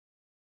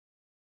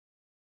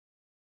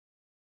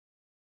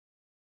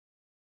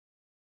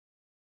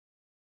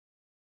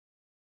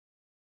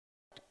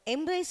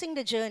embracing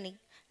the journey,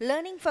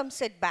 learning from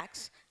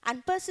setbacks,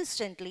 and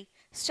persistently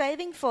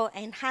striving for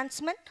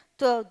enhancement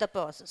throughout the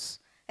process.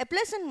 A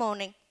pleasant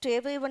morning to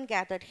everyone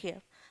gathered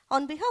here.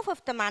 On behalf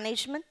of the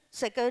management,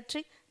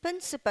 secretary,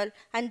 principal,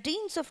 and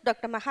deans of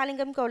Dr.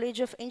 Mahalingam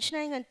College of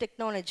Engineering and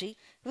Technology,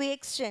 we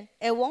extend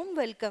a warm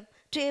welcome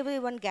to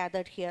everyone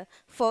gathered here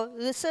for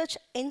Research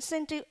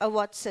Incentive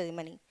Award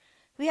Ceremony.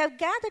 We have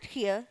gathered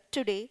here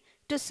today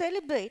to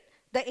celebrate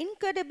the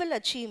incredible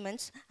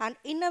achievements and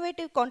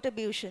innovative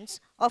contributions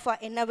of our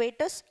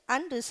innovators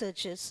and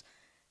researchers.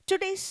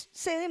 Today's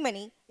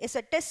ceremony is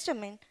a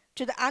testament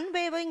to the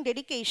unwavering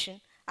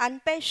dedication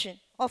and passion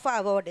of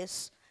our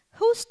awardees,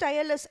 whose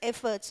tireless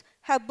efforts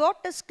have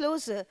brought us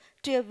closer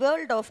to a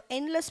world of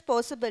endless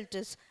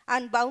possibilities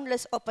and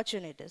boundless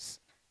opportunities.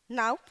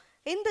 Now,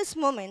 in this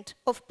moment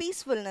of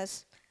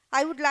peacefulness,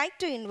 I would like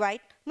to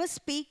invite Ms.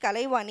 P.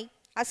 Kalaivani,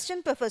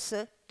 Assistant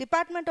Professor,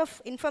 Department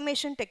of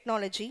Information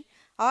Technology,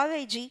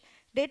 RIG,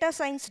 Data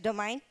Science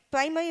Domain,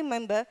 Primary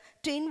Member,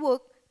 to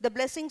invoke the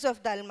blessings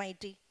of the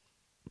Almighty.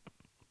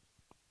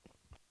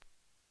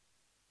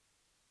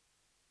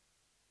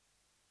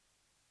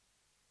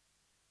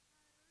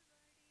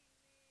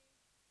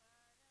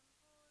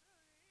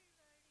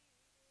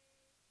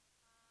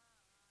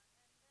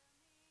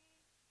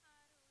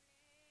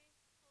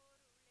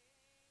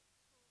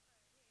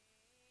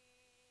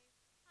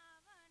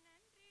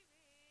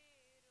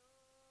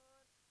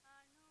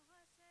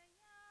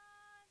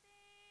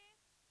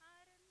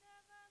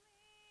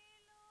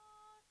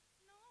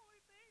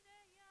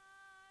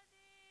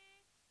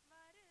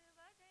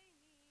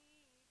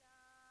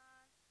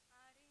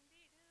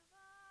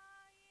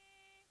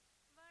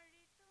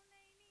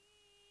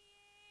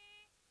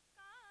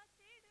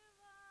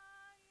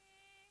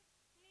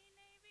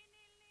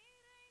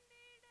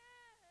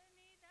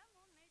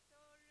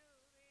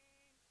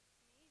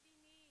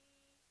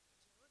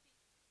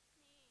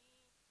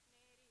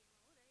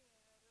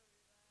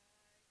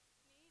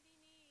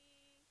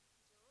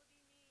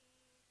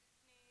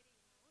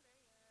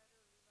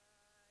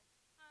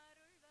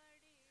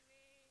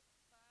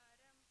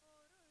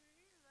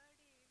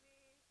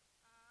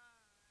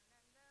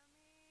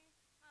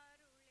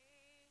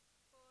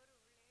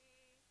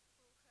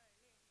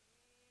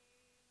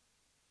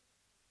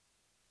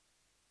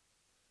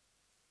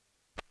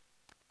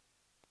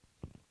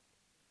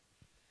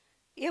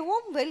 A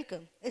warm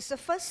welcome is the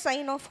first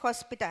sign of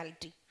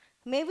hospitality.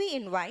 May we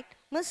invite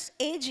Ms.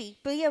 A.G.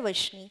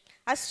 Priyavashni,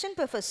 Assistant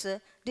Professor,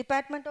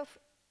 Department of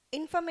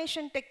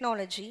Information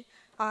Technology,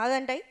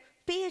 R&I,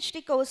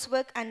 PhD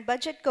Coursework and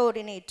Budget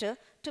Coordinator,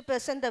 to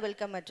present the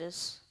welcome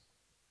address.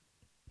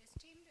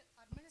 Esteemed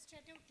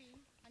administrative team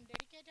and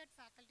dedicated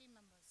faculty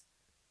members,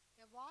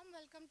 a warm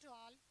welcome to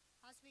all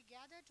as we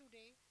gather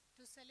today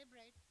to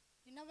celebrate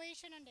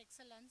innovation and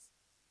excellence.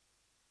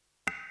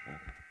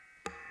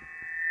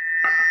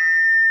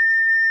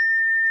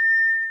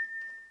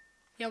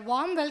 A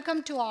warm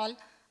welcome to all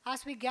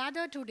as we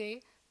gather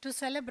today to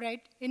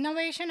celebrate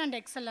innovation and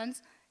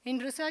excellence in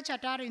research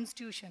at our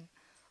institution.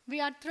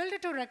 We are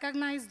thrilled to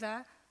recognize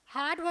the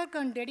hard work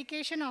and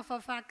dedication of our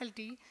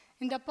faculty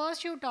in the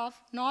pursuit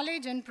of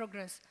knowledge and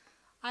progress.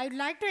 I would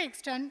like to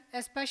extend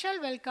a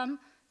special welcome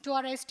to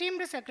our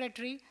esteemed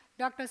Secretary,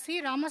 Dr.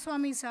 C.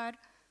 Ramaswamy Sir,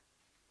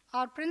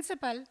 our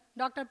Principal,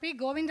 Dr. P.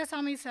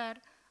 Govindasamy Sir,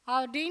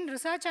 our Dean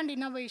Research and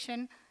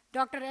Innovation,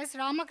 Dr. S.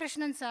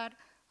 Ramakrishnan Sir,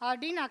 our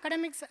Dean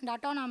Academics and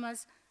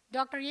Autonomous,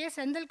 Dr. A.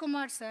 Sendil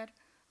Kumar Sir,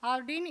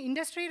 our Dean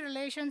Industry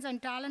Relations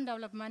and Talent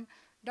Development,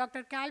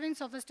 Dr. Calvin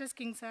Sophistus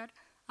King Sir,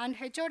 and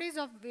HODs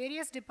of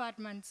various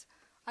departments.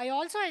 I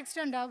also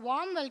extend a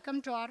warm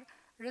welcome to our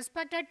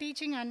respected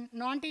teaching and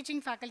non-teaching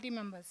faculty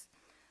members.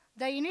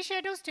 The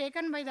initiatives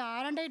taken by the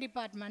R&I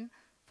department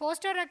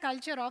foster a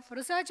culture of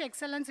research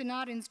excellence in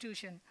our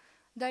institution.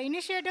 The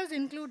initiatives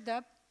include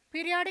the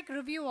periodic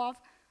review of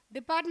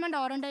department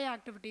R&I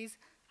activities,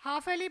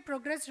 half-yearly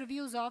progress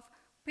reviews of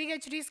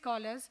PhD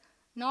scholars,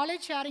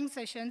 knowledge sharing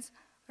sessions,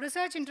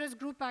 research interest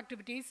group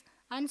activities,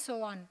 and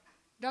so on.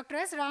 Dr.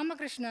 S.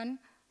 Ramakrishnan,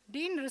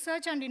 Dean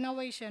Research and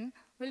Innovation,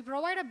 will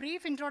provide a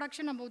brief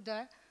introduction about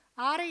the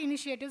RI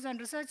initiatives and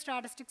research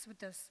statistics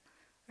with us.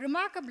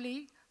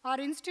 Remarkably, our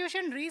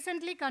institution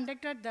recently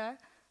conducted the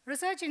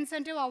Research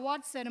Incentive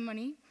Awards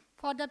ceremony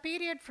for the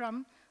period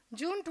from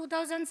June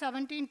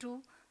 2017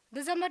 to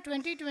December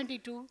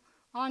 2022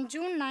 on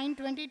June 9,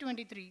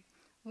 2023.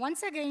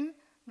 Once again,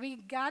 we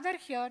gather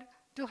here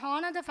to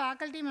honor the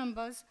faculty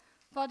members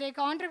for their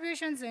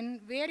contributions in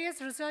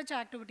various research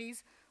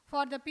activities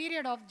for the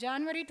period of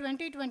January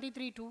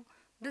 2023 to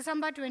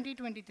December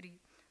 2023.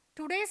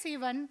 Today's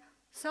event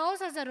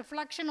serves as a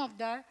reflection of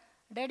the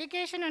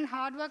dedication and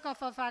hard work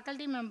of our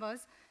faculty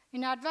members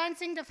in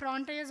advancing the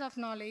frontiers of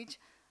knowledge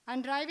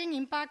and driving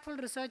impactful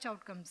research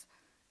outcomes.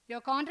 Your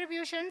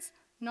contributions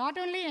not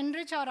only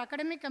enrich our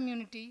academic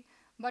community,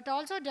 but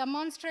also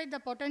demonstrate the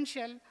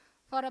potential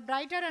for a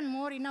brighter and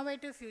more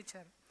innovative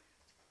future.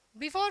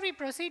 Before we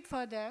proceed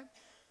further,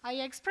 I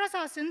express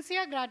our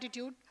sincere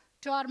gratitude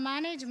to our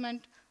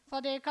management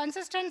for their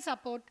consistent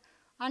support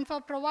and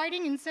for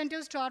providing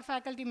incentives to our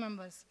faculty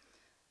members.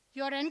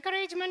 Your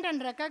encouragement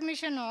and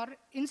recognition are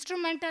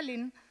instrumental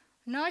in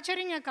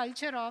nurturing a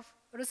culture of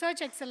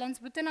research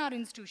excellence within our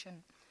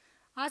institution.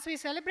 As we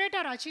celebrate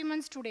our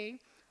achievements today,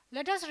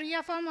 let us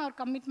reaffirm our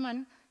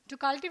commitment to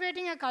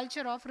cultivating a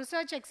culture of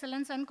research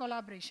excellence and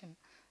collaboration.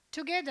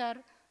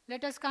 Together,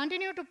 let us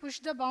continue to push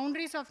the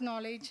boundaries of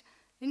knowledge,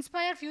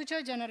 inspire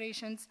future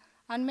generations,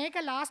 and make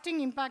a lasting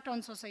impact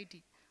on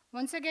society.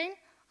 Once again,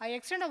 I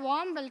extend a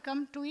warm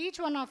welcome to each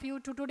one of you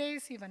to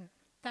today's event.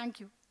 Thank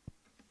you.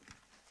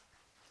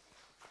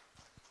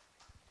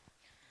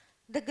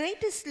 The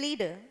greatest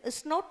leader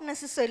is not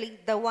necessarily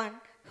the one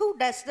who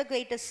does the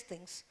greatest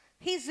things.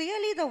 He is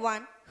really the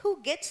one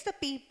who gets the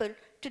people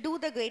to do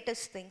the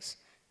greatest things.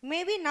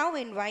 May we now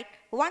invite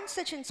one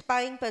such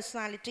inspiring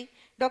personality,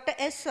 Dr.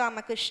 S.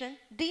 Ramakrishnan,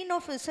 Dean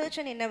of Research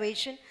and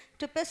Innovation,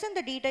 to present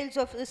the details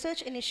of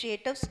research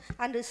initiatives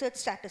and research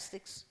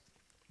statistics.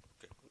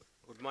 Okay.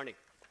 Good morning.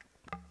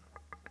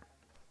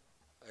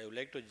 I would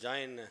like to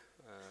join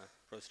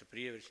Professor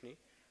Priyavarshini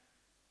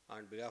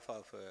on behalf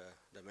of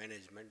the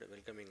management,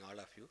 welcoming all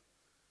of you.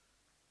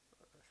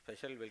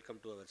 Special welcome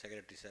to our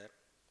Secretary Sir,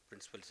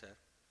 Principal Sir,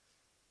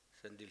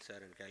 Sandil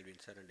Sir and Calvin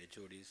Sir and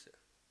HODs,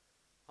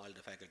 all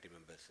the faculty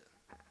members.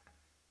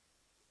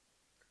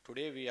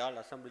 Today we all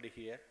assembled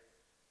here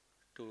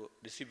to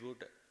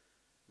distribute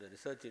the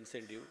research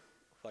incentive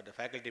for the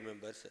faculty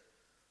members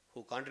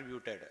who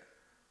contributed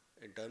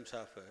in terms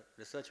of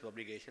research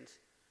publications,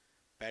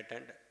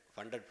 patent,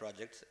 funded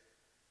projects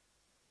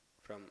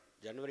from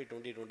January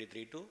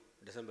 2023 to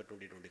December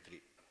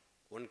 2023,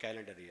 one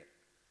calendar year.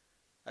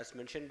 As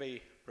mentioned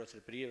by Professor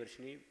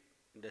Priyavarshini,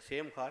 in the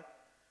same hall,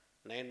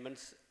 9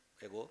 months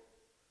ago,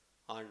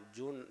 on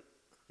June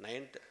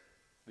 9th,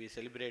 we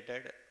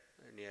celebrated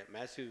in a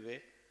massive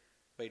way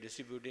by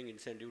distributing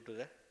incentive to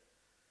the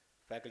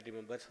faculty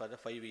members for the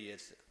 5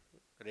 years,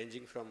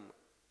 ranging from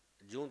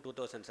June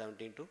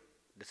 2017 to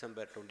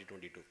December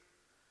 2022.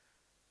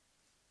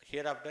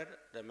 Hereafter,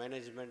 the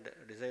management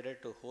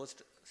decided to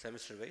host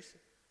semester-wise,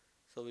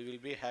 so we will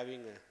be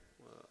having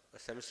a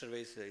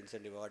semester-wise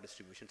incentive award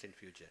distributions in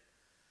future.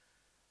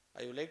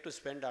 I would like to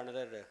spend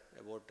another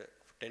about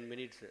 10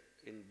 minutes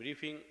in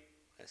briefing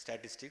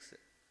statistics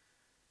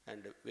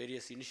and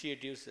various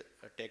initiatives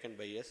taken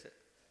by us,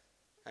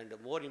 and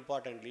more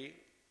importantly,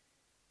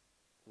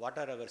 what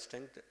are our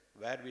strengths,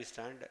 where we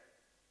stand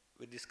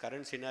with this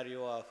current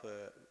scenario of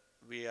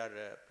we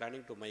are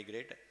planning to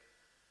migrate,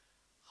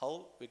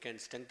 how we can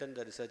strengthen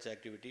the research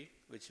activity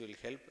which will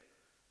help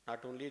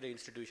not only the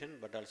institution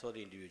but also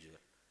the individual.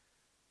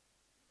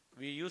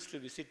 We used to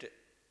visit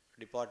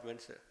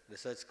departments,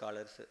 research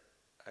scholars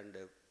and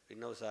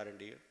in-house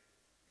R&D,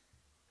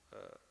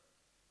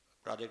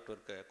 project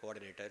work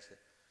coordinators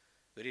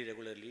very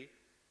regularly,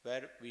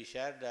 where we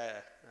share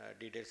the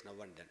details now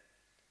and then.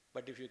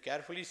 But if you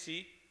carefully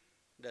see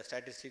the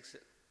statistics,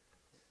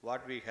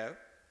 what we have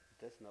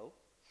just now,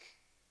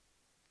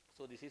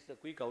 so this is the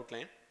quick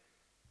outline.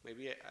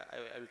 Maybe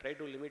I will try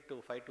to limit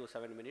to 5 to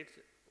 7 minutes.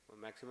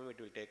 Maximum it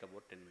will take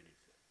about 10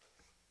 minutes.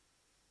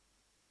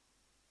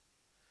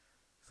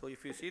 So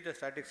if you see the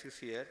statistics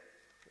here,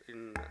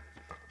 in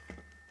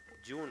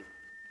June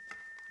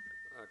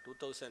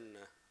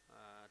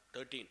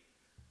 2013,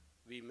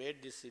 we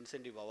made this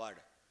incentive award.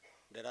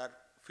 There are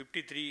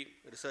 53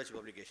 research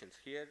publications.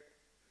 Here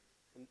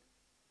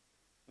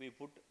we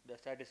put the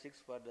statistics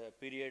for the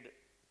period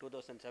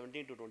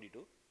 2017 to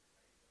 22,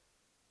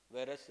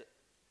 whereas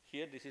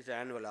here this is the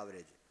annual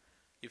average.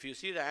 If you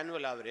see the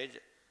annual average,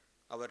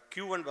 our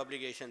Q1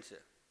 publications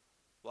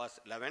was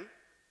 11,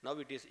 now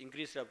it is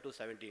increased up to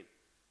 17,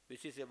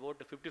 which is about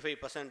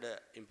 55%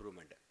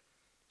 improvement,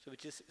 so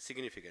which is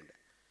significant.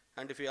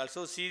 And if you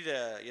also see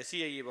the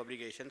SEIE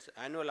publications,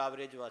 annual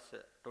average was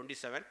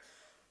 27,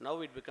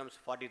 now it becomes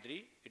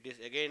 43, it is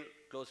again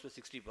close to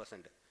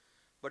 60%.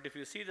 But if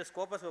you see the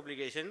Scopus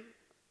publication,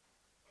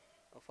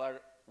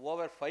 for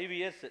over 5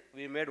 years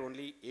we made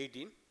only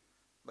 18,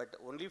 but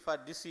only for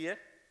this year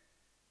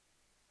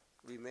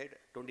we made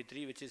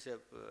 23, which is a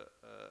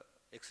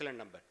excellent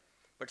number.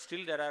 But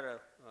still there are a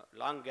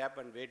long gap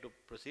and way to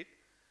proceed.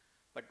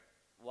 But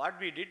what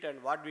we did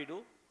and what we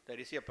do, there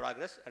is a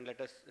progress, and let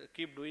us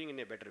keep doing in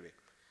a better way.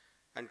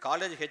 And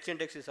college H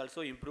index is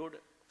also improved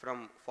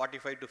from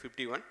 45 to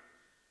 51,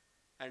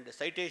 and the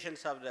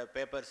citations of the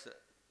papers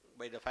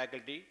by the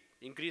faculty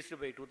increased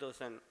by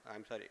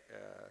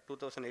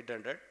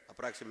 2,800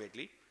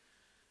 approximately.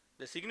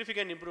 The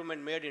significant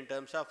improvement made in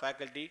terms of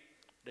faculty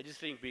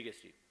registering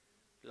PhD.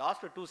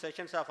 Last 2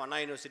 sessions of Anna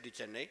University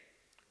Chennai,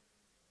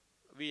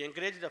 we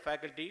encouraged the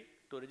faculty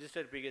to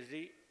register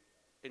PhD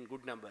in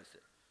good numbers.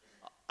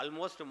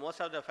 Almost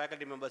most of the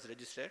faculty members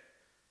registered.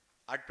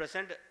 At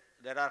present,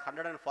 there are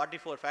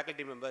 144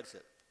 faculty members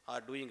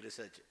are doing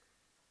research,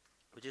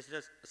 which is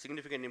a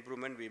significant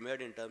improvement we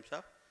made in terms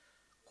of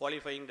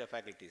qualifying the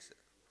faculties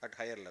at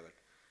higher level.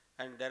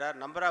 And there are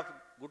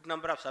good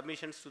number of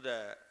submissions to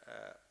the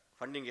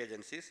funding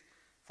agencies,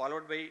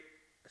 followed by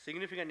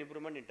significant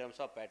improvement in terms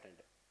of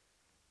patent.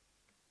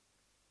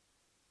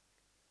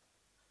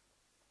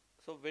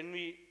 So when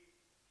we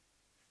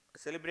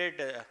celebrate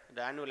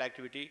the annual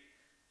activity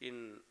in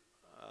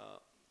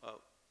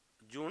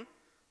June,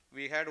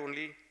 we had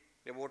only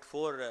about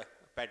 4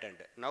 patent.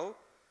 Now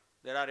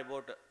there are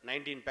about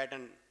 19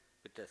 patent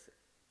with us.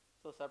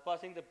 So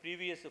surpassing the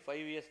previous 5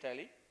 years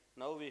tally,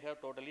 now we have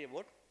totally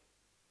about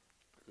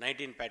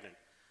 19 patent.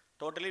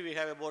 Totally we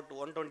have about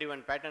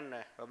 121 patent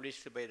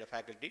published by the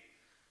faculty,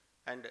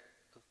 and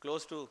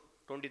close to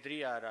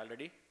 23 are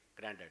already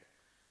granted,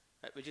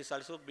 which is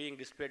also being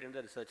displayed in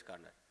the research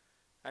corner.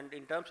 And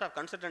in terms of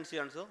consultancy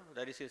also,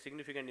 there is a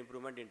significant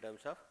improvement in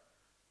terms of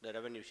the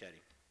revenue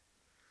sharing.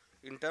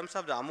 In terms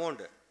of the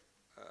amount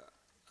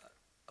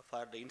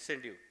for the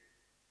incentive,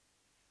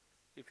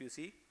 if you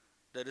see,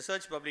 the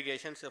research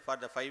publications for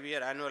the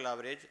 5-year annual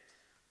average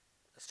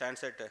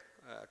stands at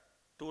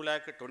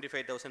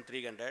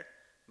 2,25,300,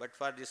 but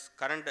for this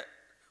current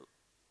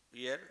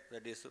year,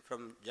 that is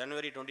from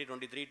January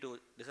 2023 to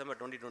December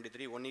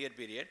 2023, 1 year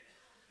period,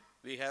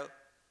 we have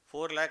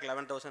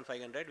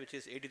 4,11,500, which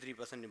is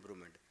 83%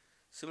 improvement.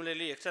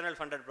 Similarly, external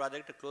funded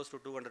project close to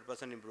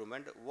 200%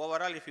 improvement.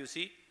 Overall, if you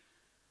see,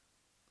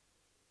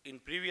 in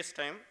previous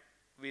time,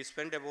 we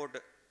spent about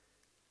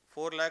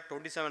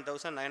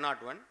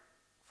 4,27,901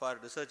 for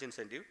research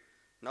incentive.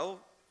 Now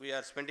we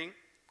are spending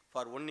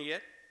for 1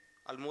 year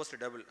almost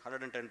double,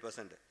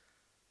 110%,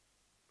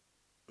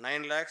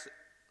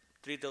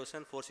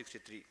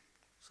 9,03,463.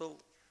 So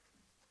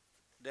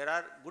there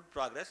are good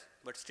progress,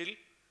 but still,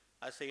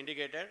 as I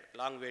indicated,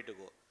 long way to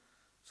go.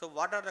 So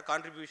what are the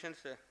contributions,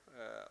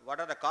 what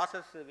are the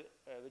causes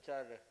which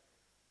are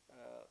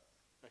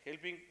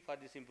helping for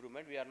this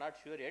improvement? We are not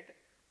sure yet,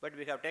 but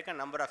we have taken a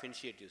number of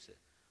initiatives.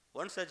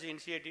 One such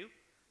initiative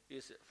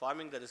is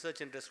forming the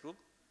research interest group.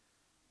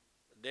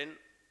 Then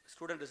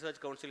Student Research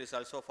Council is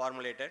also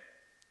formulated,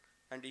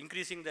 and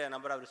increasing the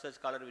number of research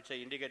scholars which I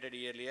indicated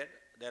earlier.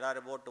 There are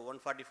about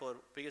 144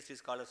 PhD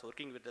scholars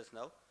working with us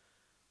now.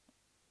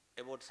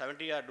 About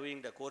 70 are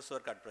doing the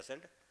coursework at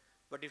present.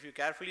 But if you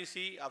carefully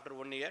see, after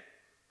 1 year,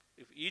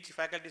 if each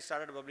faculty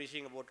started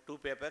publishing about 2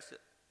 papers,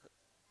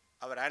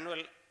 our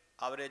annual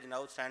average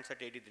now stands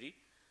at 83,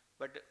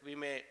 but we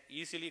may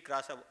easily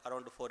cross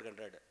around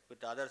 400,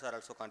 with others are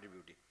also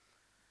contributing.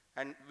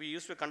 And we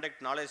used to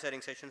conduct knowledge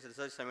sharing sessions,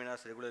 research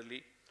seminars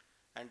regularly,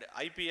 and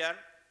IPR,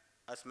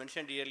 as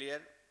mentioned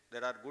earlier,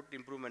 there are good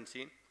improvements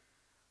seen.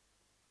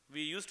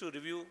 We used to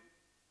review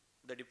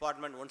the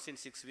department once in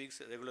 6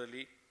 weeks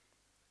regularly.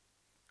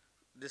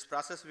 This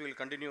process we will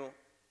continue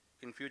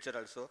in future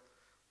also.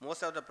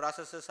 Most of the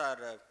processes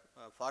are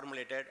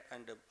formulated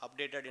and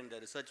updated in the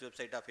research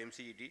website of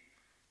MCET.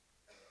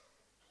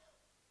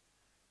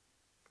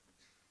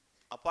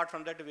 Apart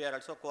from that, we are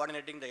also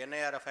coordinating the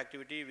NIRF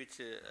activity, which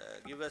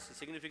gives us a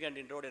significant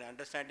inroad in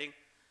understanding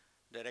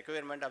the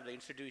requirement of the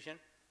institution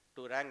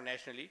to rank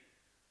nationally.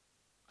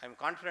 I am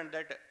confident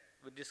that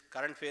with this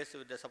current phase,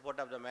 with the support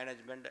of the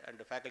management and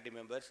the faculty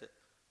members,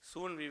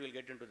 soon we will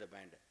get into the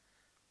band.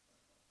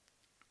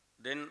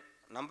 Then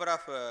number of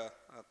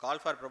call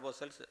for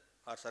proposals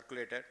are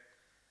circulated.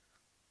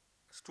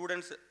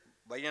 Students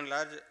by and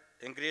large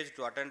encouraged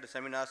to attend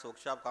seminars,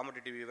 workshop,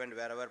 competitive event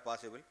wherever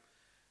possible.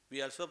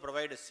 We also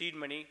provide seed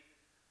money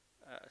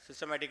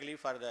systematically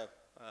for the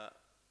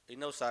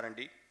in-house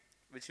R&D,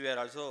 which we are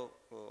also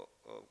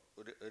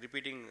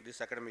repeating this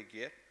academic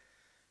year.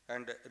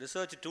 And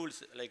research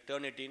tools like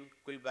Turnitin,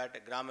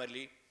 Quillbat,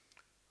 Grammarly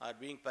are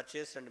being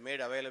purchased and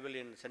made available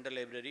in Central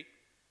Library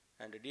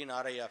and Dean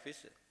RI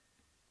office,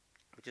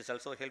 which is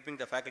also helping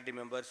the faculty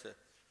members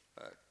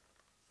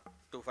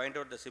to find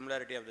out the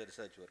similarity of the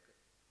research work.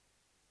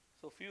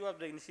 So few of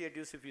the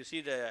initiatives, if you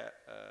see the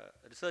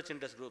research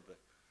interest group,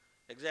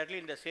 exactly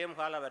in the same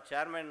hall, our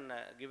chairman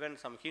given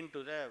some hint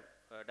to the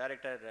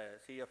director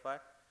CFR,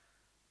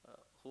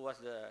 who was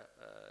the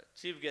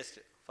chief guest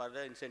for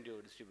the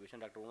incentive distribution,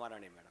 Dr.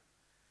 Umarani madam.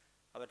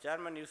 Our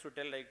chairman used to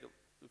tell, like,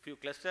 if you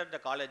cluster the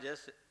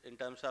colleges in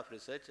terms of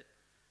research,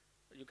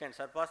 you can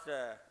surpass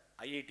the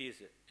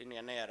IITs in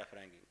NIRF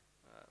ranking.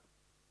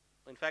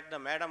 In fact, the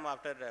madam,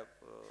 after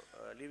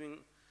leaving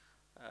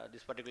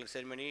this particular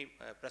ceremony,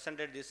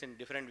 presented this in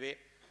different way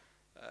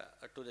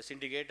to the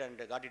syndicate and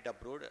got it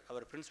approved.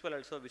 Our principal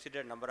also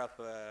visited a number of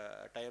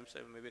times,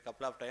 maybe a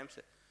couple of times.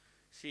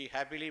 She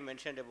happily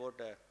mentioned about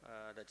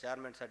the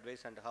chairman's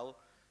advice and how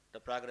the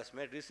progress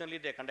made. Recently,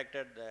 they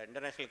conducted the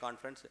international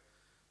conference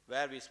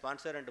where we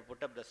sponsor and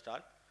put up the stall.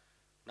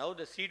 Now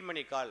the seed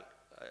money call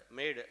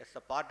made as a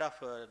part of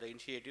the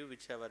initiative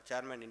which our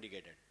chairman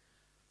indicated.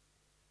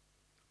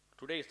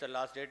 Today is the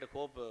last date.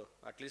 Hope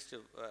at least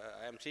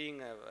I am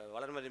seeing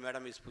Valarmadi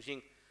madam is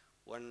pushing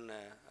one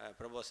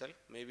proposal.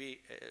 Maybe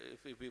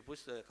if we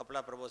push a couple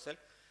of proposals,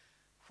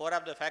 4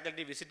 of the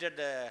faculty visited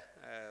the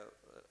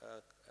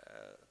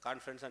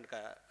conference and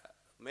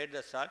made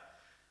the start.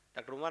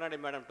 Dr. Umarani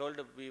madam told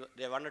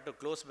they wanted to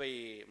close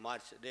by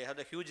March. They have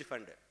the huge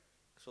fund.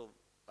 So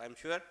I am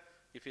sure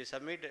if you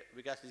submit,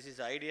 because this is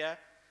the idea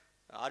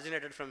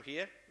originated from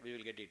here, we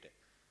will get it.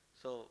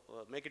 So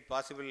make it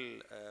possible,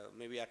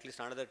 maybe at least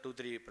another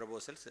 2-3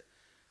 proposals.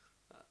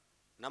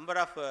 number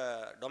of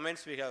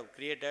domains we have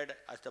created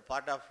as the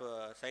part of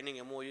signing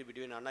MOU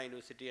between Anna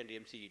University and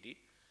MCET.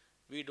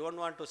 We don't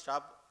want to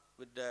stop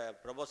with the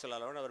proposal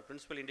alone. Our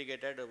principal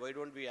indicated why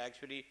don't we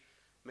actually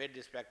make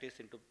this practice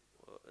into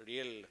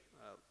real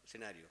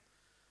scenario.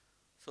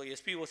 So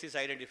SPOC is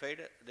identified,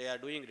 they are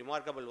doing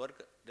remarkable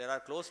work. There are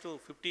close to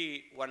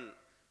 51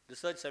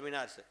 research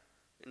seminars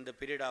in the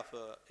period of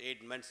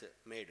 8 months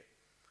made.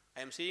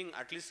 I am seeing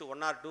at least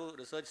 1 or 2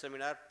 research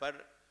seminar per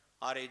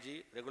RAG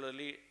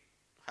regularly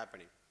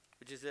happening,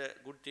 which is a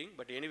good thing.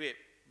 But anyway,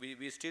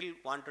 we still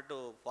wanted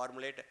to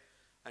formulate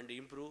and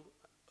improve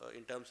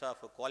in terms of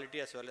quality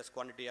as well as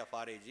quantity of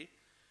RAG.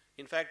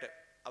 In fact,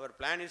 our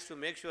plan is to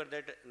make sure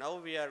that now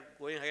we are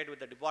going ahead with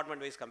the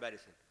department-wise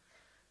comparison.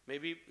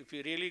 Maybe if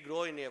we really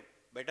grow in a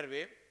better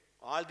way,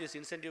 all this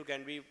incentive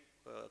can be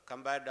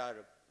compared or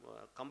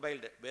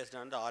compiled based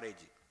on the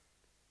RAG.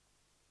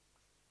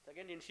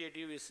 Second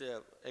initiative is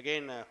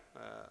again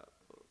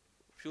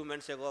few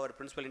months ago our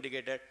principal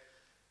indicated,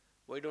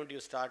 why don't you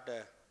start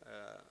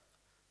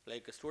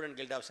like a student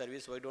guild of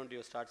service, why don't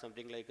you start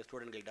something like a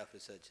student guild of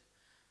research.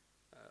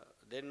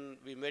 Then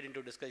we made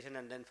into discussion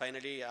and then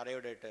finally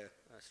arrived at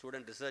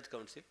student research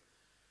council.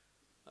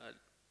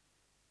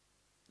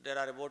 There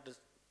are about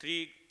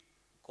 3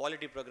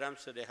 quality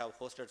programs they have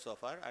hosted so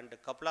far, and a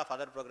couple of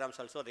other programs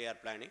also they are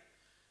planning,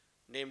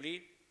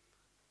 namely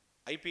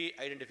IP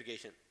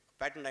identification,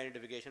 patent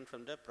identification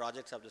from the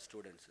projects of the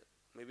students.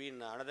 Maybe in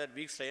another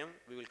week's time,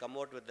 we will come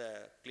out with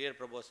a clear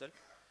proposal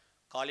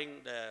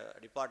calling the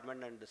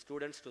department and the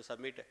students to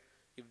submit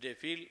if they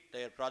feel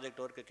their project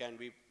work can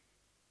be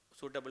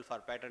suitable for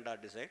patent or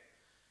design.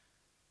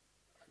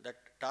 That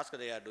task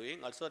they are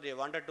doing. Also, they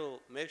wanted to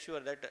make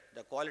sure that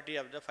the quality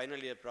of the final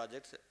year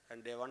projects,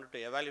 and they wanted to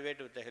evaluate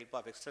with the help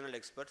of external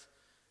experts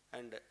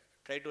and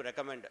try to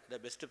recommend the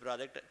best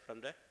project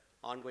from the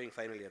ongoing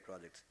final year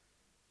projects.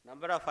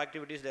 Number of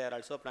activities they are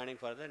also planning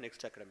for the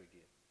next academic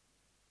year.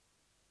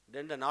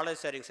 Then the knowledge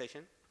sharing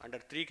session, under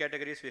 3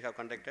 categories we have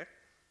conducted.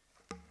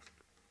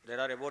 There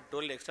are about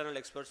 12 external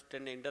experts,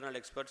 10 internal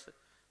experts,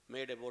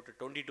 made about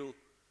 22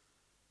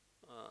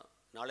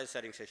 knowledge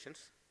sharing sessions.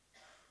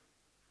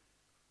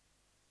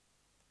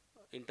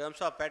 In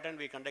terms of patent,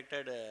 we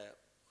conducted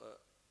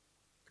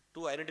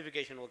 2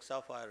 identification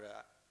workshops for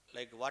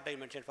like what I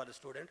mentioned for the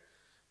student,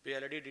 we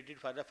already did it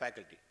for the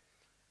faculty.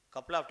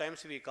 Couple of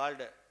times we called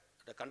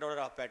the controller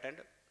of patent.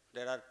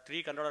 There are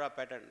 3 controller of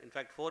patent, in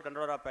fact 4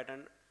 controller of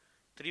patent,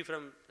 3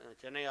 from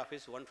Chennai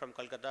office, 1 from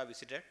Kolkata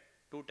visited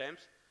 2 times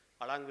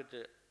along with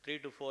 3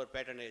 to 4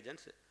 patent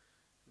agents.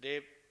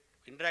 They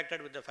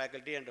interacted with the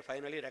faculty and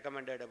finally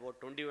recommended about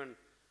 21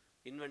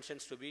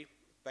 inventions to be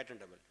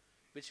patentable,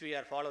 which we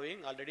are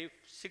following. Already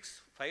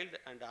 6 filed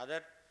and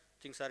other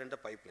things are in the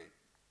pipeline.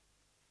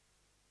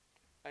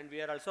 And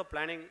we are also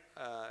planning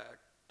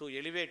to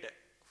elevate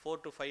 4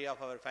 to 5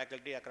 of our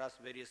faculty across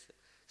various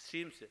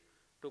streams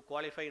to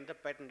qualify in the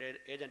patent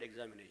agent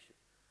examination.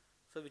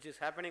 So which is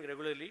happening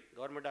regularly.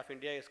 Government of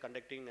India is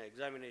conducting an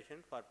examination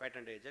for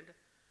patent agent,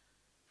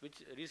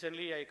 which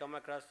recently I come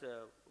across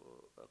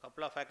a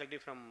couple of faculty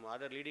from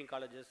other leading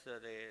colleges,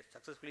 they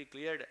successfully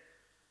cleared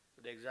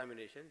the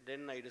examination.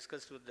 Then I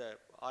discussed with the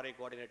RA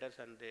coordinators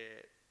and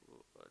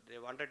they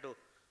wanted to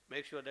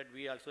make sure that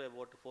we also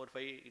about 4 or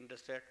 5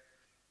 interested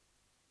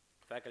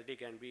faculty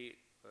can be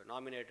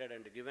nominated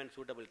and given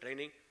suitable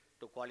training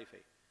to qualify.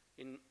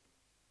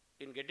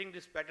 In getting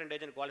this patent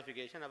agent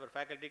qualification, our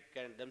faculty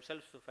can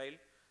themselves file,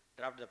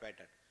 draft the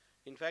patent.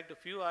 In fact,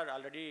 few are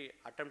already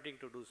attempting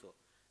to do so.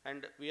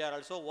 And we are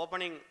also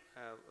opening,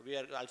 we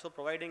are also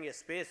providing a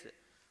space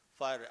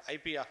for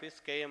IP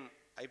office, KM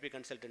IP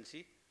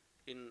consultancy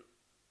in,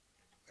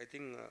 I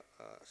think,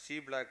 C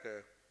block,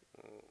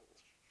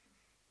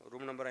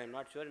 room number I am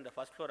not sure, in the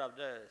first floor of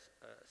the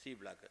C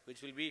block,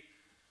 which will be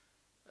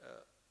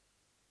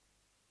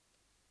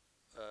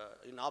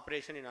in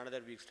operation in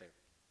another week's time.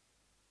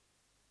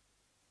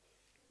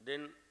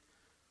 Then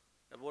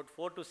about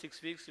 4 to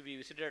 6 weeks, we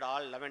visited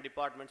all 11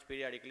 departments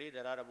periodically.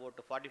 There are about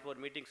 44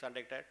 meetings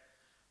conducted.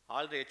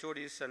 All the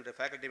HODs and the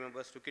faculty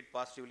members took it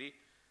positively.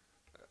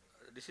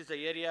 This is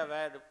the area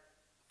where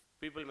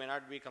people may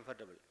not be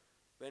comfortable.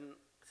 When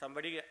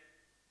somebody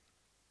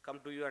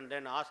come to you and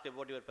then ask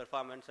about your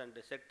performance and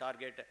set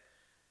target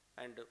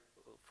and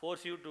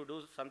force you to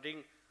do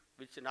something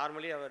which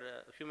normally our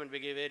human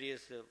behavior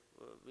is,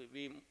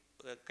 we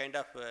kind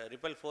of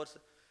repel force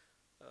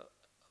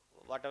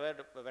whatever,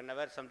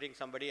 whenever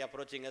somebody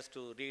approaching us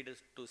to read,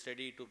 to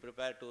study, to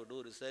prepare, to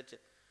do research,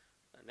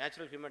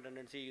 natural human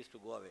tendency is to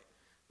go away.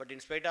 But in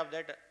spite of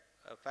that,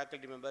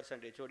 faculty members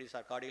and HODs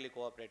are cordially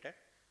cooperated.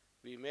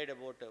 We made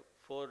about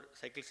 4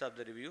 cycles of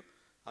the review,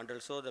 and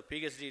also the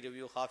PhD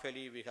review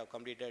half-yearly we have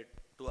completed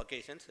 2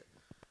 occasions.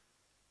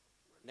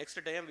 Next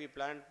time we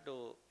plan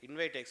to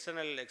invite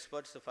external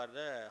experts for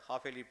the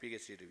half-yearly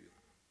PhD review.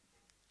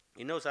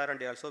 In-house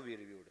R&D also we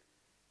reviewed.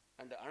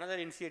 And another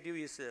initiative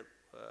is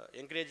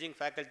encouraging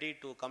faculty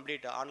to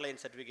complete online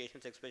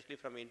certifications, especially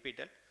from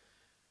NPTEL,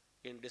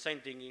 in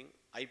design thinking,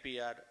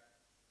 IPR,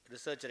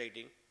 research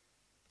writing,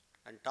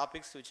 and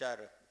topics which are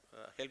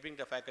helping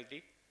the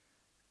faculty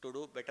to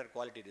do better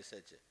quality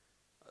research.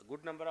 A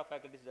good number of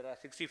faculties, there are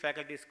 60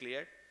 faculties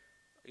cleared.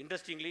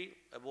 Interestingly,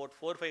 about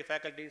 4 or 5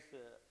 faculties,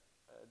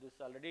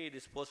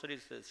 this poster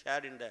is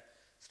shared in the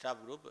staff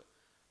group.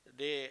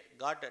 They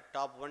got a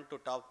top 1 to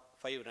top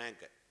 5 rank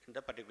in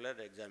the particular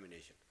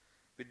examination.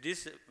 With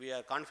this, we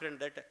are confident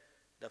that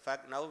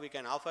now we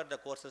can offer the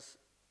courses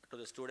to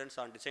the students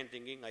on design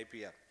thinking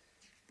IPR.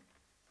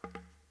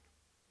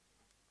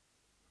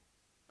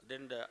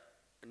 Then the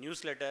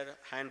newsletter,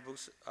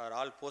 handbooks are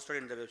all posted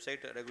in the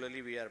website.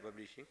 Regularly we are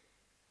publishing.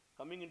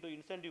 Coming into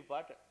incentive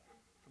part,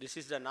 this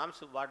is the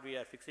norms what we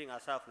are fixing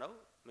as of now.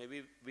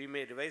 Maybe we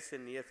may revise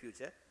in near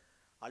future.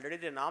 Already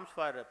the norms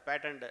for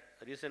patent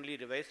recently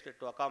revised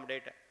to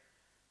accommodate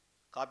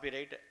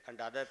copyright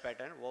and other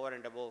patent over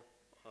and above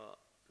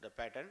the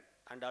patent,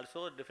 and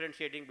also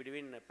differentiating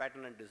between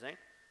patent and design.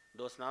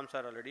 Those norms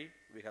are already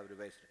we have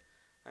revised.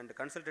 And the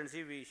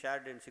consultancy we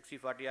shared in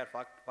 60/40 or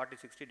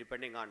 40/60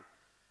 depending on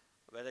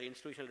whether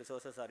institutional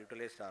resources are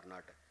utilized or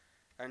not.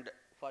 And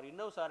for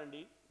in-house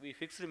R&D, we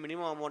fixed the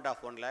minimum amount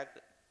of 1 lakh.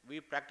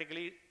 We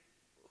practically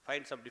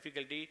find some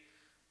difficulty.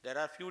 There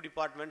are few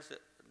departments,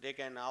 they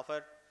can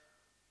offer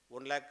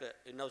 1 lakh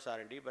in-house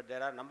R&D, but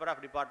there are number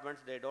of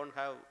departments, they don't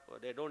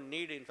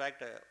need in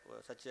fact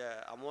such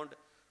a amount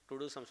to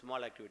do some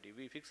small activity.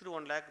 We fixed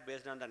 1 lakh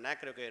based on the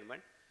NAC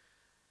requirement.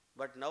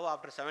 But now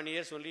after 7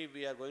 years only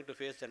we are going to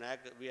face the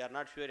NAC. We are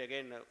not sure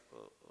again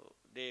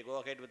they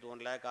go ahead with 1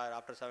 lakh, or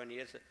after 7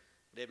 years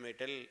they may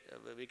tell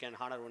we can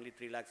honor only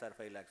 3 lakhs or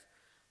 5 lakhs.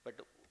 But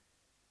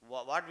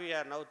what we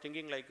are now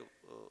thinking, like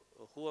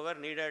whoever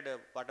needed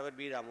whatever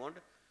be the amount,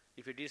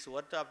 if it is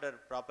worth after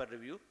proper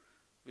review,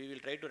 we will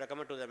try to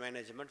recommend to the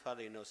management for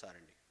the in-house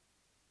R&D.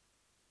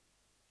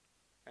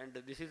 And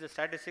this is the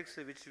statistics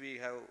which we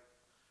have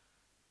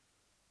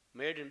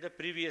made in the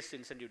previous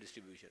incentive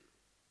distribution.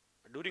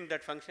 During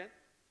that function,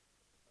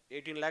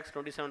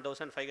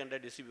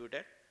 18,27,500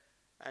 distributed,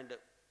 and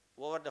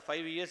over the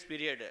 5 years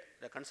period,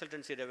 the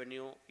consultancy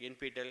revenue,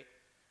 NPTEL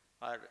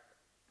are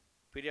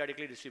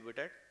periodically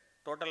distributed.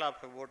 Total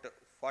of about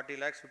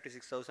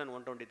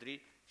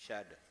 40,56,123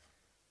 shared.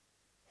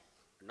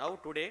 Now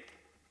today,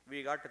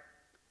 we got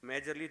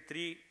majorly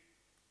 3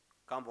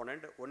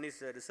 components. One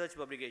is research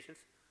publications.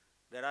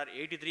 There are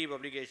 83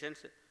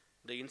 publications.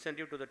 The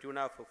incentive to the tune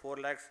of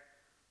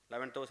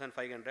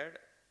 4,11,500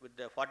 with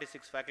the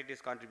 46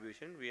 faculties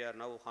contribution we are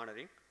now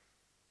honoring.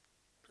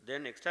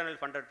 Then external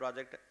funded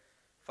project,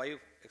 5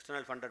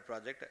 external funded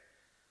project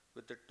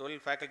with the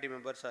 12 faculty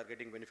members are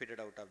getting benefited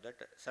out of that.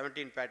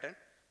 17 patent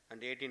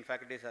and 18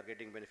 faculties are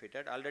getting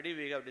benefited. Already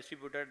we have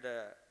distributed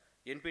the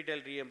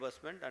NPTEL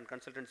reimbursement and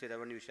consultancy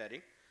revenue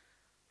sharing.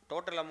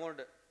 Total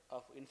amount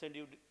of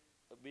incentive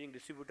being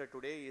distributed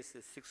today is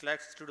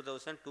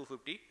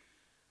 6,62,250.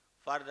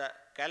 For the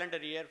calendar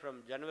year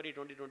from January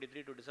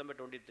 2023 to December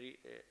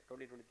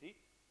 2023,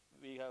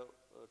 we have,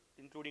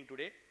 including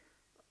today,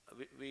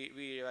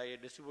 we are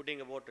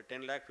distributing about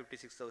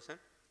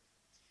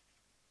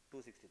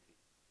 10,56,263.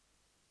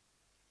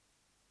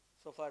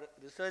 So for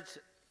research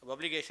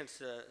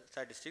publications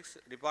statistics,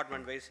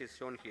 department wise is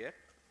shown here.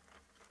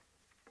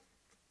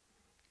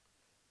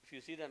 If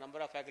you see the number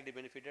of faculty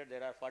benefited,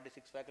 there are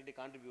 46 faculty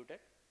contributed,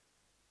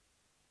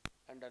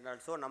 and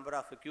also number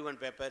of Q1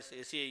 papers,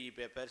 ACAE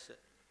papers,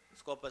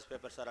 Scopus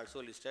papers are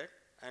also listed,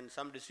 and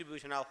some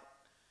distribution of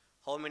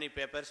how many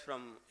papers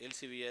from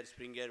Elsevier,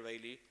 Springer,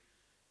 Wiley.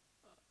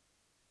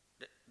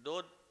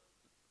 Though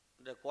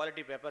the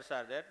quality papers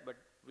are there, but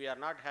we are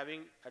not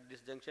having at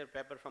this juncture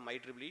paper from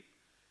IEEE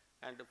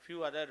and a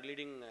few other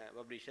leading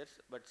publishers,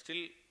 but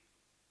still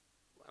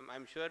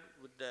I'm sure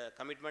with the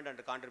commitment and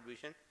the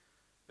contribution,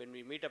 when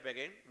we meet up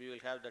again, we will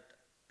have that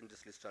in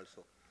this list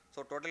also.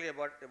 So totally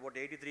about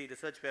 83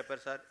 research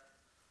papers are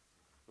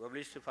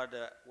published for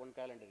the 1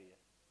 calendar year.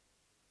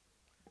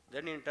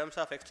 Then in terms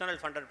of external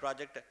funded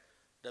project,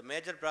 the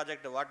major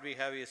project what we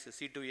have is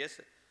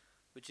C2S,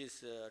 which is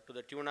to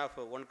the tune of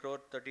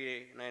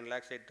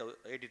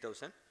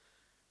 1,39,80,000.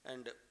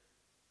 And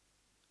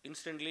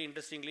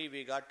interestingly,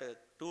 we got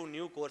 2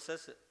 new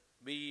courses,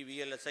 BE,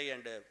 VLSI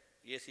and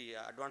AC,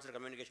 Advanced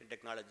Communication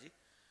Technology.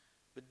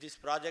 With this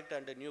project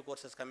and the new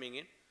courses coming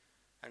in,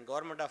 and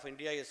Government of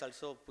India is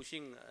also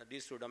pushing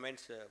these 2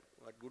 domains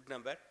at good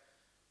number.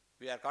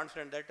 We are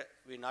confident that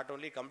we not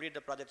only complete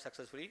the project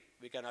successfully,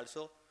 we can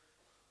also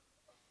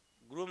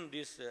groom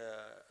these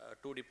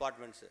 2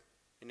 departments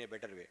in a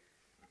better way.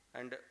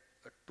 And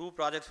 2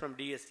 projects from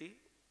DST,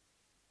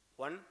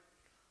 one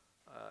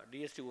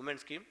DST Women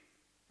Scheme.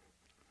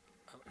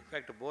 In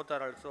fact, both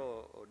are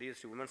also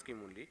DST Women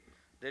Scheme only.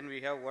 Then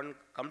we have 1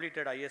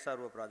 completed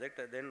ISRO project,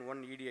 then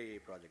 1 EDIA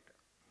project.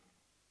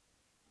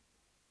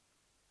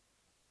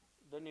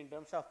 Then in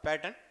terms of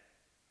patent,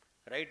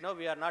 right now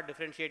we are not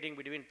differentiating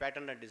between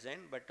patent and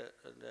design, but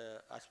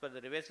as per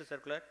the revised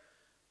circular,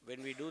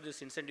 when we do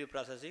this incentive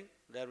processing,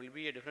 there will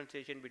be a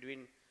differentiation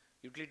between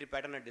utility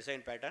patent and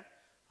design patent,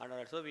 and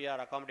also we are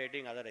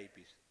accommodating other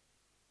IPs.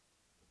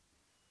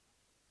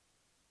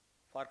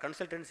 For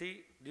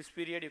consultancy, this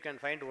period you can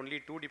find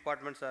only 2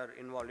 departments are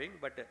involving,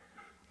 but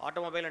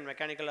Automobile and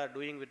mechanical are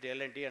doing with the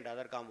L&T and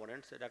other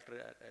components.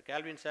 Dr.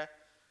 Calvin sir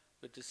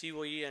with the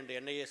COE and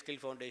NIA Skill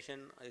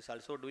Foundation is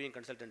also doing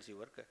consultancy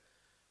work.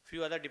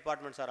 Few other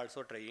departments are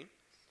also trying.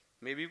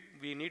 Maybe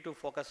we need to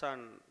focus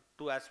on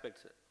two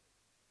aspects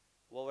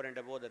over and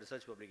above the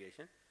research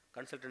publication,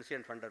 consultancy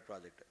and funded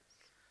project.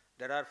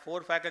 There are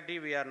 4 faculty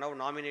we are now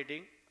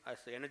nominating as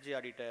energy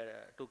audit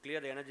to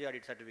clear the energy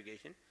audit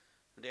certification.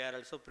 They are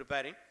also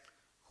preparing.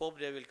 Hope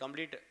they will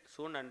complete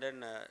soon and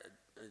then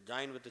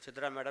join with the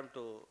Chitra madam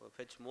to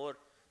fetch more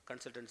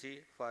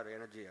consultancy for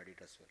energy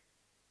audit as well.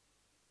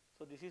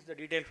 So this is the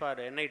detail for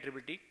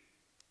NITT,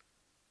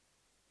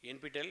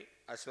 NPTEL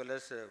as well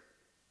as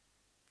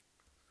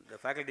the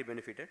faculty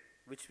benefited,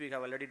 which we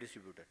have already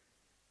distributed.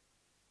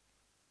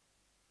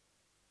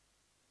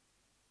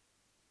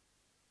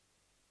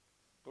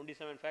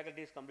 Twenty-seven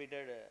faculties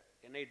completed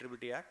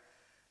NITTR.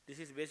 This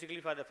is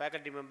basically for the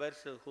faculty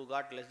members who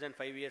got less than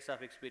 5 years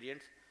of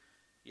experience.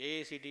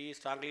 AICTE is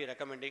strongly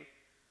recommending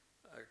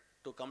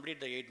to complete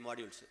the 8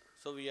 modules.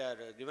 So we are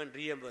given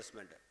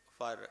reimbursement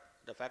for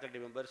the faculty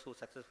members who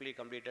successfully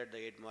completed the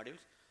 8 modules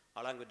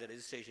along with the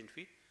registration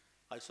fee,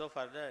 also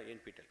for the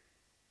NPTEL.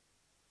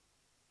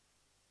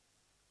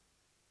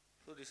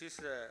 So this is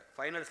the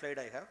final slide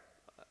I have,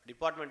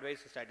 department-wise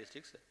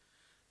statistics.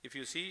 If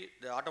you see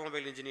the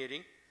automobile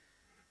engineering,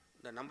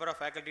 the number of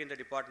faculty in the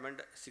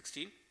department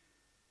 16.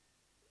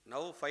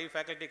 Now 5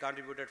 faculty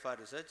contributed for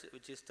research,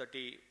 which is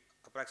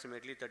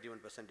approximately 31%.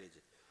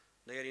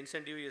 Their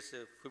incentive is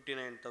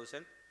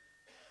 59,000.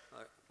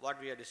 What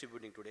we are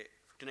distributing today,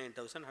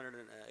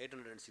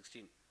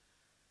 59,816.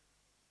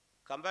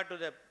 Compared to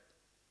the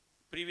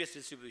previous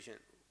distribution,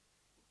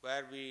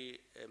 where we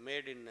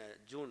made in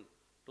June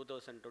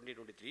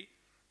 2020-23,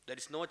 there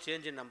is no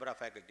change in number of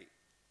faculty.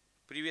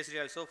 Previously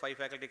also 5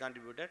 faculty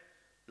contributed,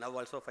 now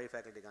also 5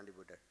 faculty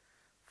contributed.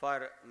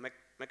 For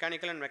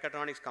mechanical and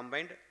mechatronics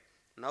combined,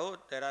 now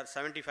there are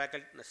 7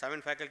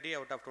 faculty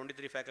out of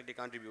 23 faculty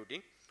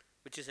contributing,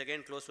 which is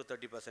again close to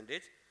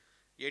 30%.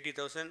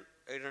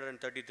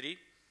 80,833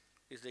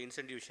 is the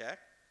incentive share.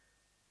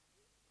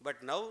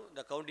 But now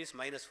the count is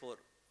 -4.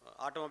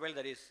 Automobile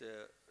there is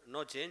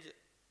no change,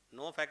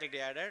 no faculty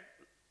added,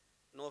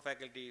 no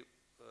faculty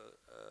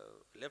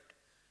left.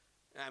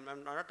 I'm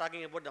not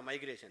talking about the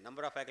migration,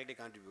 number of faculty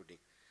contributing.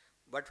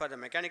 But for the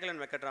mechanical and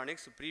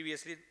mechatronics,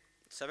 previously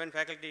 7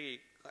 faculty,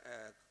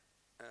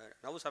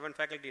 now 7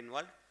 faculty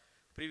involved.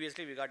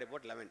 Previously we got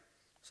about 11.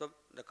 So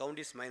the count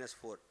is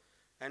 -4.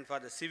 And for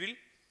the civil,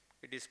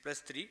 it is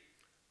 +3.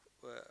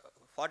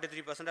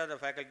 43% of the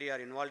faculty are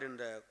involved in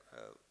the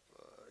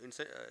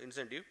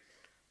incentive,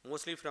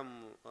 mostly from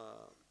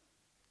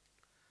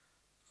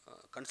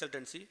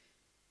consultancy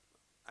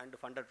and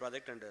funded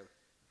project, and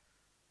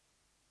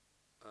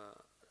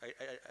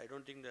I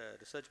don't think the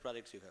research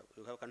projects you have.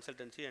 You have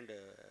consultancy and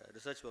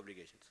research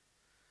publications.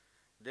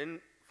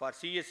 Then for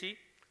CSE,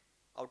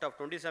 out of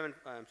 27,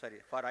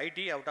 for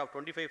IT, out of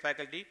 25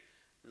 faculty,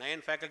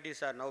 9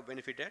 faculties are now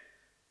benefited.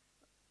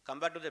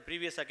 Compared to the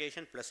previous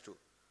occasion, +2.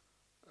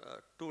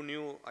 2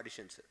 new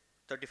additions,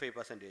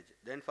 35%.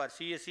 Then for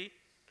CSE,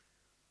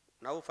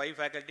 now 5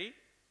 faculty,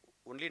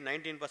 only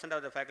 19%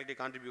 of the faculty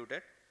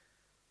contributed.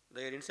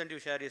 Their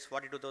incentive share is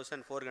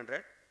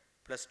 42,400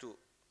 +2.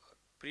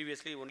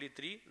 Previously only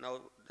 3,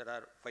 now there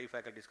are 5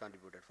 faculties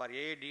contributed. For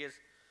AIDS,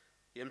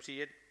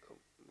 MCA,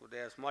 they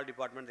are small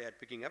department, they are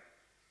picking up.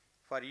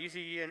 For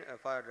ECE and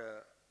for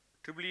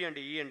EE and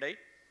E&I,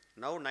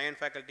 now 9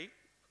 faculty,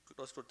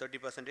 close to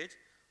 30%,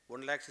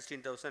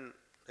 1,16,000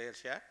 their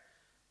share,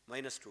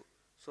 -2.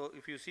 So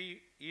if you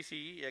see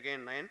ECE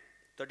again 9,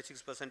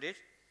 36%,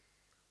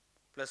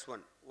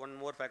 +1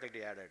 more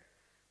faculty added.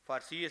 For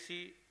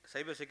CSE,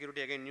 cyber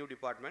security again new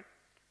department.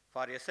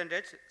 For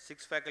S&H,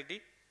 6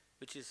 faculty,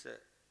 which is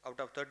out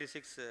of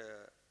 36,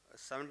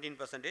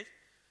 17%,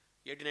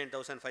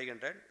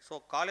 89,500.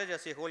 So college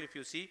as a whole, if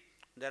you see,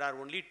 there are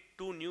only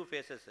 2 new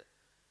phases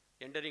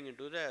entering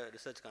into the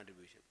research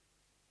contribution,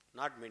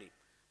 not many.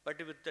 But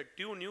with the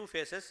 2 new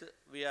phases,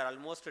 we are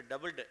almost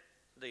doubled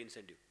the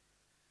incentive.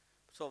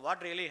 So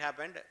what really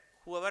happened,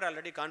 whoever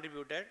already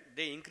contributed,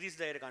 they increased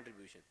their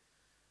contribution.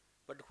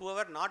 But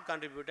whoever not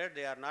contributed,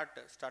 they are not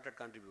started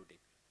contributing.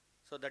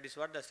 So that is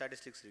what the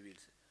statistics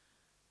reveals.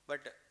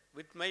 But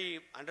with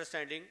my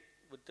understanding,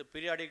 with the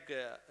periodic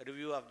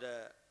review of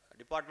the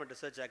department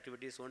research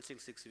activities once in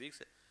 6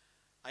 weeks,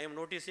 I am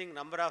noticing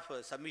number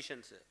of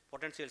submissions,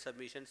 potential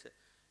submissions.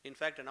 In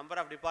fact, a number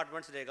of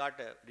departments, they got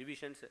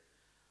revisions.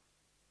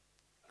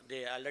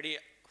 They already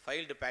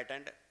filed a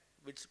patent,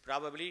 which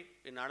probably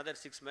in another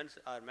 6 months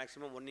or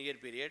maximum 1 year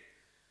period,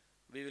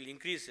 we will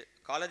increase.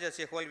 College as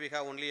a whole, we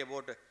have only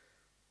about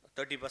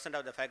 30%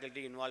 of the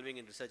faculty involving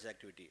in research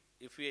activity.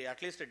 If we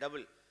at least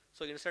double,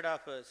 so instead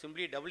of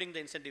simply doubling the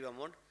incentive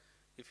amount,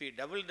 if we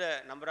double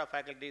the number of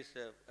faculties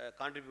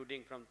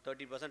contributing from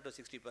 30% to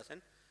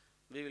 60%,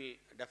 we will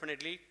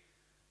definitely,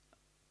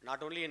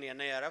 not only in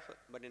NIRF,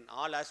 but in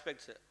all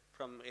aspects,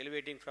 from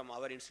elevating from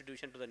our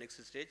institution to the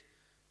next stage.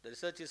 The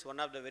research is one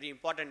of the very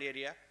important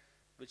area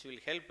which will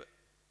help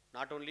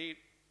not only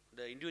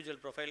the individual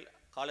profile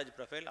college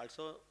profile,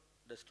 also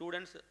the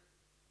students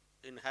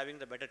in having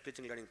the better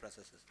teaching learning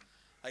processes.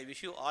 I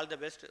wish you all the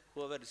best,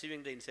 whoever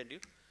receiving the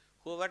incentive.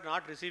 Whoever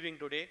not receiving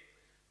today,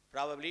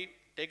 probably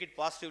take it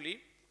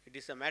positively. It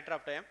is a matter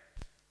of time.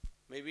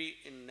 Maybe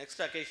in next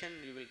occasion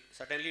you will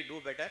certainly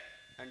do better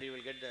and you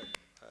will get the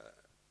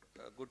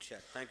good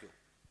share. Thank you.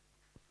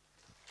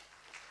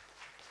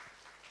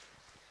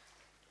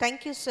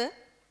 Thank you, sir.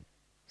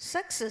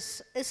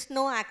 Success is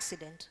no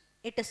accident.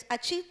 It is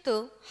achieved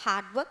through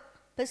hard work,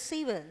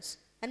 perseverance,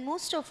 and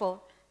most of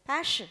all,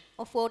 passion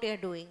of what you are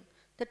doing.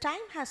 The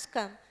time has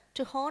come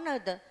to honor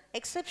the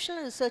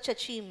exceptional research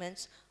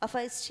achievements of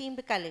our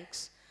esteemed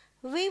colleagues.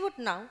 We would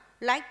now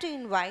like to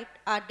invite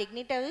our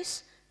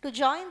dignitaries to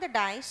join the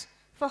dais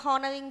for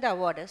honoring the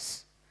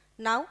awardees.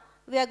 Now,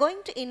 we are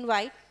going to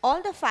invite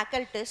all the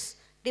faculties,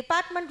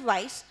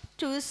 department-wise,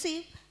 to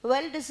receive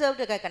well-deserved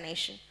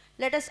recognition.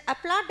 Let us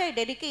applaud their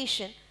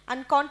dedication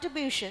and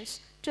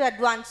contributions to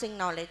advancing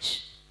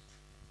knowledge.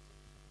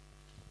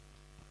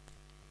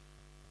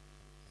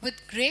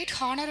 With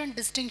great honor and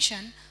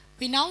distinction,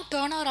 we now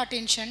turn our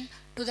attention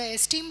to the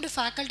esteemed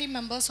faculty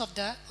members of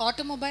the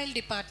Automobile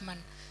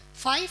Department.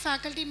 5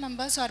 faculty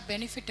members are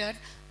benefited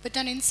with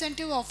an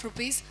incentive of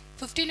Rs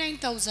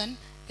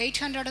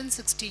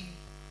 59,816.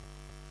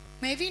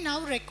 May we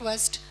now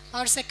request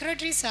our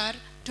Secretary Sir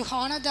to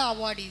honor the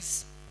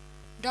awardees.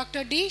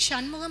 Dr. D.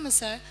 Shanmugam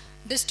is a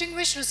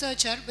distinguished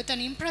researcher with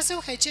an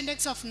impressive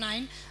H-index of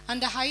 9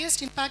 and the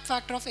highest impact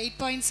factor of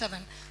 8.7.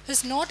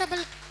 His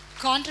notable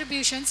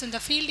contributions in the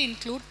field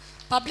include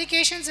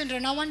publications in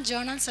renowned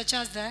journals such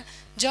as the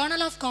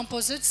Journal of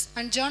Composites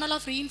and Journal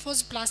of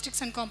Reinforced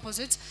Plastics and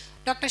Composites.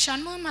 Dr.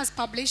 Shanmugam has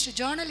published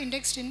journal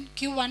indexed in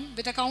Q1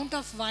 with a count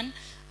of 1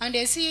 and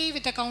SEA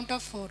with a count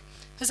of 4.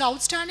 His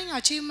outstanding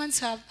achievements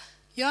have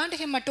earned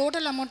him a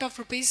total amount of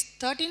Rs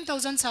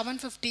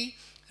 13,750,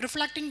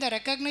 reflecting the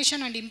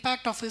recognition and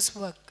impact of his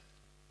work.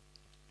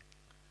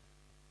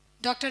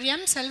 Dr.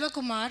 M.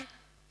 Selvakumar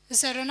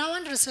is a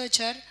renowned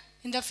researcher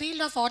in the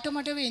field of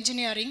automotive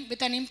engineering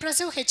with an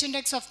impressive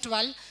H-index of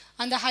 12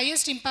 and the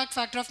highest impact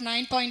factor of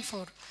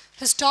 9.4.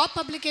 His top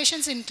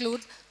publications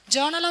include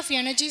Journal of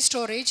Energy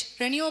Storage,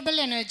 Renewable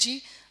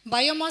Energy,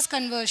 Biomass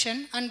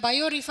Conversion, and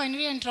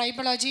Biorefinery and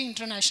Tribology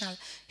International.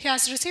 He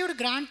has received a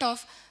grant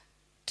of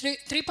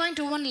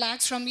 3.21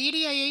 lakhs from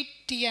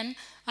EDIA-TN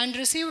and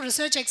received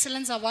Research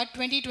Excellence Award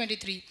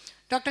 2023.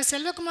 Dr.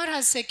 Selvakumar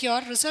has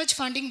secured research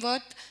funding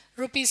worth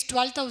Rs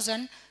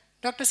 12,000.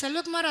 Dr.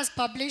 Selvakumar has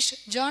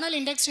published journal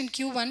indexed in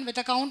Q1 with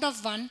a count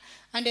of 1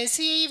 and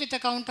SCAE with a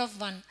count of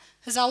 1.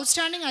 His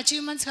outstanding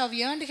achievements have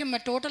earned him a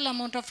total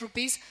amount of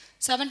Rs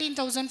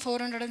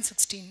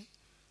 17,416.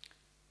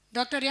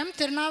 Dr. M.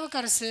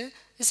 Tirunavukarasu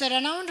is a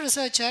renowned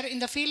researcher in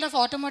the field of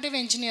automotive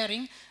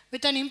engineering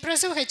with an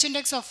impressive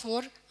H-index of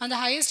 4 and the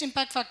highest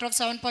impact factor of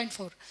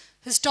 7.4.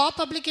 His top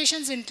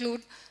publications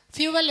include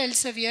Fuel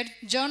Elsevier,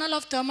 Journal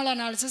of Thermal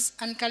Analysis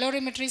and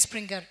Calorimetry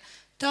Springer,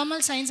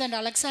 Thermal Science and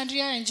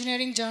Alexandria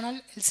Engineering Journal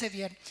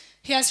Elsevier.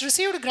 He has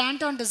received a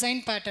grant on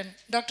design pattern.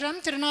 Dr. M.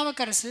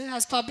 Tirunavukarasu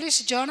has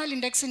published journal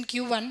index in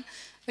Q1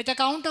 with a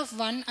count of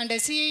 1 and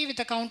SEA with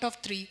a count of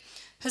 3.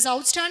 His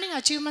outstanding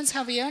achievements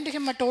have earned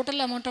him a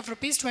total amount of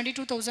Rs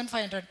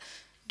 22,500.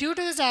 Due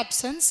to his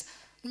absence,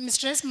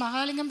 Mr. S.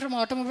 Mahalingam from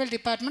Automobile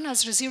Department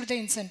has received the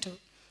incentive.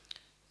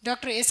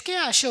 Dr. S.K.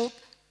 Ashok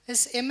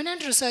is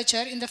eminent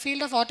researcher in the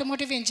field of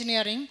automotive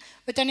engineering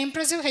with an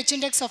impressive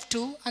H-index of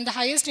 2 and the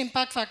highest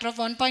impact factor of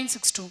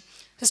 1.62.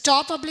 His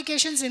top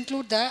publications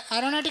include the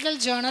Aeronautical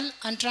Journal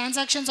and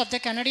Transactions of the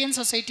Canadian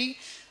Society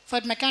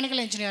for Mechanical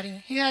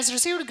Engineering. He has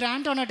received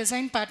grant on a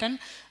design pattern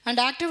and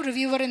active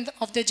reviewer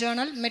of the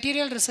journal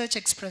Material Research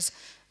Express.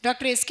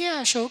 Dr. S.K.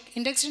 Ashok,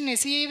 indexed in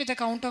SEA with a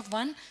count of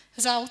 1,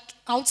 his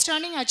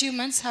outstanding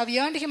achievements have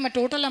earned him a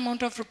total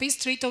amount of Rs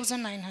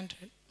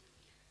 3,900.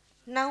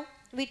 Now,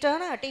 we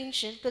turn our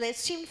attention to the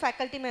esteemed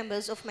faculty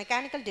members of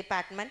Mechanical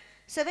Department.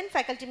 7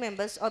 faculty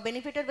members are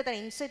benefited with an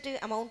incentive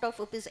amount of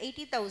Rs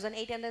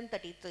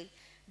 80,833.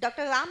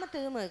 Dr. Rama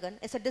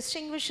Tirumurugan is a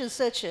distinguished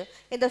researcher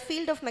in the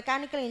field of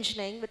mechanical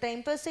engineering with an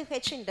impressive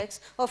H-index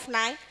of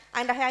 9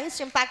 and a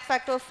highest impact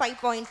factor of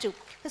 5.2.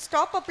 His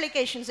top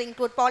publications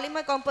include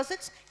Polymer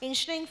Composites,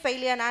 Engineering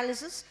Failure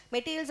Analysis,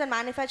 Materials and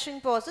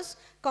Manufacturing Process,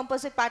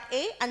 Composite Part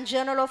A, and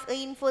Journal of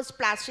Reinforced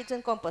Plastics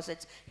and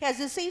Composites. He has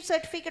received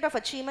Certificate of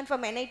Achievement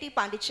from NIT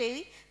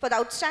Pondicherry for the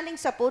outstanding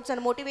supports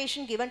and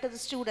motivation given to the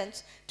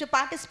students to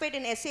participate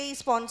in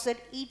SAE-sponsored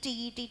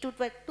ETET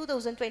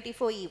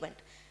 2024 event.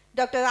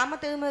 Dr. Rama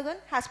Tirumurugan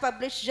has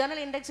published journal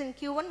index in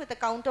Q1 with a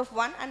count of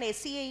 1 and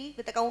SCAE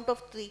with a count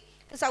of 3.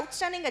 His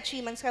outstanding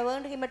achievements have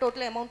earned him a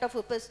total amount of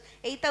Rs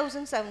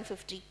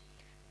 8,750.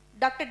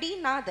 Dr.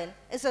 D. Nathan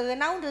is a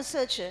renowned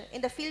researcher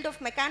in the field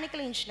of mechanical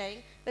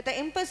engineering with an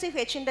impressive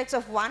H-index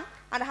of 1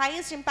 and a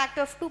highest impact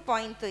of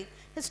 2.3.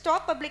 His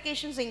top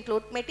publications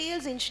include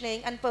Materials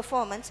Engineering and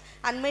Performance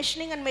and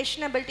Machining and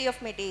Machinability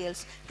of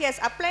Materials. He has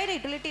applied a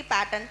utility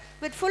pattern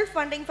with full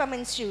funding from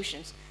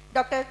institutions.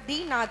 Dr.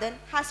 D. Nathan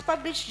has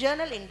published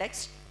journal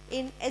index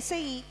in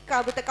SAE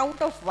with a count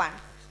of 1.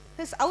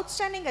 His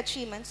outstanding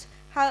achievements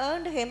have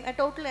earned him a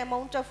total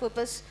amount of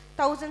Rs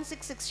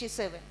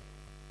 1,667.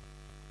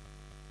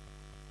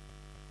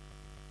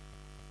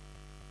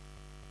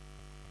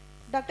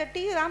 Dr.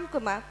 T.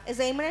 Ramkumar is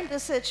an eminent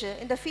researcher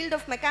in the field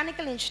of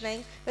mechanical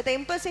engineering with an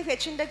impressive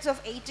H-index of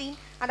 18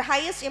 and a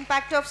highest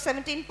impact of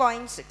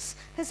 17.6.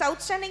 His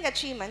outstanding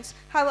achievements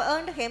have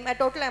earned him a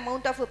total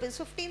amount of Rs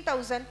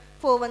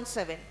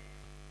 15,417.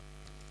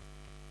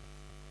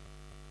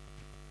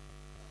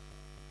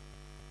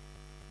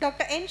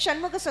 Dr. N.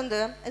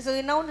 Shanmugasundaram is a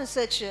renowned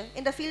researcher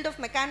in the field of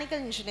mechanical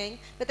engineering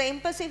with an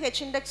impressive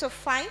H-index of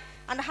 5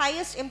 and a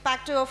highest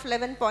impactor of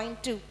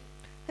 11.2.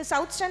 His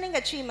outstanding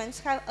achievements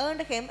have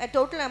earned him a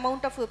total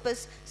amount of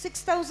Rs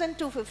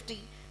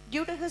 6,250.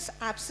 Due to his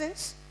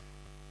absence,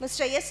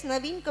 Mr. S.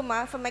 Naveen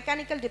Kumar from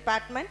Mechanical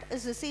Department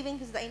is receiving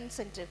his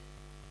incentive.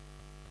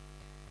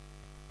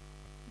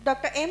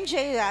 Dr. M.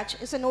 J. Raj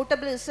is a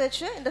notable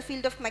researcher in the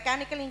field of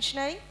mechanical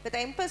engineering with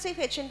an impressive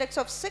H-index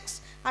of 6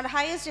 and a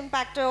highest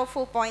impactor of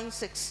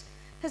 4.6.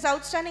 His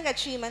outstanding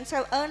achievements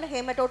have earned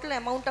him a total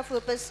amount of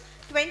Rs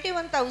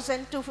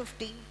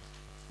 21,250.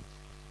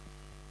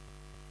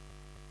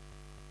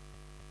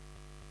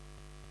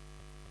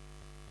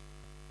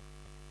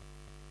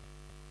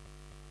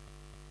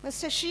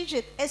 Mr.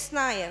 Srijit S.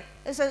 Nair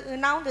is a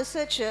renowned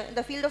researcher in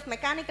the field of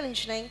mechanical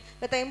engineering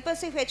with an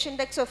impressive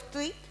H-index of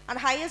 3 and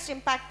highest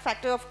impact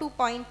factor of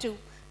 2.2.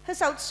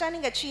 His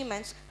outstanding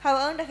achievements have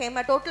earned him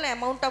a total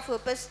amount of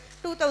Rs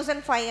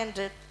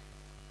 2,500.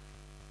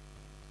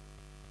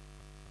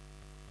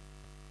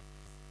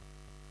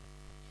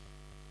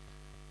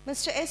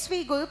 Mr. S.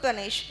 V.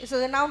 Gurupranesh is a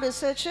renowned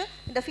researcher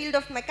in the field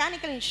of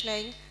mechanical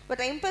engineering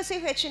with an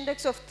impressive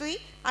H-index of 3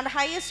 and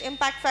highest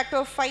impact factor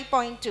of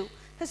 5.2.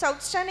 His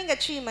outstanding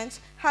achievements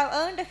have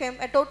earned him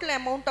a total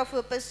amount of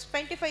Rs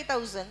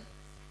 25,000.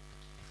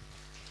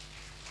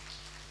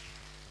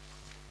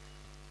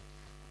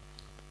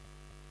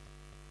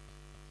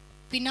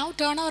 We now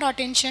turn our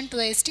attention to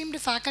the esteemed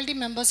faculty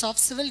members of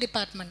Civil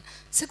Department.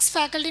 6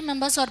 faculty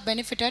members are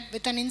benefited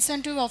with an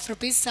incentive of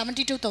Rs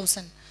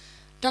 72,000.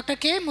 Dr.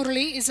 K.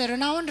 Murali is a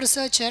renowned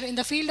researcher in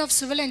the field of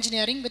civil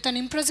engineering with an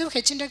impressive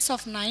H-index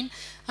of 9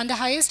 and the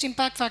highest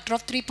impact factor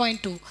of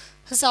 3.2.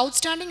 His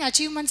outstanding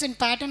achievements in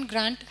patent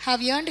grant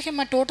have earned him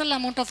a total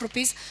amount of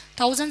Rs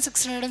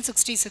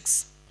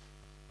 1,666.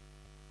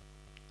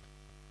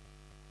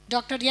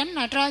 Dr. N.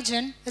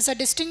 Natarajan is a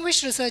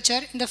distinguished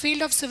researcher in the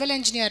field of civil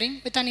engineering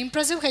with an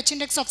impressive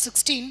H-index of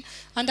 16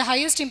 and the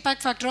highest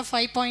impact factor of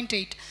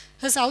 5.8.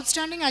 His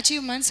outstanding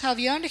achievements have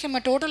earned him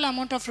a total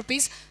amount of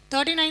Rs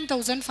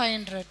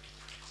 39,500.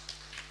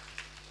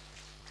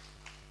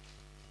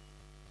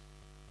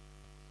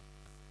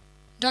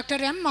 Dr.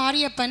 M.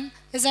 Mariyappan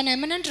is an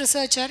eminent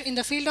researcher in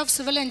the field of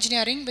civil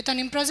engineering with an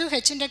impressive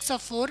H-index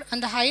of 4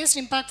 and the highest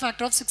impact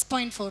factor of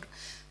 6.4.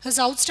 His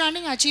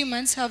outstanding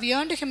achievements have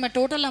earned him a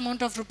total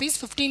amount of Rs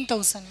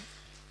 15,000.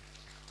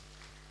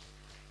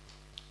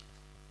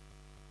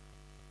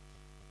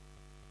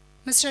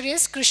 Mr.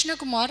 S.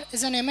 Krishnakumar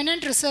is an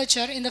eminent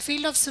researcher in the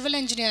field of civil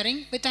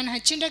engineering with an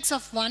H-index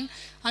of 1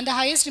 and the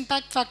highest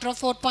impact factor of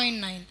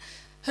 4.9.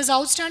 His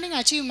outstanding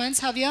achievements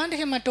have earned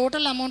him a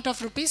total amount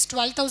of Rs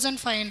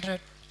 12,500.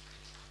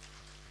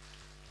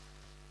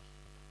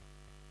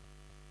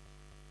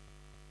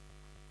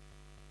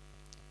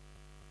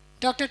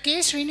 Dr. K.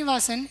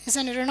 Srinivasan is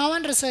a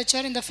renowned researcher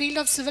in the field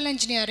of civil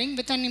engineering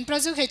with an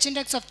impressive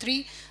H-index of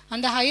 3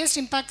 and the highest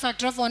impact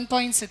factor of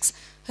 1.6.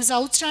 His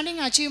outstanding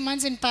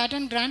achievements in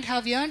patent grant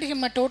have earned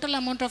him a total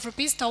amount of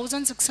Rs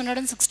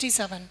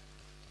 1,667.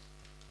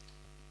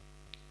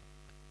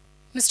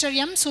 Mr.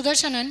 M.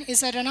 Sudarshanan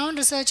is a renowned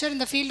researcher in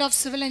the field of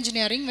civil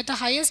engineering with the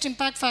highest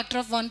impact factor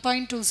of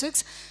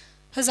 1.26.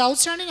 His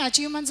outstanding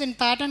achievements in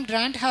patent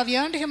grant have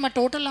earned him a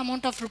total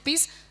amount of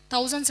Rs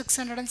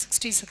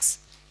 1,666.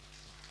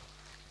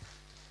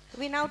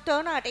 We now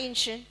turn our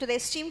attention to the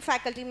esteemed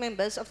faculty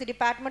members of the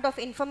Department of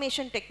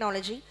Information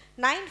Technology.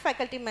 9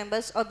 faculty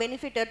members are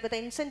benefited with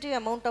an incentive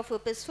amount of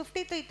Rs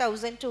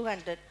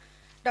 53,200.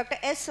 Dr.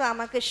 S.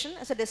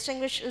 Ramakrishnan is a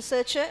distinguished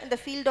researcher in the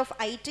field of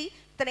IT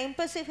with an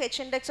impressive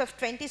H-index of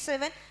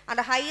 27 and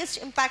a highest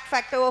impact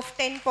factor of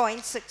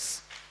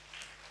 10.6.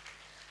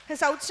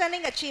 His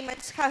outstanding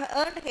achievements have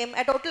earned him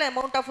a total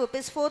amount of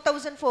Rs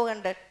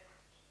 4,400.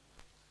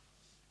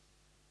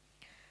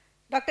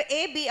 Dr.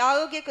 A. B.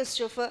 Arogya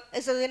Christopher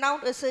is a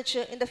renowned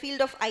researcher in the field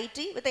of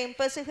IT with an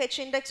impressive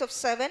H-index of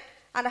 7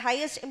 and a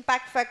highest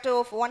impact factor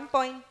of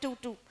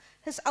 1.22.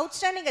 His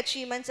outstanding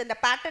achievements in the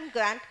patent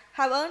grant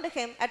have earned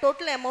him a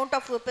total amount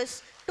of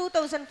Rs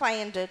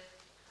 2,500.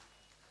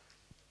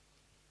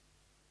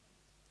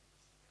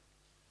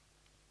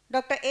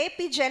 Dr. A.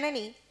 P.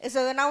 Janani is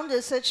a renowned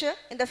researcher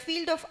in the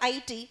field of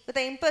IT with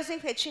an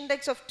impressive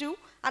H-index of 2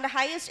 and a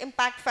highest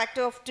impact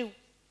factor of 2.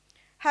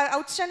 Her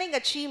outstanding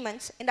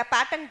achievements in the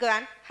patent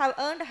grant have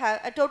earned her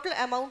a total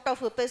amount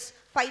of Rs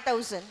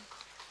 5,000.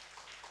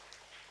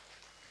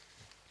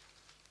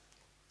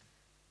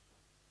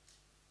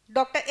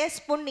 Dr. S.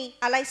 Punni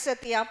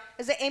Alaisatya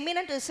is an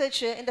eminent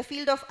researcher in the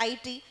field of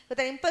IT with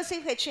an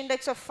impressive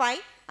H-index of 5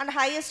 and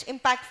highest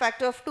impact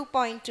factor of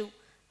 2.2.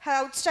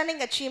 Her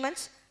outstanding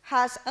achievements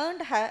has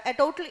earned her a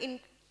total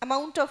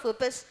amount of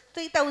rupees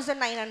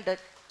 3,900.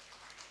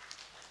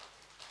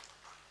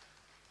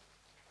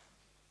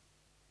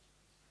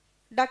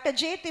 Dr.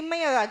 J.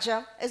 Timmaya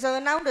Raja is a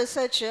renowned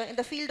researcher in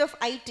the field of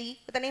IT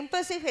with an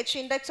impressive H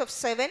index of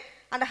 7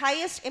 and the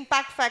highest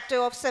impact factor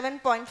of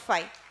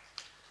 7.5.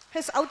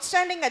 His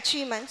outstanding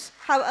achievements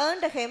have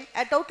earned him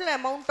a total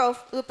amount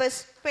of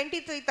rupees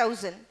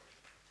 23,000.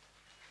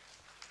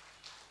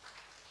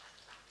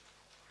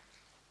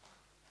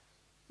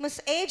 Ms.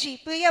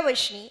 A.G.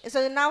 Priyavashni is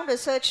a renowned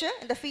researcher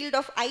in the field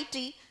of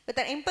IT with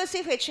an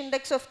impressive H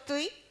index of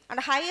 3 and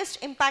the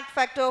highest impact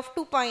factor of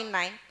 2.9.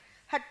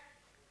 Her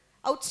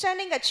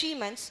outstanding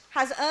achievements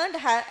has earned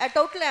her a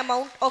total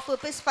amount of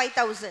rupees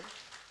 5,000.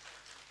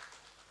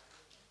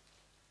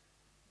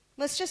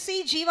 Mr.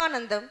 C.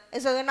 Jeevanandam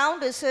is a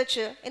renowned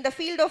researcher in the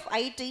field of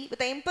IT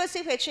with an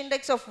impressive H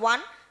index of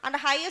 1 and the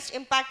highest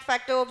impact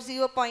factor of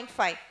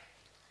 0.5.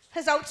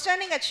 His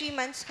outstanding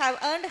achievements have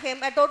earned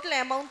him a total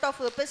amount of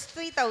rupees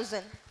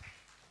 3,000.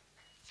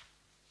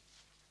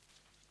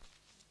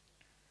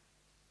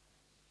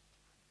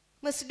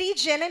 Ms. D.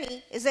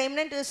 Janani is an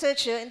eminent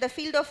researcher in the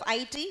field of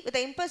IT with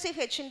an impressive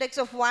H index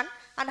of 1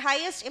 and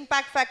highest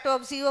impact factor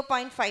of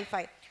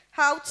 0.55.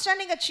 Her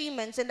outstanding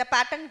achievements in the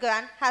patent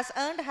grant has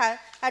earned her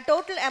a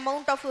total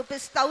amount of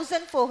rupees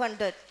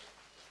 1,400.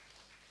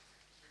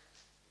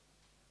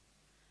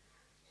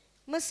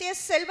 Ms.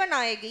 S.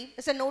 Selvanayagi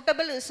is a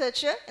notable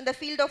researcher in the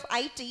field of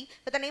IT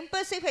with an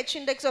impressive H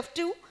index of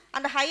 2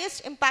 and the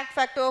highest impact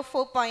factor of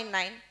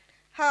 4.9.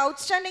 Her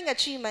outstanding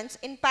achievements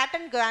in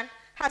patent grant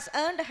has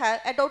earned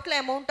her a total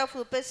amount of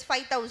rupees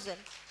 5,000.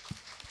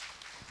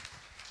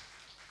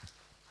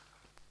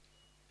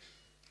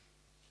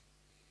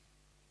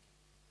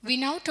 We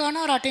now turn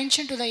our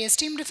attention to the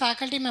esteemed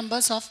faculty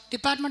members of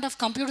Department of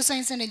Computer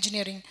Science and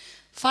Engineering.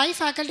 5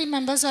 faculty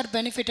members are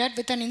benefited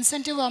with an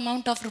incentive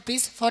amount of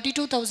rupees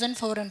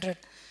 42,400.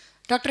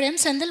 Dr. M.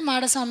 Sendil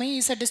Madasamy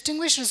is a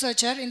distinguished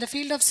researcher in the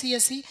field of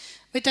CSE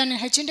with an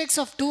H index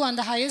of 2 and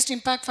the highest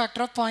impact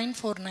factor of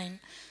 0.49.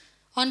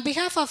 On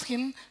behalf of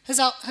him, his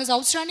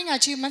outstanding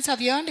achievements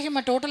have earned him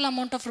a total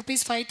amount of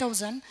rupees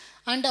 5,000,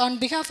 and on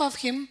behalf of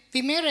him,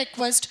 we may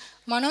request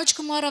Manoj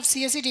Kumar of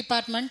CSE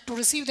department to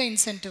receive the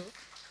incentive.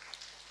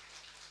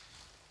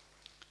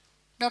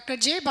 Dr.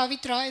 J.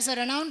 Bavitra is a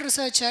renowned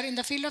researcher in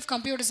the field of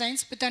computer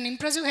science with an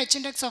impressive H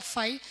index of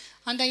 5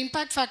 and the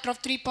impact factor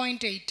of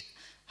 3.8.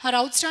 Her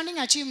outstanding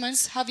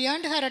achievements have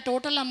earned her a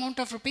total amount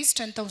of rupees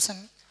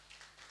 10,000.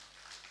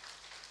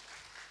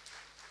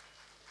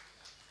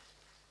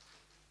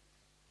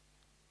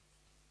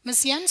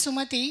 Ms. N.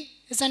 Sumati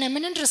is an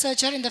eminent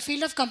researcher in the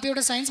field of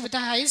computer science with the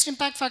highest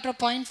impact factor of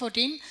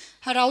 0.14.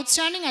 Her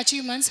outstanding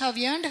achievements have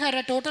earned her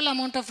a total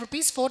amount of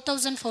rupees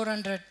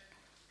 4,400.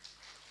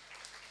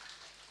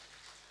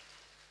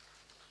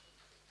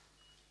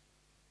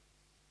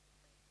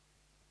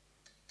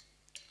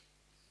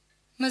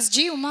 Ms.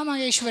 G. Uma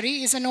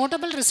Maheshwari is a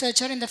notable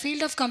researcher in the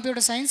field of computer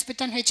science with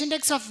an H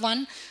index of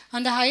 1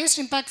 and the highest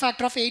impact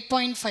factor of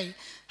 8.5.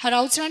 Her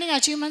outstanding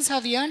achievements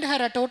have earned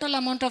her a total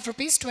amount of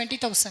rupees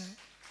 20,000.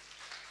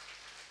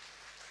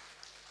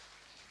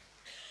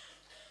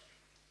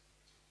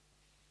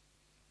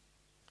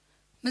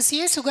 Ms.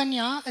 A.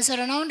 Suganya is a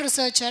renowned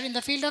researcher in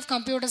the field of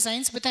computer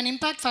science with an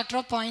impact factor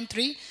of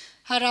 0.3.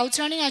 Her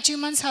outstanding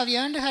achievements have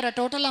earned her a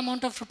total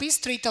amount of rupees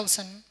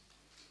 3,000.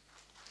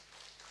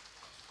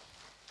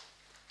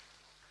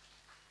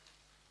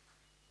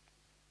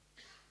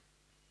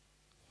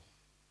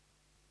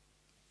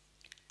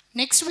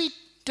 Next, we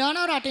turn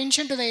our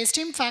attention to the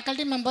esteemed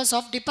faculty members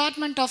of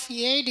Department of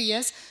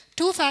AIDS.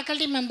 2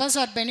 faculty members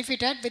are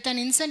benefited with an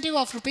incentive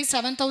of rupees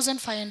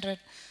 7,500.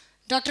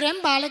 Dr.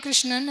 M.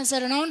 Balakrishnan is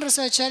a renowned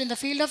researcher in the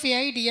field of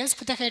AIDS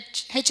with a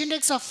H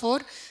index of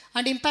 4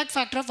 and impact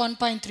factor of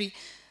 1.3.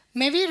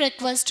 May we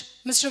request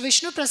Mr.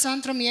 Vishnu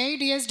Prasant from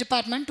AIDS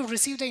department to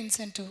receive the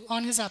incentive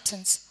on his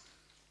absence.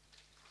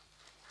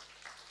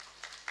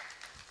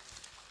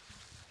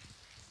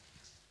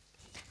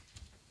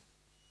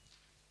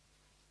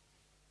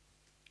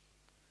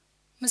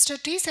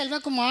 Mr. T.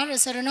 Selvakumar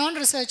is a renowned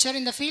researcher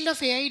in the field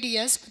of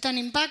AIDS with an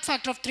impact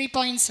factor of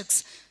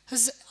 3.6.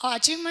 His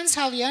achievements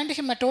have earned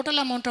him a total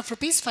amount of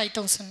rupees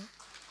 5,000.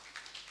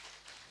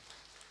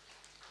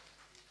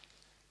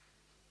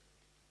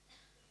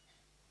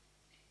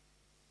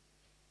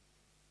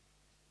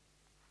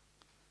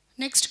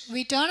 Next,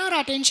 we turn our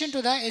attention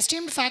to the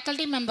esteemed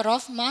faculty member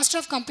of Master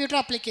of Computer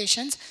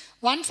Applications.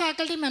 1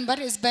 faculty member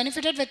is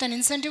benefited with an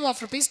incentive of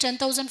rupees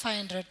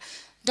 10,500.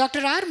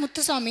 Dr. R.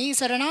 Muthusamy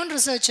is a renowned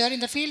researcher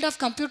in the field of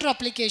computer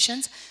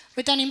applications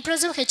with an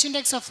impressive H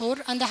index of 4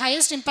 and the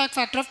highest impact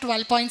factor of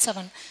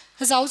 12.7.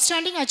 His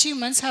outstanding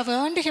achievements have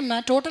earned him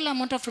a total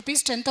amount of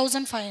rupees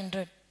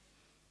 10,500.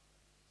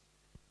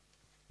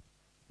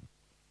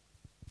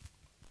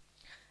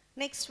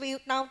 Next, we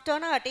now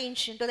turn our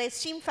attention to the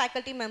esteemed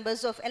faculty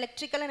members of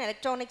Electrical and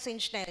Electronics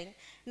Engineering.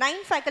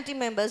 9 faculty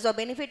members are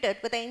benefited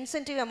with an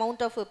incentive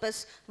amount of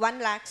rupees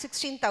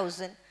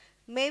 1,16,000.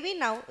 May we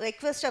now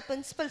request our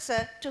Principal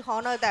Sir to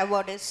honor the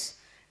awardees.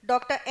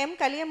 Dr. M.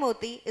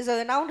 Kalyamurthy is a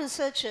renowned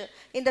researcher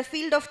in the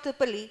field of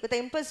triple with an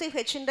impressive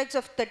H index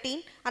of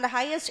 13 and a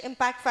highest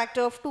impact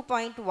factor of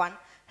 2.1.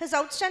 His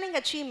outstanding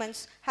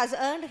achievements has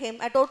earned him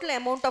a total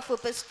amount of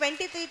Rs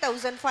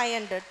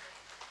 23,500.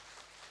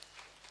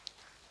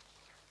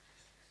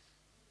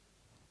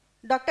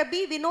 Dr.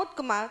 B. Vinod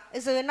Kumar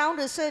is a renowned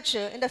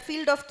researcher in the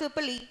field of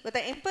triple with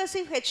an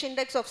impressive H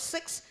index of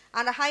 6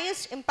 and a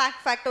highest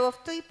impact factor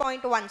of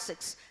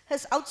 3.16.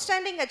 His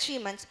outstanding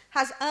achievements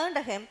has earned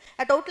him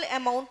a total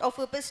amount of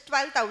Rs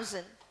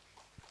 12,000.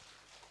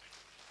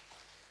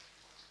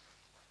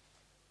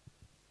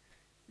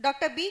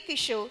 Dr. B.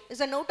 Kishore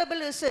is a notable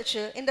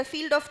researcher in the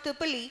field of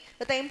triple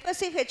with an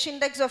impressive H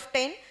index of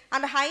 10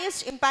 and a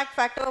highest impact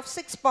factor of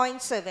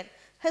 6.7.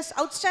 His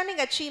outstanding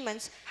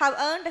achievements have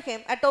earned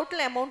him a total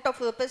amount of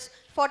Rs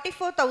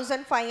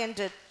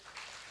 44,500.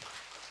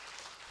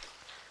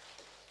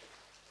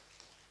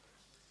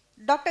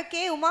 Dr.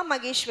 K. Uma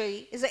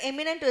Mageshwari is an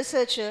eminent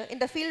researcher in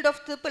the field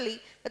of triple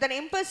with an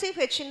impressive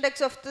H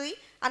index of 3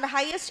 and a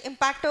highest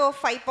impact of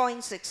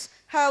 5.6.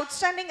 Her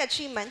outstanding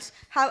achievements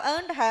have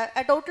earned her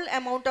a total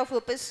amount of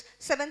Rs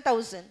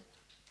 7,000.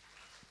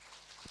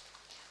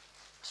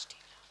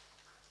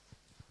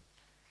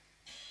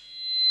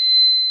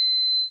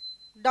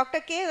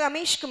 Dr. K.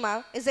 Ramesh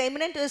Kumar is an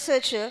eminent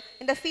researcher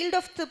in the field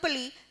of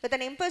triple with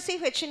an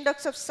impressive H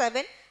index of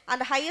 7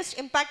 and a highest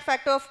impact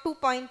factor of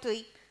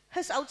 2.3.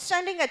 His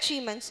outstanding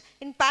achievements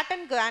in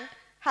patent grant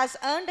has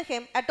earned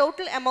him a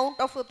total amount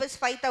of Rs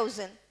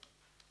 5,000.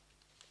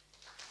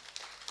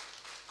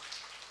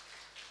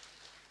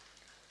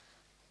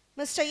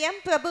 Mr. M.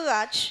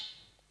 Prabhuraj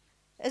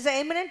is an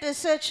eminent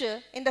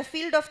researcher in the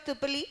field of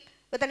triple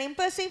with an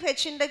impressive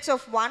H index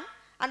of 1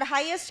 and a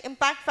highest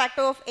impact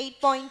factor of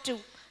 8.2.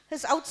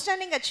 His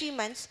outstanding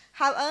achievements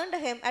have earned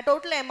him a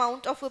total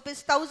amount of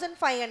Rs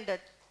 1,500.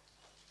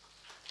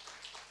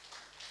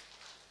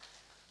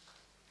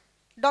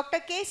 Dr.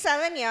 K.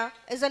 Savanya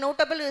is a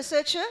notable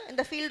researcher in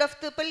the field of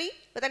triple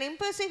with an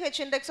impressive H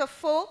index of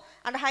 4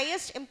 and a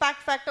highest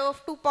impact factor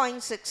of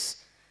 2.6.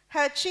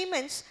 Her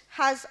achievements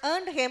has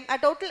earned him a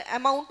total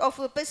amount of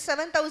Rs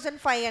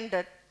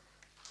 7,500.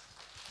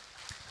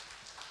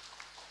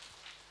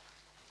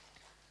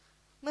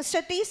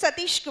 Mr. T.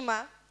 Satish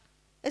Kumar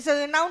is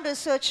a renowned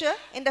researcher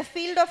in the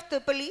field of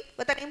triple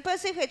with an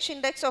impressive H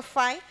index of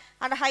 5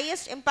 and a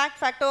highest impact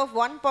factor of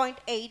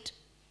 1.8.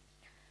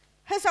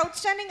 His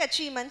outstanding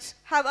achievements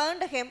have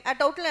earned him a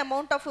total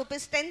amount of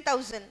Rs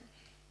 10,000.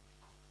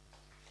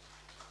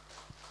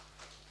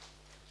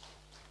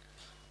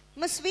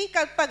 Ms. V.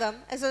 Kalpagam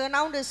is a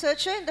renowned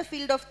researcher in the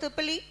field of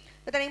triple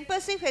with an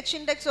impressive H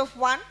index of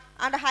 1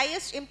 and a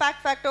highest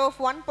impact factor of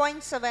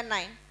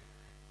 1.79.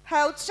 Her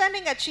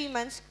outstanding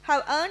achievements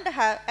have earned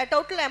her a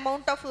total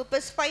amount of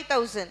Rs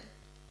 5,000.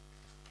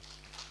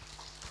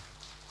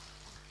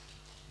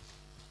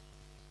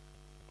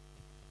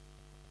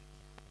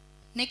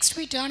 Next,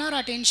 we turn our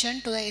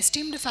attention to the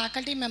esteemed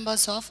faculty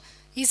members of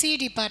ECE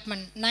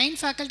department. 9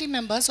 faculty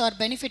members are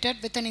benefited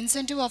with an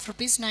incentive of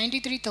Rs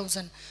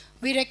 93,000.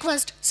 We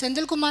request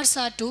Sendil Kumar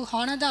Sir to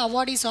honor the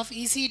awardees of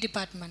ECE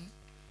department.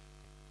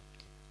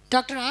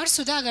 Dr. R.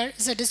 Sudhagar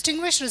is a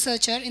distinguished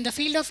researcher in the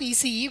field of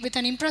ECE with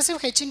an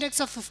impressive H index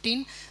of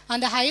 15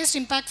 and the highest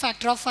impact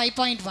factor of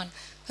 5.1.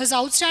 His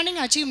outstanding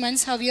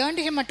achievements have earned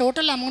him a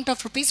total amount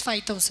of Rs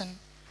 5,000.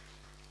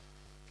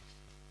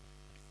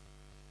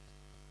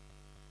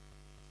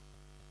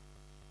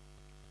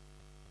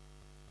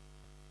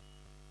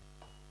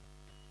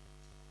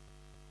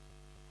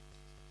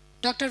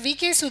 Dr. V.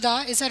 K.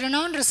 Sudha is a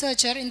renowned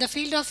researcher in the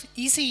field of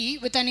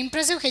ECE with an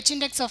impressive H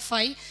index of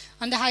 5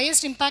 and the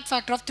highest impact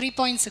factor of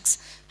 3.6.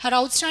 Her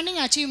outstanding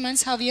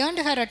achievements have earned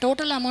her a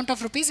total amount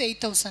of Rs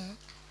 8,000.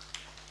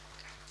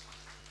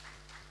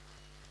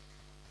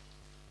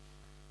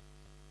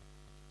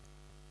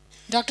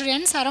 Dr.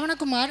 N.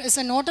 Saravanakumar is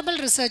a notable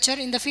researcher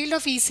in the field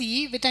of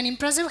ECE with an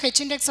impressive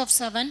H index of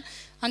 7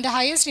 and the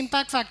highest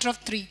impact factor of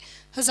 3.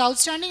 His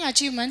outstanding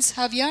achievements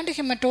have earned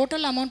him a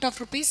total amount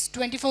of Rs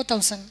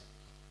 24,000.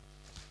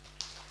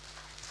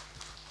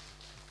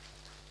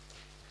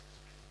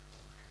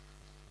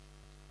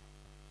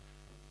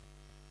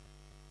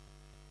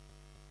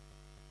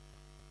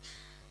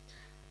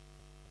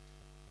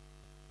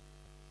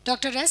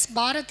 Dr. S.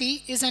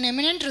 Bharati is an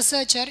eminent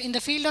researcher in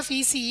the field of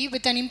ECE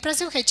with an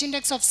impressive H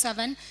index of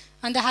 7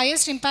 and the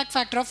highest impact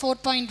factor of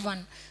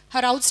 4.1.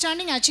 Her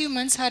outstanding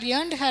achievements have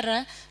earned her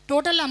a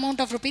total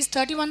amount of Rs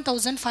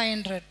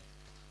 31,500.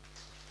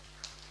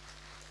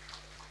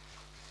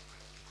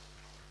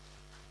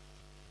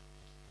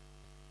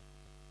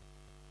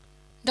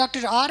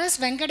 Dr. R. S.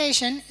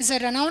 Venkadeshan is a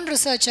renowned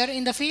researcher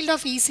in the field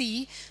of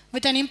ECE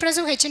with an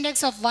impressive H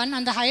index of 1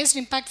 and the highest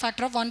impact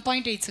factor of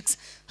 1.86.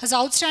 His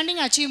outstanding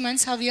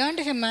achievements have earned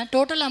him a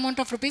total amount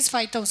of Rs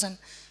 5,000.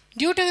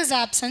 Due to his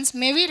absence,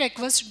 may we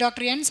request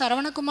Dr. N.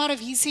 Saravanakumar of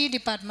ECE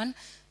department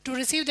to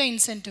receive the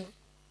incentive.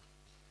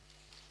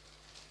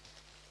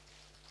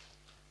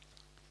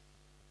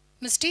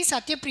 Ms. T.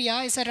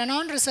 Satyapriya is a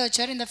renowned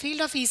researcher in the field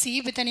of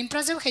ECE with an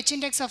impressive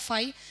H-index of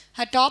 5.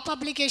 Her top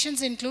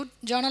publications include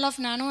Journal of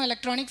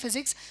Nanoelectronic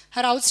Physics.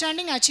 Her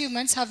outstanding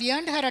achievements have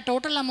earned her a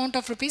total amount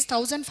of Rs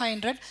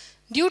 1,500.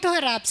 Due to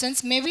her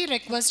absence, may we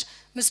request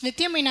Ms.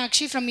 Nitya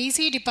Meenakshi from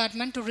ECE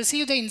department to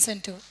receive the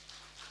incentive.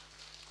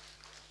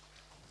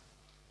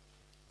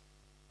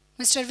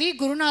 Mr. V.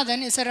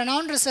 Gurunathan is a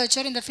renowned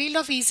researcher in the field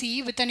of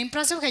ECE with an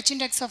impressive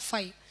H-index of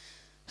 5.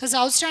 His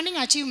outstanding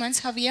achievements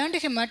have earned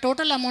him a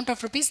total amount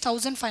of Rs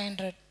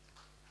 1,500.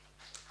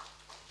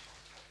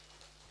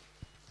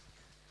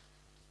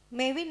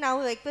 May we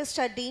now request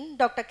our Dean,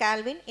 Dr.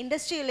 Calvin,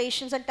 Industry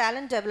Relations and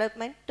Talent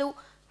Development, to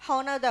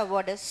honor the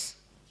awardees.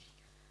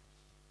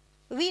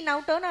 We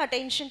now turn our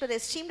attention to the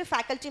esteemed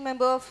faculty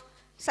member of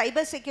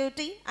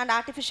Cybersecurity and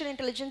Artificial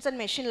Intelligence and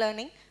Machine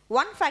Learning.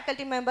 One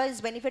faculty member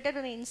is benefited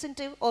with an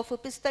incentive of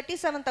Rs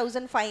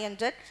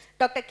 37,500.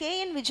 Dr.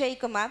 K.N. Vijay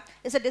Kumar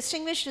is a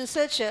distinguished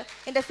researcher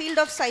in the field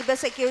of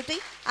cybersecurity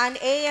and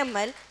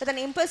AML with an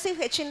impressive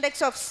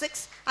H-index of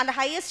 6 and the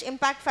highest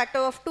impact factor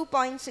of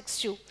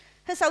 2.62.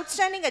 His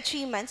outstanding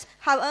achievements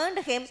have earned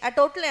him a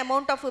total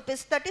amount of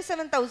Rs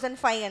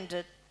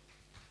 37,500.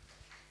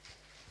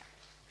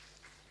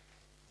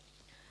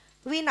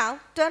 We now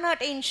turn our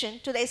attention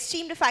to the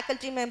esteemed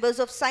faculty members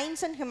of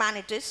Science and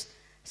Humanities.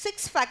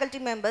 6 faculty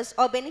members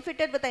are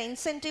benefited with an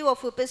incentive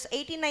of Rs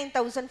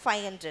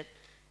 89,500.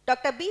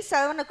 Dr. B.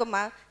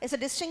 Saravaнаkumar is a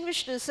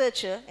distinguished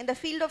researcher in the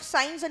field of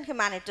Science and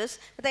Humanities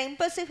with an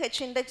impressive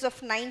H-index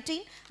of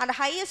 19 and the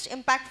highest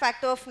impact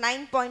factor of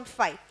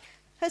 9.5.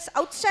 His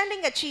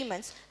outstanding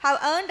achievements have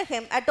earned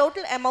him a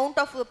total amount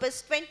of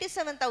Rs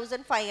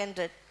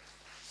 27,500.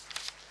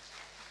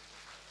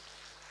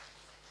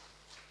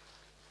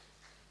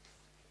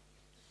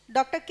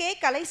 Dr. K.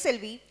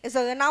 Kalaiselvi is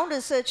a renowned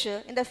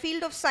researcher in the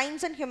field of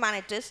Science and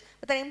Humanities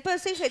with an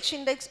impressive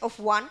H-index of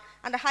 1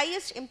 and the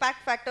highest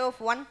impact factor of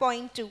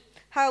 1.2.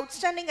 Her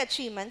outstanding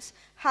achievements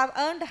have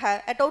earned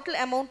her a total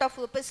amount of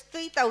Rs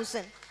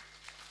 3,000.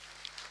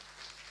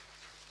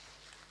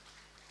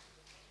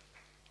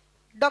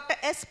 Dr.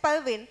 S.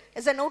 Parvin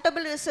is a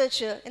notable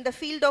researcher in the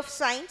field of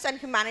Science and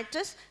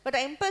Humanities with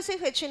an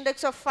impressive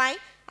H-index of 5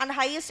 and the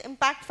highest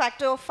impact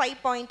factor of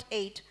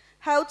 5.8.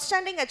 Her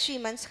outstanding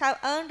achievements have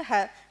earned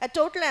her a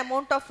total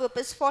amount of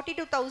Rs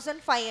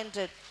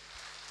 42,500.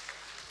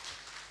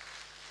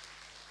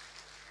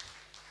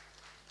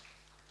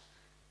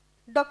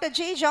 Dr.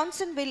 J.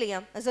 Johnson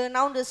William is a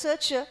renowned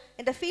researcher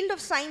in the field of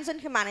Science and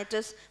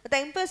Humanities with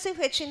an impressive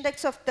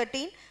H-index of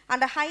 13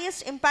 and the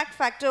highest impact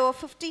factor of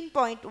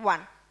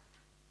 15.1.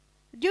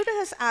 Due to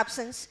his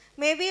absence,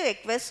 may we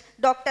request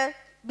Dr.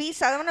 B.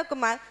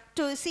 Saravaнаkumar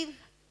to receive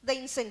the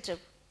incentive.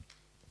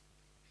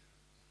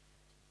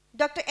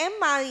 Dr. M.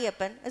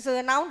 Mariyappan is a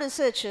renowned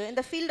researcher in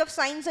the field of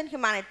Science and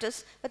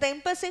Humanities with an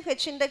impressive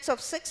H-index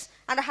of 6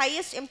 and the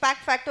highest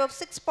impact factor of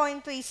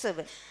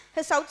 6.37.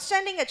 His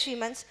outstanding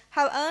achievements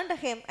have earned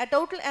him a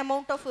total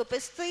amount of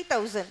Rs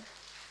 3,000.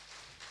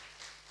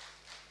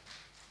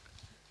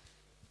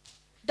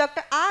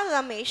 Dr. R.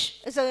 Ramesh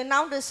is a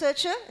renowned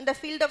researcher in the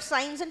field of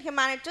Science and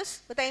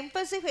Humanities with an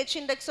impressive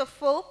H-index of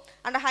 4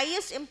 and the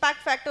highest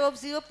impact factor of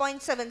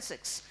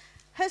 0.76.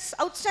 His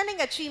outstanding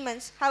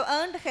achievements have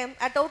earned him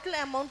a total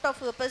amount of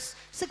Rs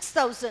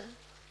 6,000.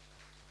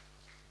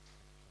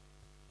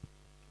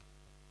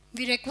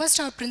 We request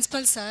our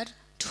principal sir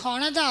to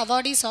honor the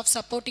awardees of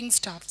supporting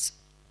staffs.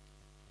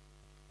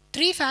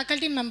 3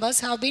 faculty members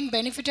have been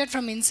benefited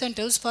from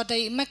incentives for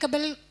the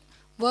impeccable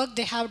work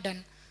they have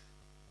done.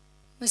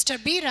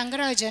 Mr. B.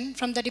 Rangarajan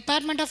from the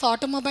Department of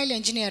Automobile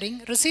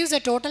Engineering receives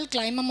a total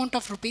claim amount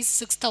of Rs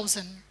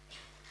 6,000.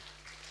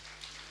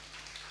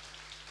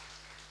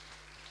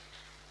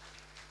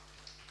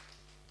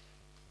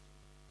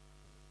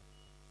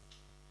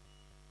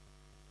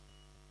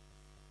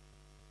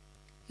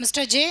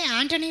 Mr. J.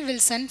 Anthony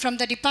Wilson from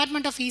the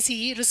Department of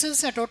ECE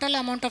receives a total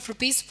amount of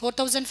Rs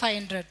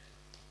 4,500.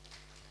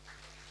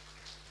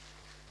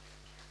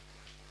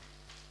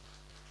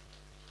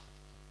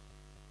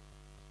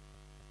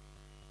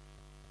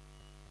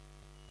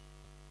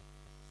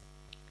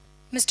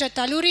 Mr.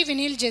 Taluri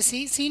Vinil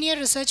Jesse, Senior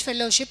Research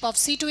Fellowship of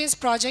C2S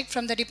project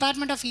from the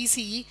Department of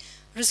ECE,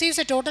 receives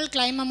a total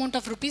claim amount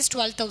of Rs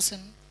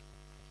 12,000.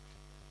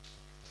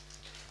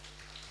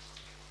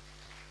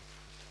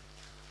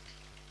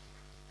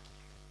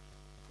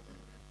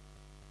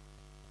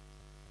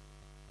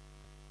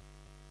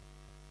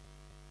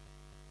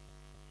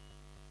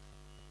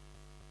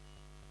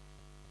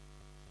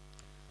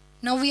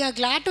 Now we are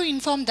glad to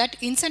inform that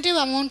incentive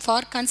amount for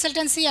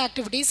consultancy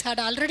activities had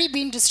already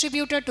been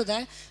distributed to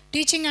the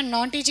teaching and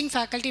non-teaching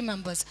faculty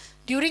members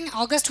during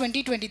August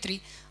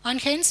 2023,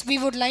 and hence we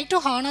would like to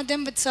honor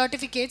them with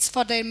certificates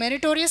for their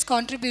meritorious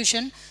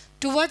contribution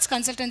towards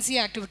consultancy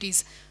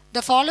activities.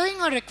 The following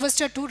are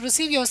requested to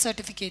receive your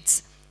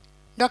certificates.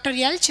 Dr.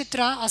 L.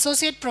 Chitra,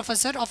 Associate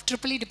Professor of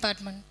EEE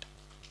Department.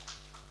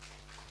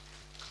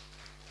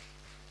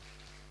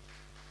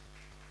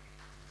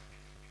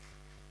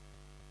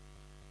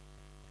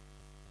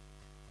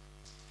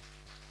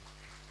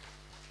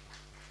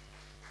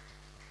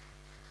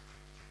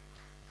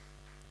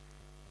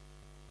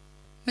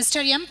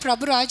 Mr. M.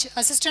 Prabhuraj,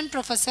 Assistant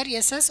Professor,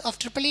 SS of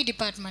EEE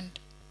Department.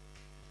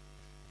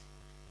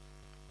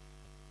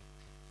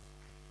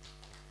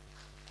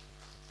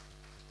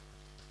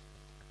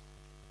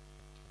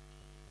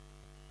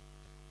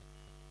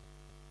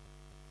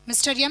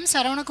 Mr. M.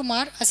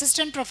 Saravanakumar,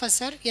 Assistant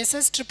Professor,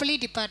 SS EEE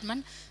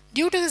Department.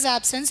 Due to his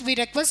absence, we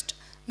request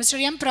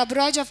Mr. M.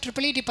 Prabhuraj of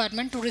EEE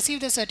Department to receive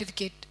the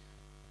certificate.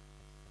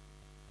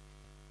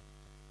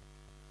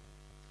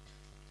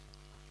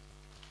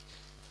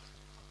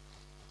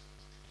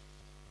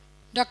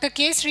 Dr.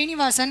 K.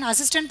 Srinivasan,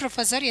 Assistant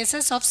Professor,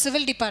 SS of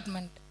Civil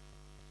Department.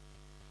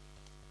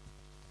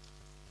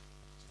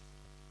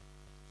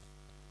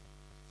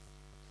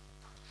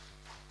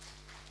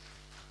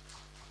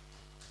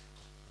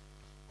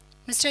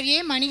 Mr.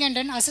 A.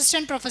 Manigandan,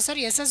 Assistant Professor,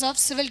 SS of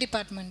Civil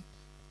Department.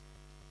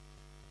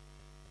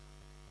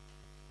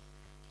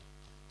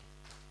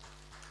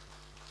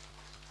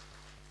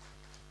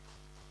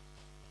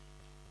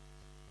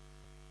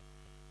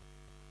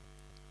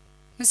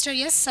 Mr.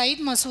 S. Said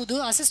Masudu,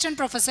 Assistant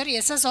Professor,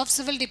 SS of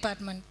Civil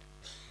Department.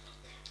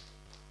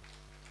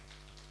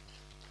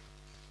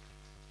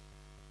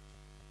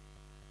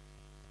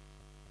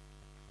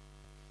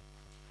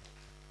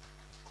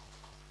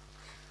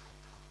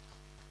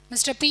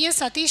 Mr. P. S.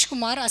 Satish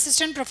Kumar,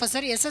 Assistant Professor,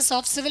 SS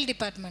of Civil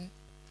Department.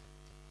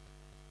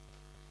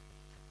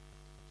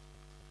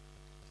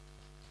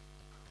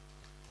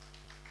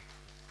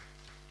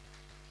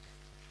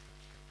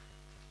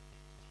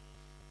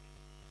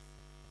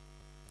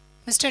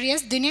 Mr.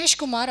 S. Dinesh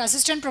Kumar,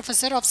 Assistant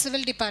Professor of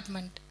Civil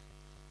Department.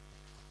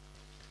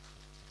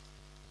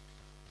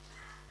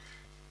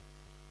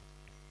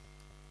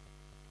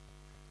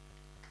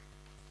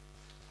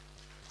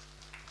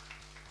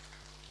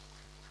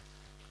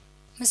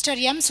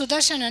 Mr. M.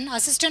 Sudarshanan,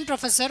 Assistant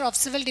Professor of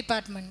Civil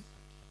Department.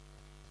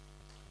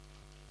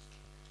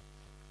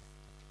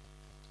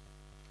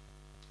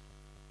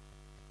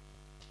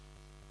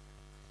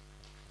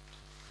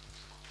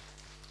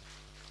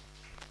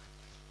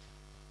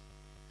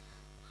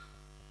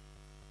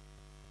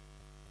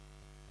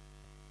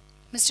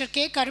 Mr.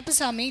 K.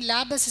 Karupasamy,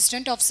 Lab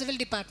Assistant of Civil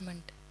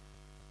Department.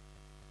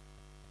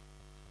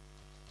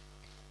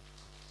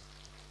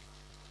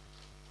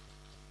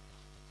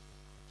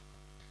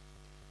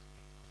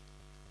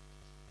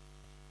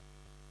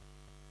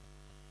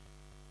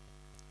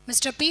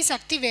 Mr. P.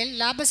 Saktivel,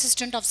 Lab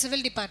Assistant of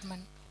Civil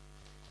Department.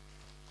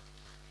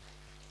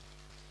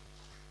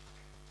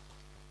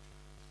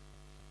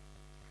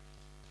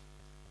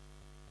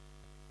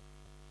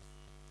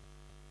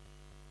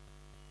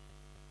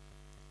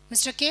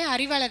 Mr. K.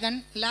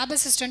 Arivalagan, Lab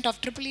Assistant of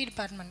EEE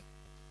Department.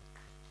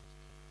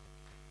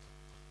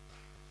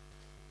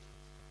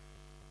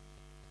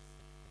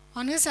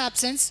 On his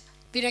absence,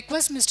 we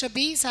request Mr.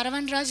 B.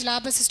 Saravanraj,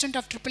 Lab Assistant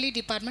of EEE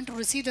Department to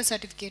receive the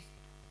certificate.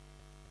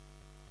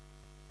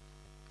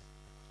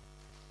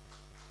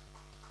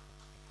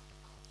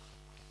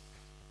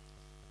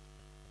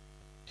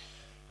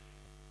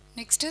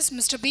 Next is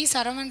Mr. B.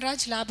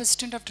 Saravanraj, Lab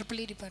Assistant of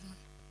EEE Department.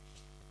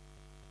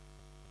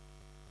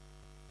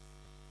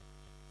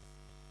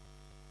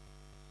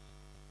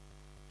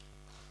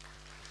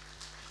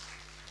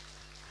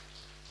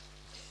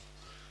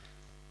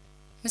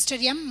 Mr.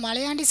 M.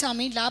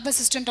 Malayandisamy, Lab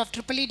Assistant of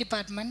EEE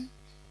Department.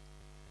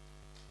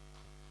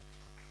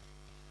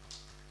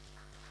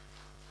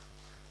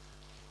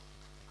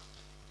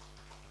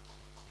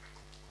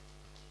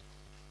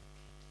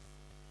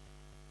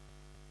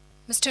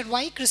 Mr.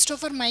 Y.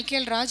 Christopher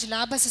Michael Raj,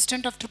 Lab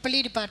Assistant of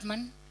EEE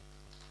Department.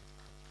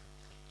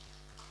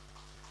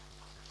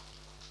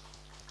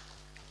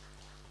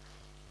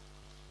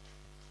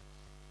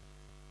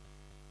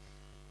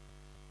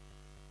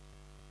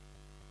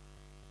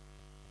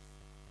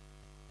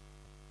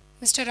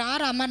 Mr. R.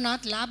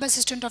 Amarnath, Lab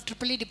Assistant of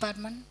EEE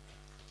Department.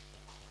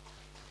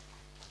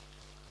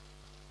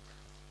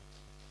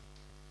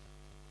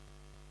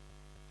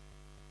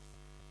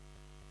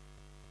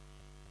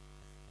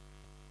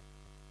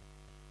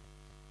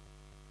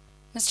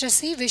 Mr.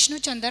 C. Vishnu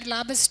Chandar,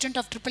 Lab Assistant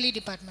of EEE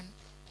Department.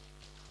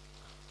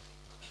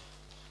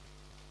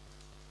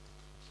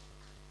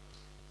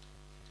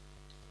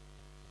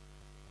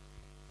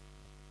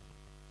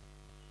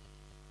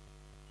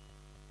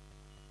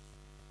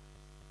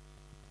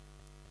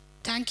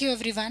 Thank you,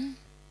 everyone.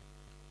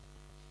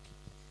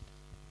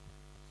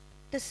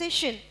 The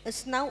session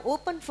is now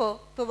open for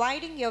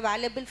providing your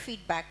valuable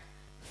feedback.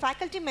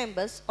 Faculty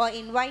members are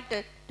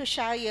invited to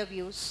share your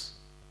views.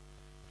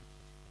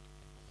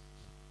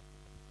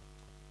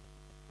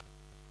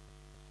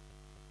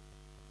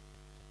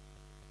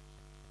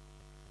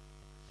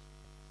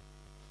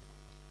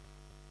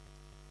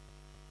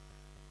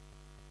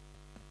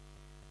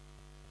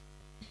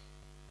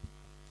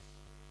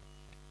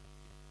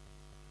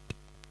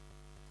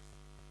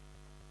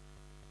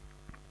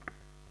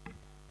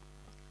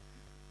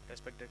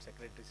 Respected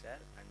Secretary Sir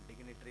and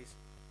dignitaries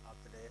of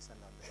the dais and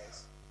on the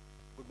dais,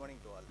 good morning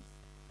to all.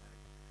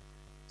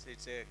 So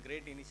it's a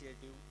great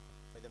initiative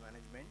by the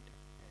management,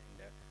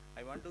 and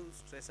I want to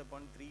stress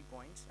upon 3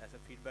 points as a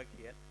feedback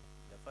here.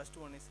 The The first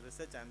one is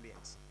research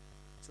ambience.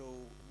 So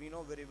we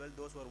know very well,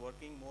 those who are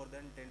working more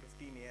than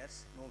 10-15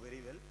 years know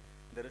very well,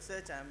 the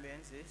research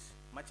ambience is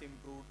much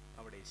improved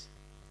nowadays.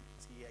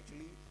 See,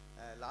 actually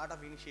a lot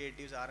of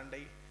initiatives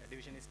R&I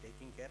division is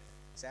taking care.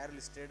 Sir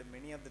listed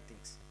many of the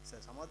things. So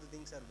some of the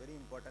things are very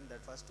important. That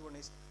first one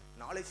is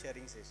knowledge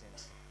sharing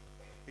sessions.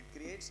 It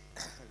creates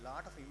a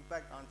lot of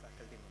impact on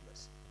faculty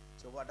members.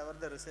 So whatever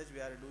the research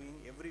we are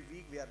doing, every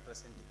week we are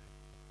presenting.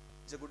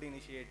 It's a good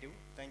initiative.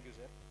 Thank you,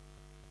 sir.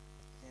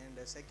 And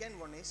the second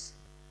one is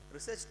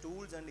research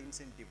tools and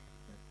incentive.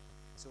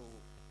 So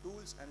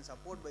tools and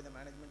support by the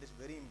management is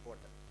very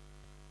important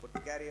for to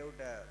carry out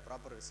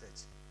proper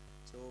research.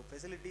 So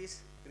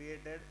facilities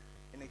created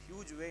in a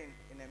huge way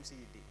in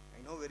MCET. I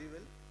know very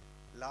well,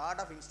 lot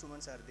of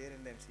instruments are there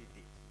in the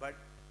MCET, but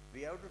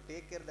we have to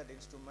take care of that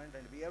instrument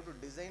and we have to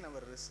design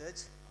our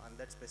research on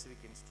that specific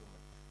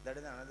instrument. That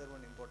is another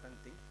one important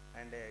thing.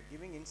 And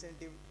giving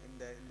incentive in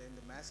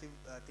the massive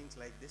things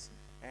like this,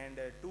 and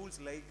tools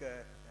like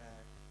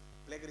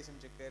plagiarism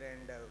checker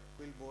and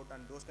quillbot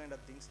and those kind of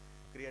things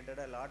created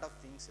a lot of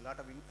things, lot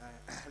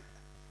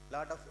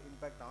of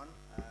impact on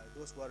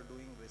those who are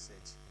doing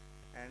research.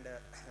 And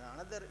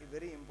another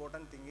very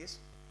important thing is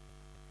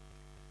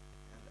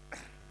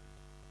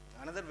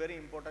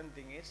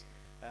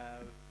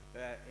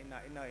in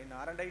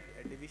R&I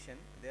division,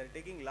 they are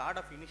taking lot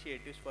of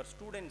initiatives for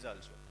students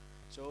also.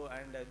 So,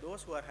 and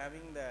those who are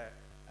having the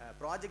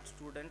project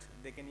students,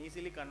 they can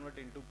easily convert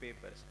into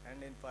papers.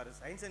 And in for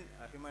science and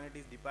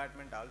humanities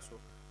department also,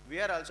 we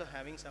are also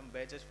having some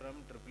batches from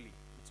EEE.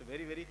 It's a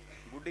very, very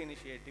good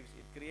initiative.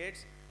 It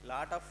creates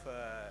lot of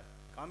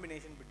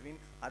combination between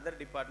other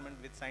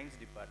department with science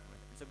department.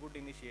 It's a good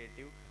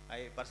initiative.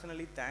 I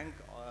personally thank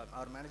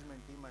our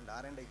management team and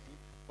R&I team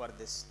for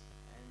this.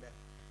 And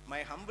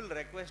my humble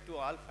request to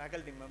all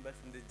faculty members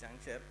in this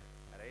juncture,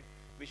 right,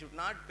 we should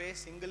not pay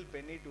single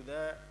penny to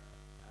the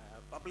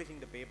publishing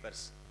the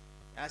papers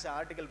as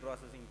article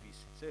processing fees.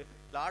 So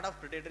lot of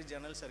predatory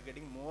journals are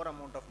getting more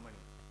amount of money.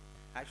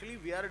 Actually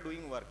we are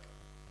doing work.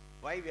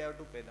 Why we have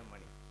to pay the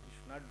money? We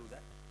should not do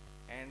that.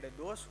 And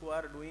those who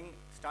are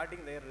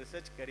starting their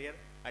research career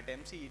at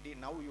MCET,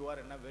 now you are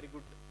in a very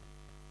good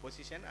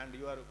position and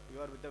you are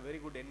with a very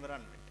good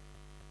environment.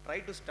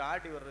 Try to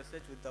start your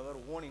research with our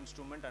own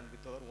instrument and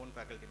with our own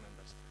faculty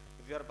members.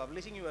 If you are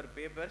publishing your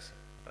papers,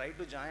 try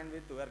to join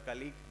with your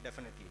colleague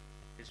definitely.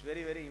 It's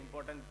very, very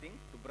important thing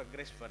to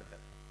progress further.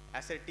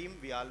 As a team,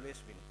 we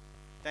always win.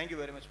 Thank you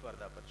very much for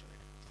the opportunity.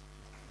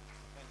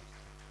 Thank you.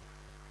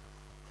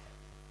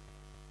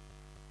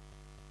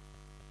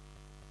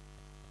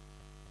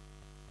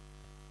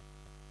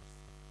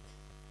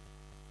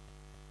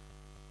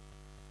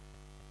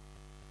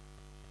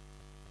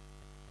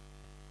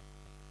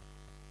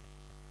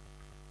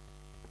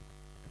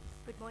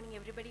 Good morning,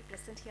 everybody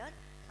present here.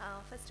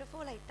 First of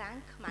all, I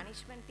thank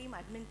management team,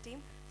 admin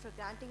team for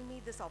granting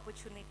me this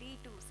opportunity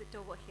to sit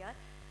over here.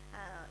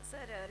 Sir,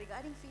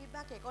 regarding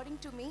feedback, according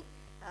to me,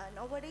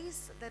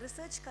 nowadays the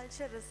research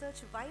culture,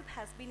 research vibe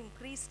has been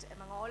increased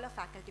among all our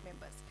faculty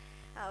members.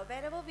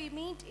 Wherever we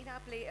meet in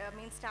our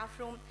staff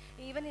room,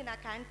 even in our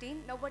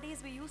canteen,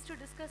 nowadays we used to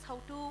discuss how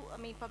to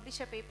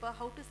publish a paper,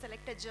 how to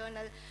select a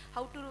journal,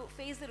 how to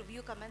face the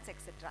review comments,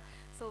 etc.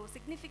 So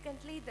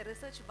significantly, the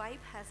research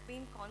vibe has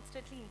been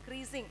constantly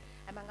increasing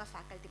among our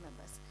faculty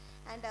members.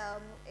 And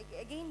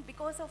again,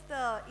 because of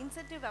the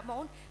incentive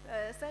amount,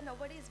 sir,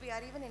 nowadays we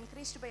are even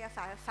increased by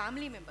our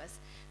family members.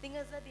 Thing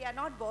is that they are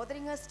not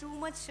bothering us too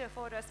much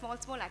for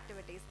small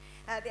activities.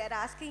 They are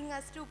asking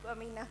us to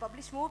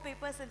publish more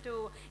papers and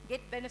to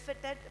get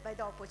benefited by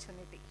the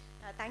opportunity.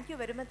 Thank you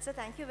very much, sir.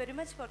 Thank you very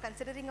much for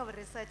considering our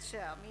research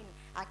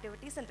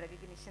activities and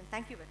recognition.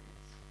 Thank you very much.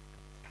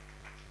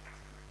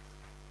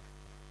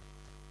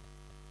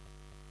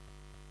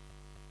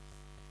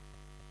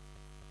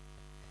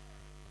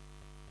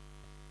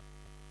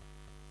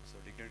 So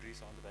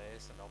dignitaries on the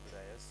dais and off the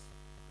dais,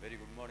 very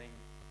good morning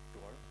to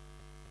all.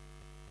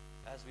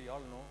 As we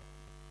all know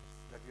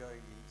that we are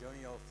in the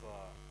journey of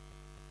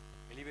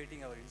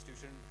elevating our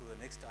institution to the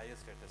next higher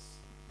status.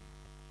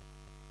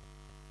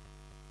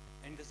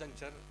 In this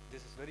juncture,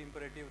 this is very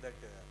imperative that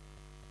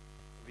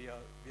we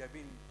have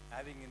been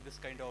having in this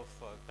kind of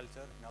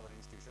culture in our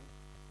institution.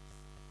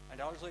 And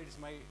also it is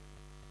my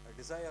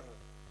desire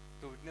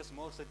to witness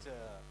more such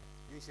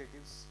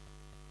initiatives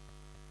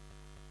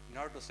in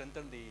order to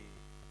strengthen the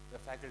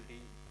faculty.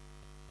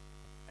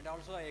 And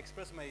also I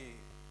express my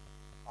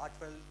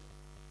heartfelt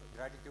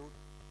gratitude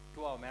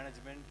to our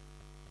management.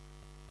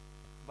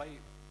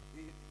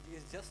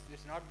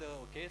 It's not the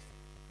case,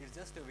 it's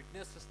just to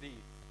witness the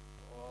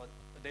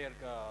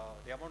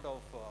amount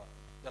of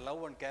the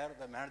love and care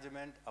the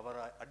management,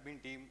 our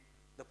admin team,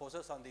 the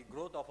possess on the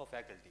growth of a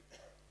faculty.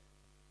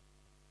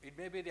 It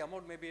may be, the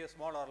amount may be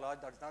small or large,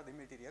 that's not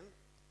immaterial.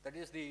 That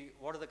is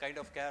what is the kind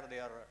of care they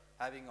are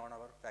having on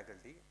our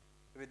faculty.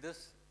 With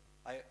this,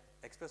 I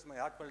express my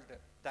heartfelt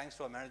thanks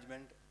to our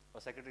management,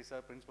 our secretary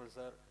sir, principal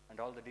sir, and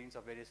all the deans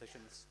of various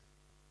sessions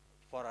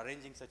for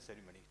arranging such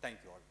ceremony. Thank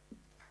you all.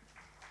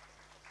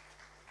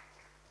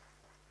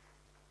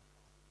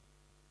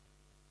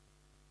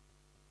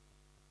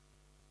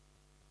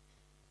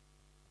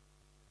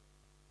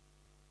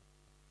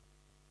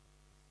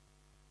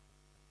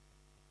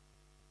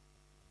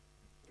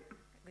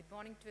 Good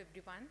morning to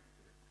everyone.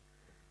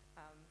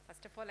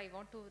 First of all, I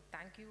want to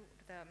thank you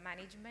to the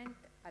management,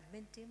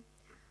 admin team,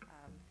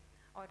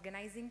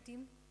 organizing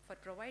team for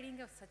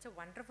providing us such a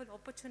wonderful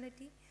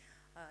opportunity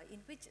in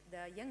which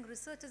the young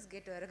researchers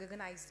get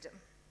recognized.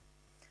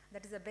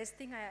 That is the best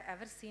thing I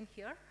ever seen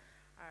here.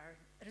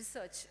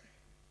 Research.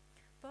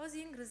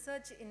 Pursuing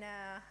research in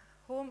a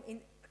home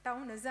in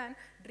town is a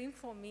dream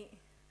for me.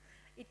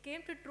 It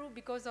came to true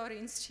because our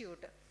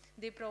institute.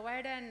 They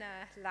provide an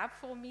lab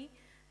for me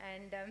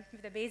and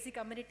with the basic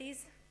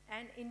amenities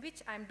and in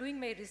which I'm doing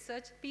my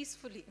research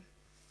peacefully.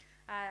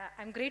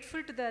 I'm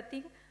grateful to the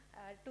thing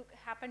to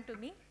happen to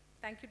me.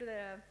 Thank you to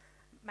the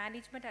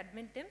management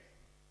admin team.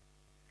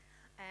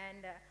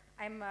 And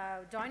I'm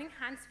joining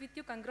hands with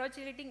you,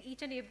 congratulating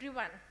each and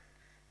everyone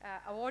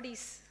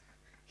awardees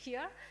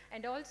here.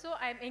 And also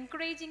I'm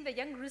encouraging the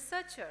young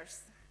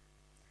researchers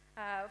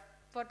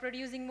for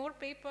producing more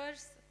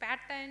papers,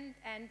 patents,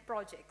 and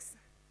projects.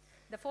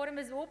 The forum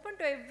is open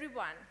to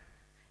everyone.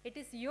 It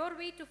is your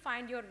way to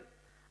find your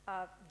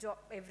job,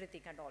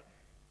 everything and all.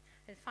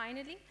 And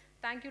finally,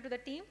 thank you to the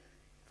team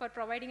for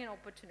providing an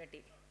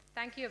opportunity.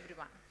 Thank you,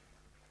 everyone.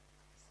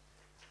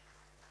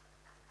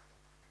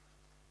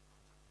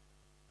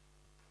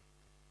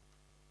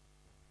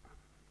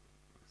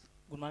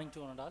 Good morning to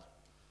one and all.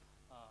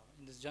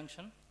 In this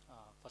junction,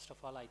 first of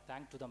all, I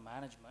thank to the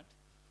management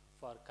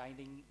for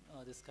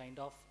this kind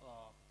of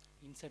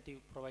incentive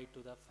provide to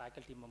the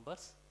faculty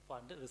members for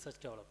the research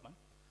development.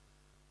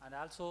 And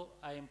also,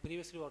 I am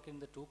previously working in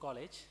the 2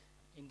 college.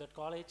 In that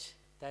college,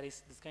 there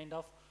is this kind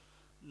of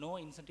no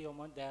incentive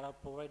amount they are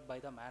provided by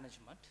the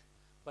management.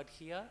 But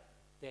here,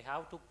 they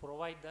have to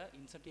provide the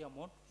incentive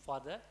amount for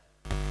the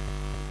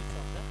benefits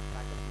of the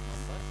faculty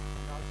members.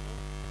 And also,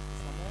 this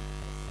amount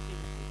especially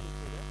related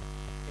to the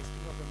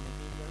testing of the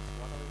materials,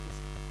 whatever it is,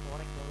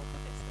 product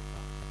development, etc.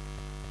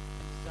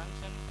 In this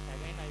junction,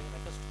 again, I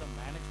request to the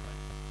management,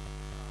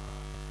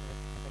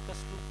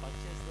 request to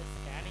purchase the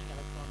scanning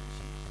electron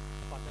machine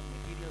for the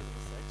material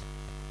research,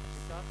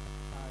 because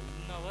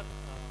in our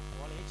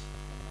college,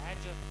 the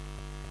major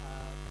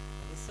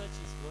research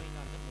is going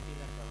on the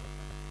material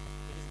development.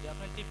 It is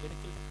definitely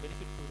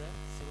benefit to the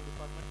civil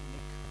department,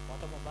 MIC,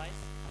 automobiles,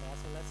 and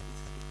as well as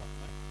physics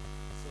department.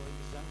 So in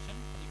this junction,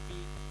 if we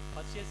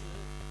purchase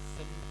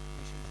some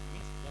machines,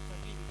 means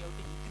definitely we have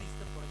to increase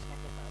the production of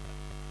the paper,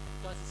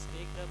 because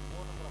it takes the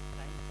more number of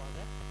time for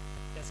the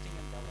testing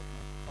and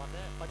development,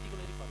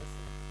 particularly for the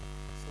civil.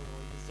 So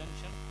in this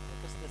junction,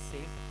 request the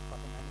same for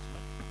the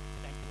management.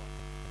 Thank you all.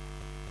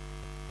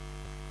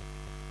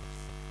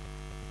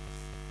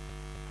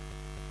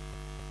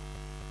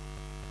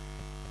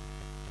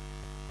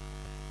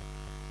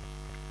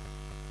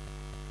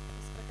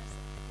 Respected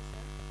Secretary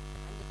Sir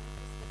and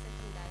dignitaries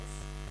present in dais.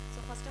 So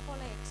first of all,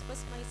 I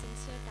express my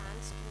sincere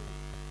thanks to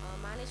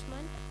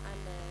management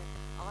and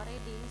RI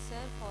Dean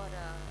Sir for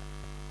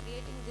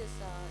creating this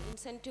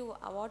incentive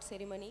award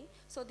ceremony.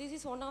 So this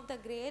is one of the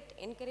great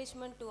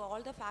encouragement to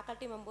all the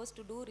faculty members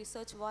to do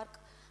research work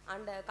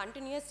and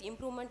continuous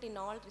improvement in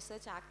all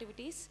research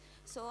activities.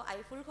 So I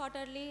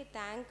full-heartedly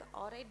thank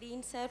RI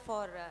Dean Sir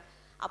for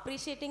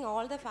appreciating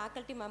all the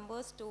faculty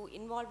members to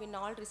involve in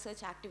all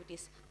research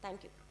activities.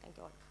 Thank you. Thank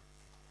you all.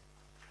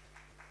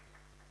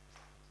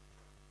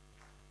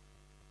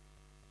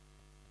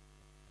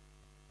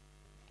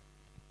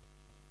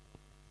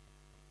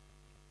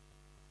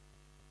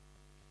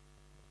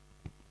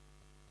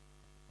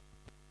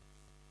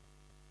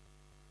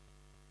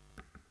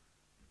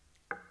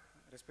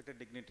 Respected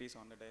dignitaries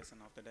on the dais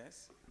and off the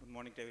dais, good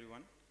morning to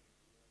everyone.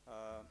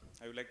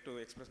 I would like to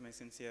express my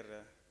sincere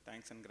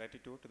thanks and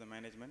gratitude to the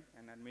management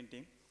and admin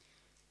team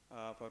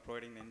for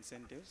providing the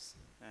incentives,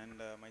 and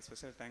my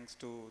special thanks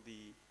to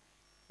the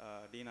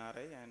Dean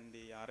RI and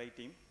the RI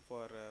team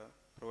for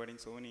providing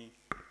so many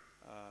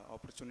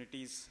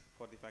opportunities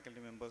for the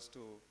faculty members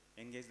to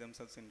engage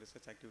themselves in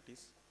research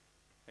activities.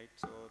 Right,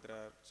 so there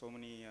are so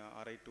many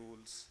RI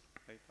tools.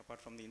 Right,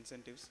 apart from the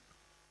incentives,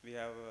 we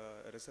have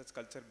a research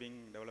culture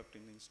being developed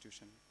in the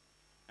institution,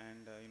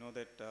 and you know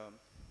that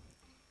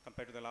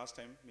compared to the last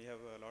time, we have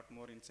a lot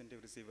more incentive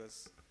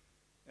receivers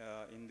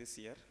in this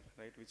year,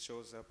 right, which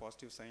shows a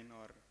positive sign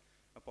or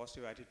a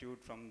positive attitude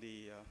from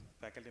the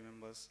faculty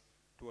members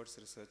towards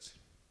research.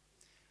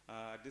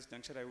 At this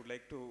juncture, I would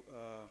like to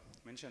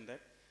mention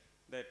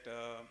that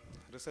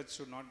research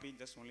should not be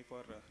just only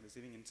for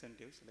receiving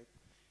incentives. Like,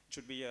 it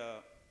should be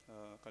a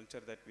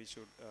culture that we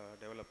should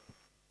develop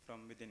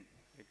from within.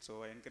 Right?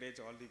 So I encourage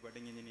all the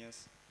budding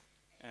engineers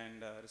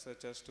and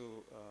researchers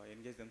to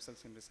engage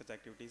themselves in research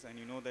activities. And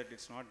you know that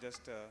it's not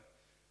just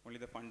only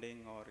the funding,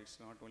 or it's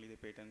not only the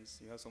patents.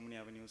 You have so many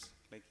avenues,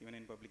 like even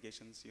in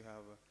publications, you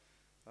have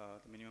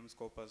the minimum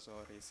scopus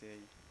or ACI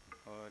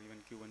or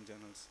even Q1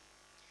 journals.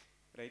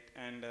 Right?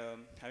 And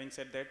having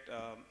said that,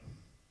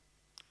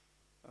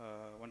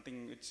 one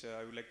thing which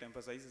I would like to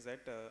emphasize is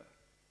that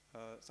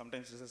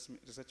sometimes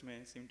research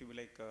may seem to be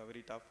like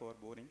very tough or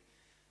boring.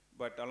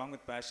 But along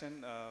with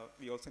passion,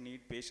 we also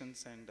need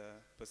patience and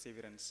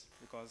perseverance,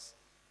 because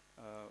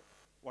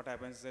what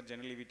happens is that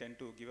generally we tend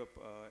to give up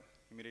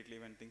immediately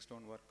when things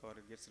don't work or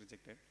it gets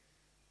rejected.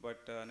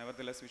 But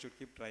nevertheless, we should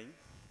keep trying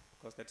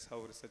because that's how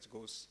research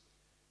goes.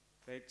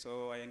 Right,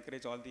 so I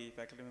encourage all the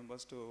faculty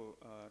members to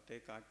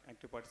take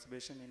active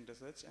participation in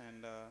research,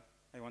 and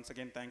I once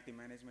again thank the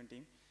management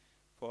team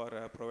for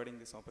providing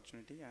this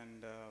opportunity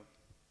and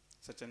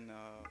such an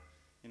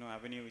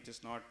avenue which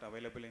is not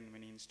available in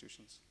many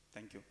institutions.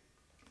 Thank you.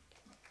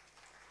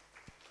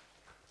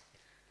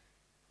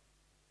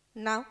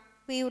 Now,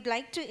 we would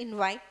like to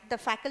invite the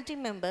faculty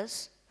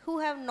members who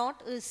have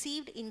not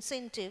received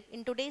incentive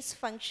in today's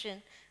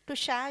function to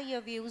share your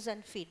views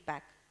and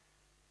feedback.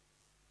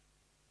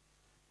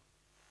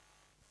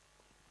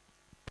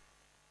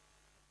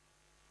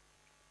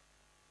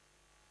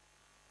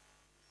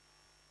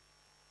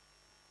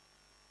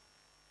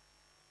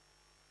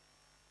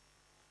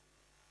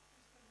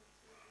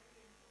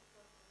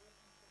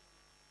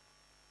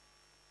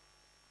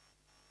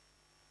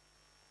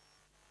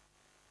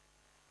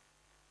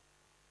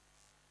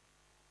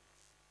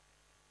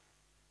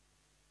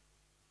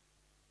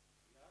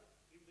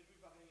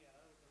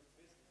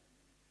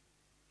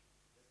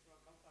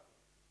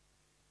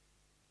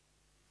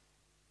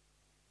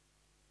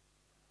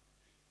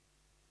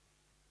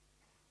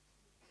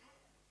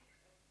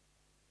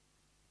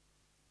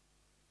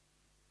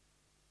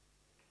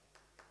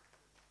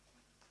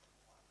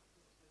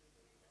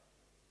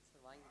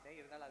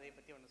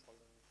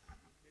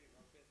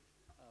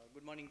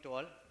 Good morning to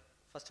all.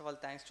 First of all,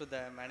 thanks to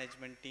the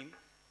management team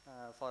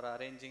for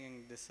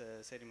arranging this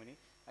ceremony.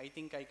 I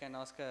think I can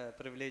ask a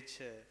privilege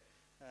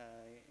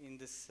in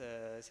this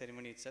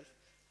ceremony itself.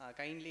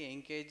 Kindly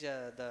engage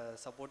the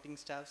supporting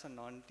staffs and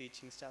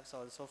non-teaching staffs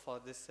also for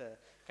this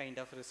kind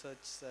of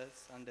research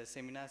and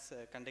seminars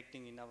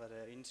conducting in our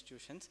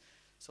institutions.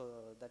 So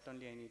that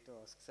only I need to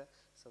ask, sir.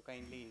 So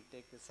kindly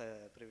take this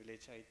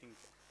privilege, I think.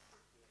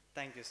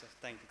 Thank you, sir.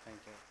 Thank you. Thank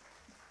you.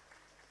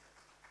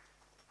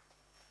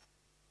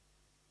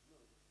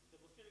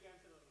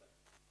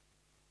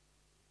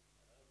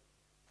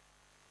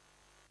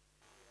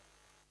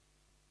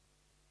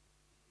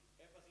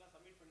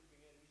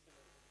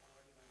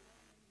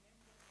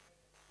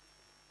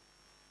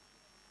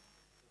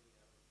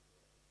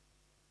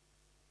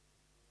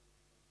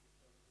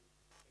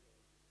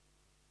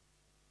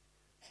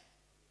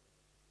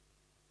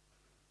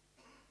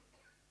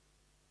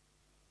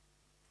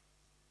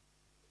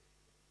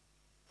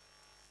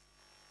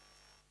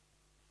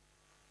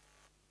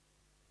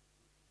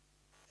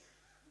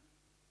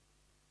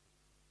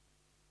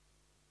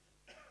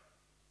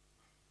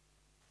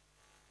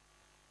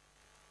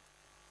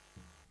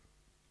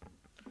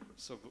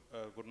 So,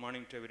 good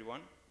morning to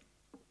everyone.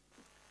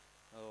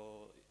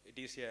 It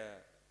is a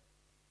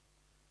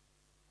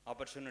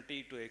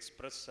opportunity to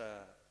express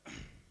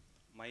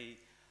my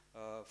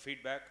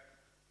feedback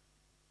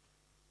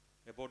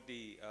about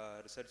the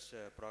research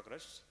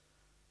progress.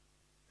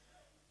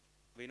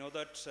 We know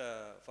that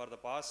for the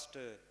past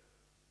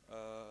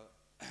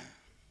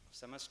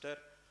semester,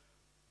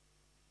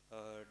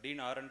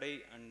 Dean R&I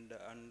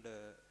and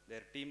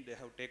their team, they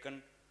have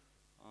taken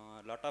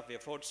a lot of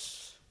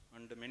efforts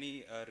and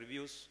many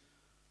reviews,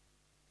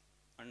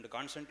 and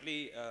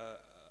constantly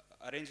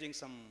arranging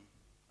some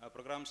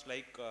programs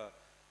like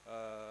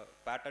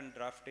pattern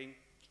drafting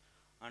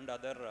and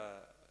other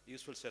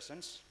useful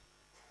sessions.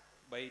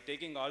 By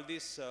taking all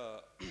these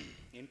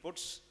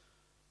inputs,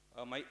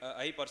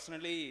 I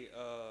personally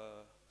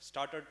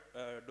started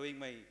doing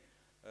my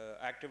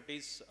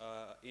activities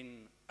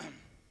in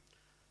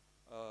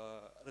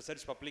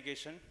research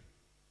publication.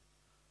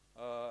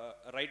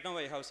 Right now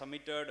I have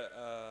submitted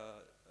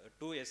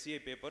 2 SCA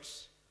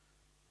papers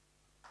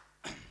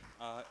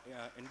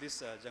in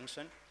this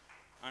junction,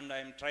 and I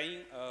am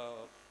trying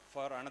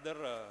for another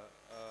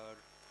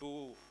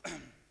 2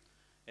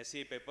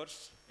 SCA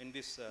papers in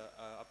this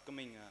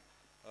upcoming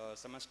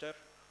semester.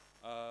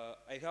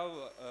 I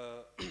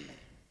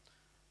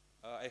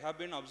have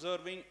been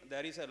observing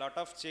there is a lot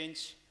of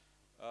change.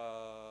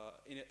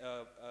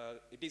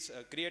 It is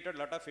created a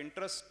lot of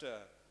interest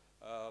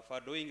for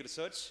doing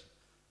research.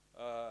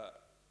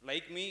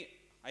 Like me,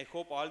 I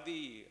hope all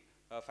the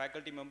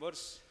faculty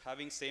members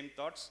having same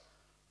thoughts,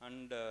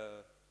 and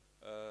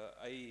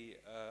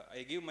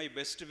I give my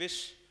best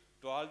wish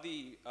to all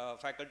the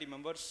faculty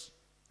members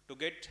to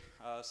get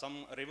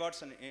some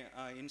rewards and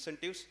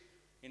incentives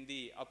in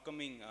the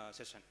upcoming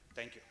session.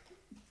 Thank you.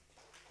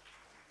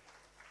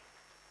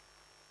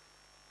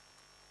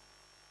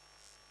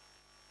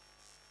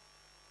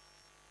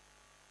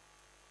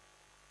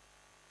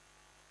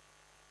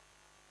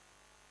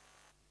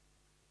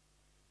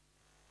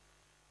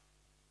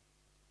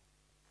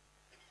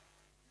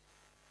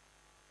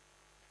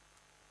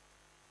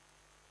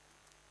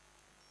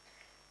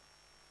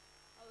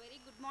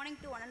 Good morning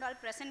to one and all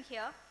present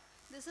here.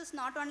 This is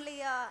not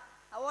only a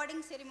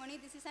awarding ceremony,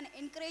 this is an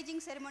encouraging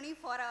ceremony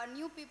for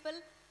new people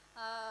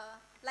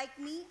like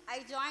me. I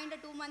joined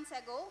 2 months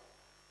ago.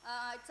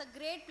 It's a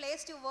great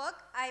place to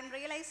work, I am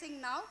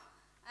realizing now,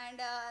 and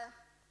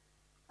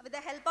with the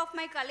help of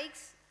my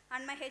colleagues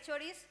and my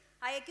HODs,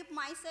 I equip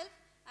myself,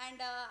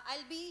 and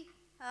I'll be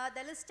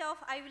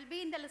I will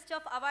be in the list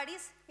of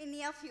awardees in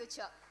near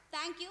future.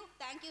 Thank you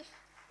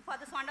for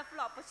this wonderful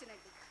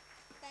opportunity.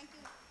 Thank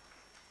you.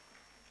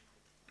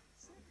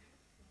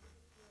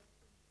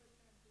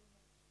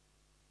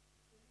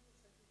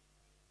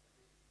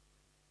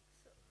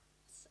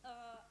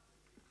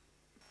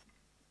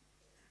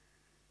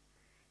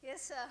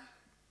 Yes, sir.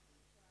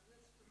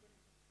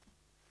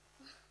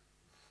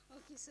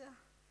 Okay, sir.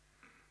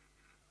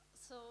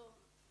 So,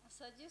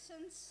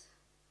 suggestions,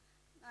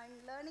 I'm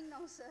learning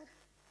now, sir,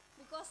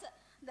 because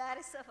there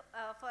is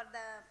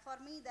for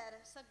me there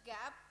is a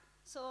gap.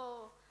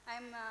 So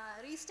I'm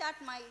restart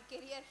my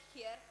career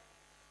here,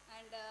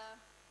 and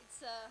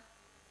it's a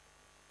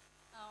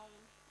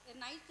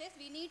nice place.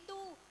 We need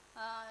to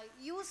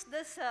use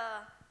this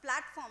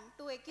platform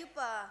to equip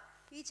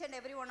each and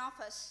every one of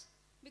us,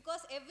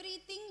 because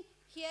everything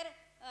here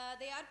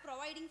they are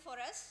providing for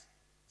us.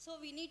 So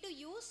we need to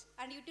use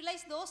and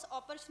utilize those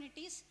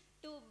opportunities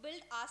to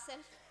build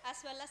ourselves as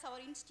well as our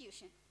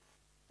institution.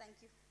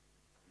 Thank you.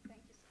 Thank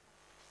you, sir.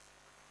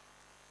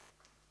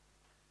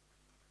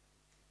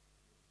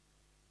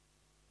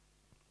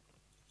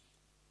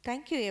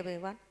 Thank you,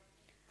 everyone.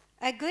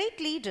 A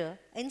great leader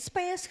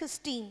inspires his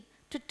team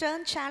to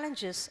turn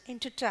challenges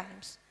into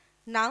triumphs.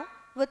 Now,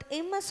 with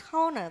immense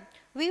honor,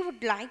 we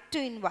would like to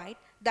invite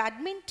the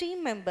admin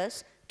team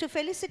members to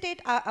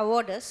felicitate our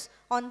awardees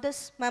on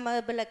this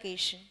memorable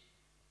occasion.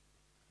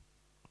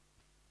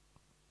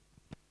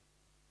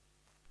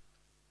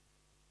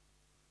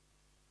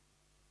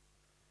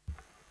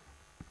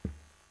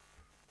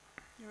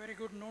 A very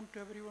good noon to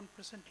everyone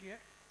present here.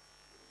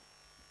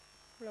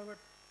 Our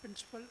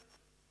principal,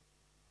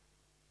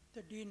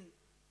 the Dean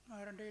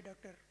R&A,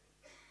 Dr.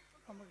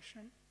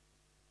 Ramakrishnan,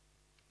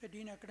 the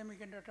Dean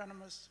Academic and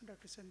Autonomous,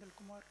 Dr. Sendal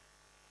Kumar,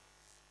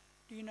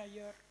 Dean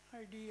IR,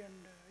 ID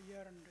and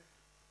IR and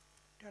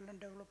Talent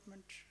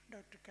Development,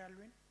 Dr.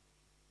 Calvin,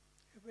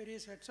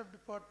 various heads of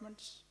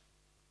departments,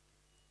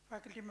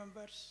 faculty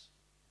members,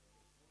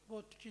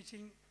 both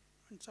teaching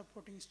and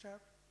supporting staff,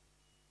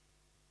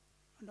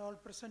 and all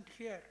present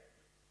here.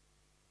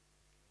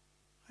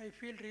 I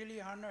feel really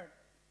honored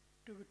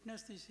to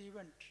witness this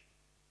event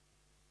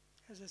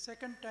as a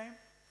second time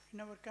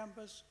in our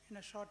campus in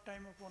a short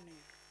time of 1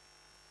 year.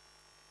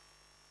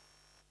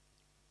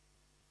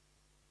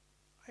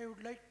 I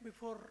would like,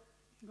 before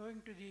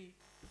going to the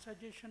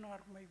suggestion or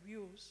my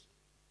views,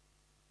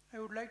 I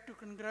would like to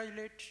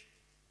congratulate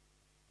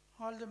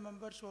all the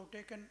members who have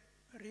taken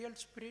real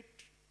spirit,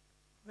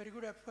 very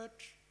good effort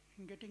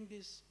in getting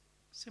this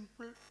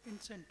simple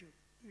incentive.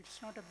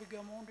 It's not a big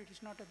amount, it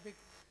is not a big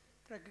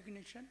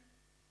recognition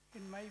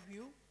in my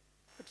view,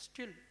 but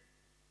still,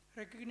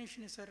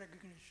 recognition is a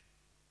recognition.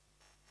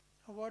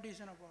 Award is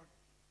an award.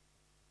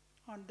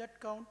 On that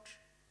count,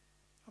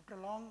 after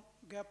a long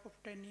gap of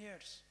 10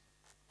 years,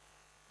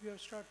 we have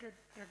started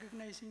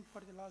recognizing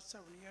for the last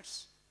 7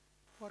 years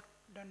work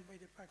done by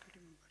the faculty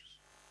members.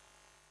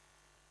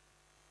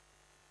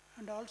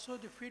 And also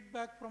the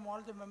feedback from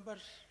all the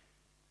members,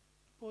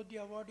 both the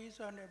awardees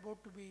and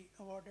about to be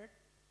awarded,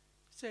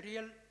 it's a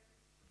real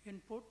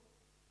input.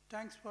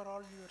 Thanks for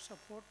all your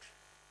support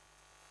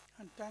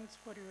and thanks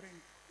for your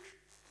input.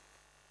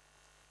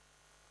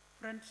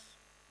 Friends,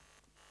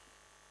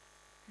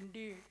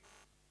 indeed,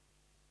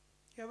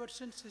 ever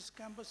since this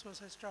campus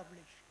was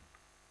established,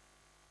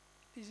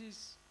 this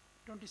is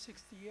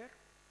 26th year,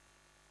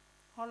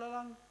 all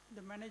along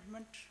the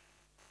management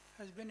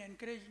has been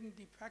encouraging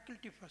the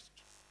faculty first.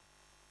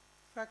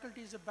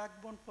 Faculty is a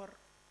backbone for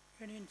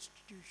any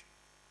institution.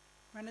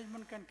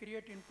 Management can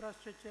create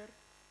infrastructure,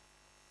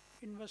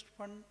 invest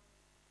fund,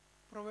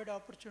 provide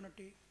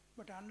opportunity,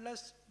 but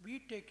unless we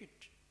take it,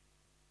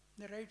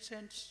 the right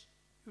sense,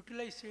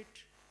 utilize it,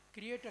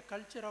 create a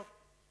culture of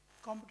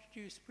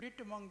competitive spirit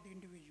among the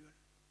individual.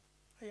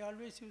 I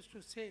always used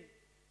to say,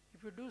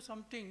 if you do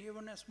something,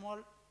 even a small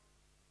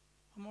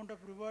amount of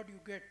reward you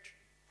get,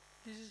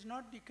 this is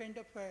not the kind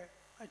of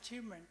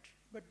achievement,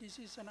 but this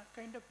is a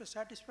kind of a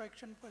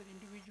satisfaction for the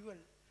individual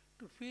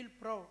to feel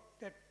proud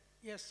that,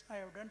 yes, I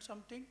have done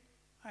something,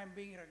 I am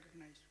being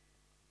recognized.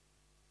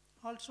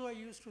 Also, I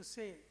used to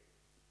say,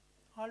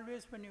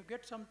 always when you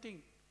get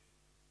something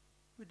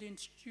with the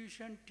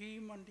institution,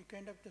 team, and the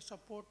kind of the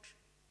support,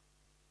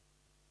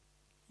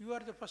 you are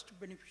the first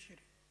beneficiary.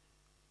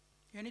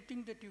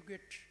 Anything that you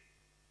get,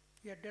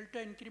 a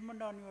delta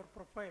increment on your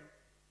profile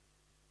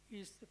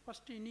is the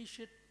first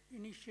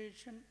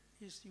initiation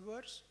is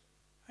yours,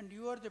 and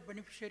you are the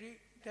beneficiary,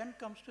 then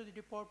comes to the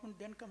department,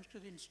 then comes to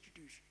the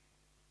institution.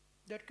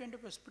 That kind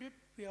of a spirit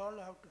we all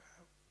have to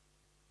have.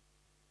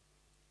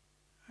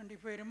 And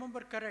if I remember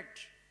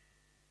correct,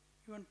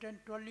 even 10,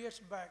 12 years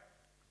back,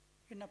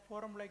 in a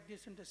forum like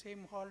this in the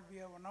same hall we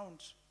have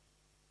announced,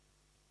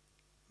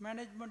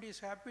 management is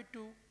happy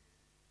to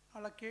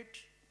allocate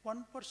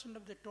 1%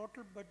 of the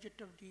total budget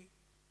of the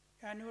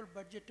annual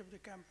budget of the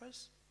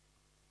campus,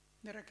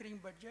 the recurring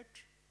budget,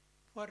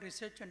 for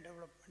research and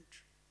development,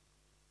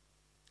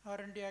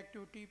 R&D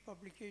activity,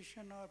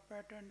 publication or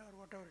patent or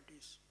whatever it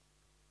is.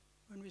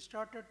 When we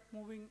started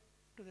moving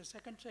to the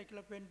second cycle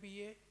of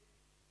NBA,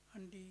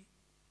 and the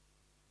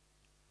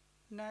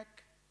NAC,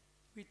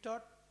 we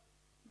thought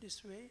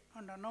this way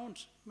and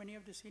announced. Many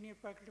of the senior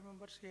faculty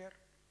members here,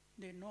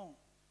 they know.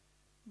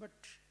 But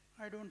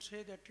I don't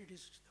say that it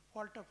is the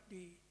fault of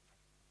the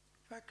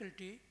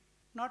faculty.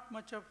 Not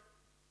much of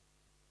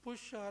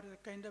push or the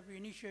kind of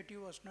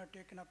initiative was not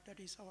taken up. That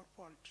is our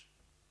fault.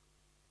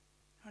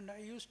 And I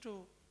used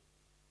to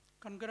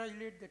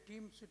congratulate the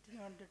team sitting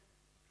on the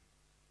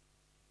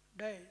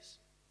dais.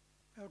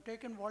 I have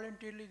taken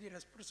voluntarily the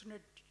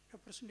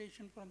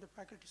representation from the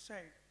faculty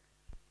side,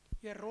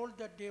 a role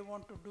that they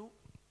want to do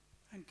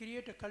and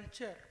create a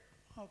culture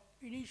of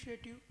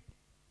initiative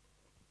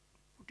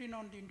put in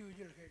on the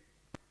individual head.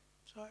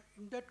 So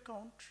in that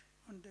count,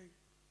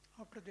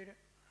 after the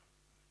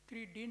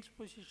 3 dean's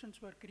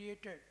positions were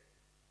created,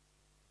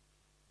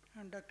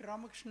 and Dr.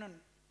 Ramakrishnan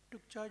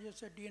took charge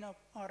as a dean of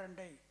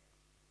R&I.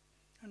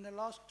 And the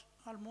last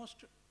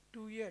almost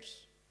 2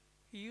 years,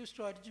 he used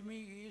to urge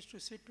me, he used to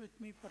sit with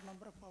me for a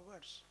number of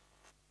hours.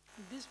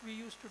 And this we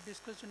used to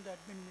discuss in the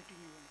admin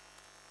meeting even.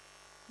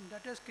 And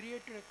that has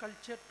created a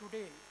culture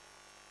today.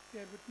 We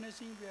are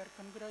witnessing, we are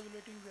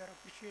congratulating, we are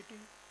appreciating,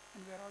 and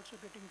we are also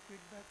getting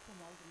feedback from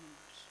all the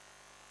members.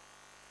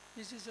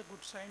 This is a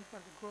good sign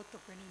for the growth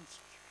of any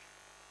institution,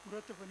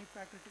 growth of any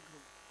faculty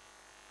group.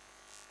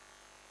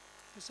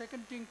 The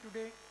second thing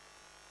today,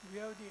 we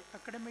have the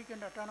academic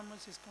and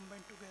autonomous is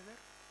combined together.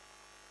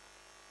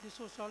 This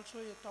was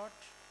also a thought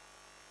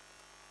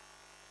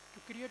to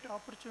create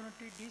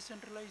opportunity,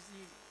 decentralize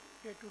the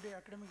day-to-day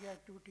academic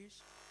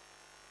activities,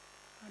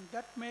 and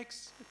that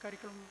makes the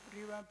curriculum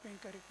revamping,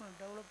 curriculum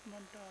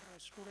development, or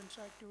students'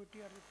 activity,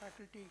 or the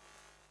faculty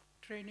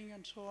training,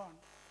 and so on,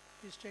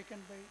 is taken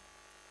by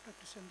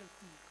Dr. Sendal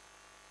Kumar.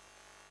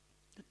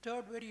 The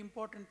third very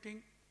important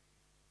thing,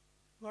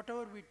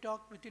 whatever we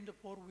talk within the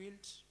 4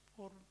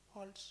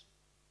 walls,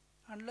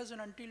 unless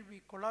and until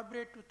we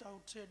collaborate with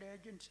outside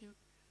agency,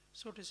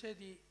 so to say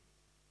the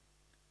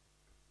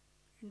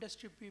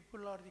industry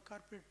people or the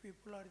corporate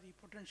people or the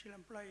potential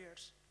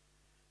employers,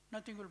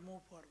 nothing will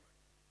move forward.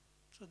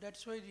 So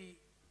that's why the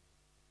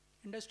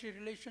industry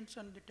relations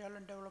and the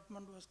talent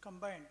development was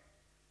combined,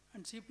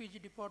 and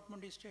CPG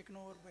department is taken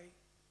over by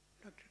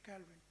Dr.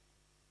 Calvin.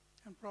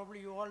 And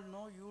probably you all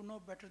know, you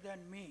know better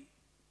than me,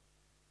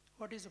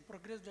 what is the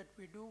progress that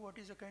we do, what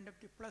is the kind of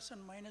the plus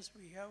and minus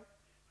we have,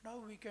 and how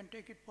we can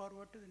take it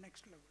forward to the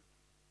next level.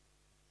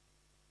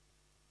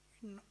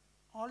 In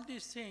all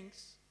these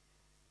things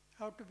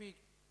have to be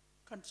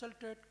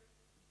consulted,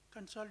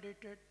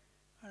 consolidated,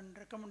 and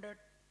recommended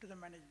to the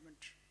management.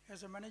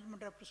 As a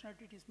management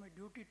representative, it is my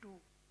duty to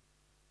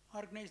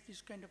organize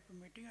this kind of a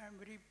meeting. I am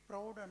very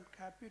proud and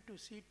happy to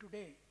see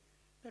today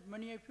that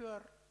many of you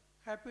are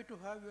happy to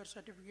have your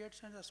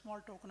certificates and a small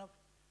token of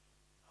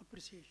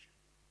appreciation.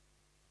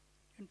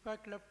 In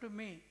fact, left to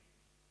me,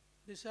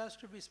 this has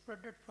to be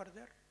spreaded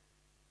further,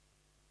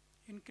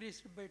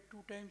 increased by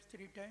 2 times,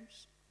 3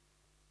 times.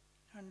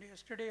 And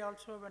yesterday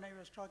also when I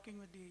was talking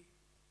with the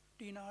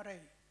Dean RI,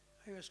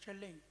 I was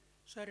telling,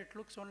 sir, it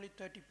looks only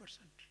 30%.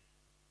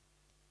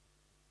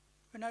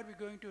 When are we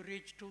going to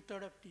reach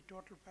 2/3 of the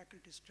total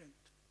faculty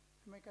strength?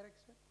 Am I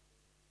correct,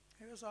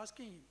 sir? I was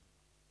asking him.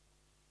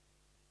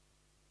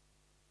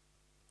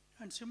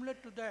 And similar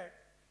to that,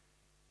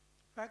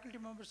 faculty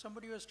members,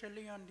 somebody was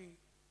telling on the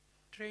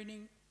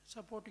training,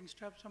 supporting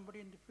staff, somebody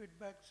in the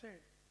feedback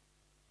said,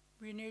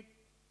 we need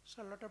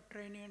a lot of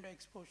training and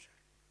exposure.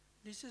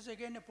 This is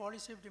again a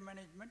policy of the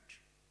management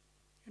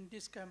in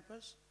this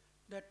campus,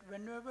 that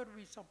whenever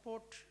we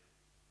support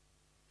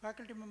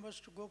faculty members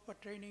to go for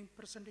training,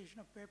 presentation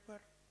of paper,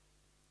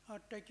 or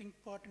taking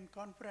part in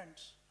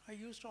conference, I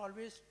used to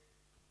always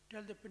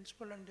tell the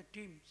principal and the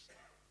teams,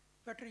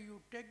 better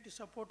you take the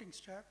supporting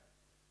staff,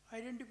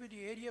 identify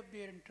the area of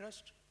their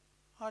interest,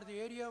 or the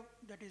area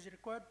that is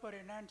required for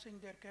enhancing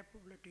their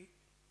capability,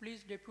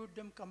 please depute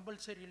them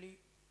compulsorily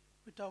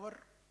with our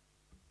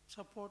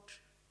support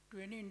to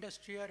any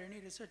industry or any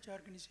research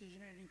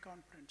organization, any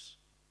conference.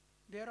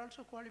 They are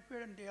also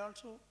qualified and they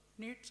also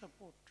need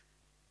support.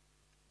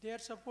 Their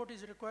support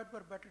is required for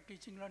better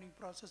teaching learning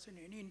process in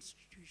any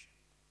institution,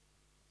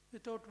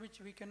 without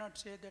which we cannot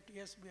say that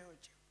yes, we have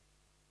achieved.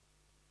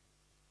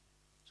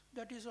 So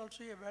that is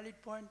also a valid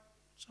point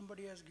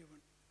somebody has given.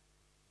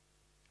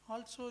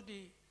 Also,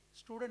 the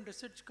Student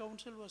Research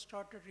Council was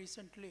started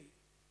recently.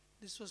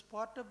 This was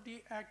part of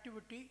the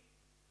activity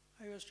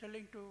I was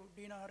telling to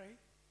Dean RI.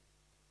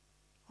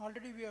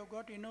 Already we have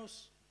got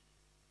in-house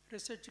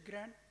research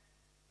grant,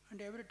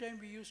 and every time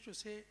we used to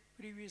say,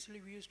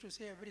 previously we used to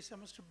say every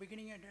semester,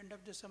 beginning and end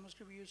of the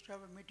semester, we used to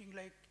have a meeting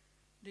like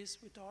this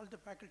with all the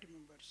faculty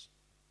members,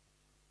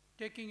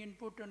 taking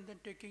input and then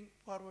taking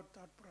forward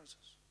thought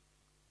process.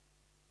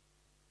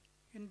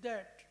 In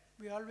that,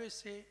 we always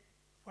say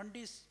fund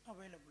is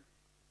available.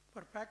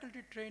 For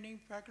faculty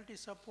training, faculty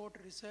support,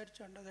 research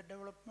and other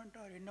development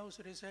or in-house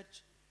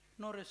research,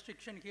 no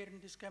restriction here in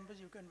this campus,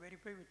 you can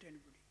verify with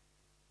anybody.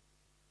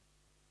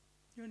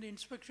 Even the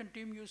inspection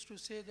team used to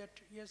say that,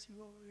 yes,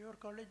 your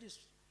college is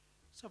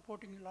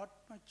supporting a lot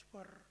much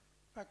for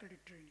faculty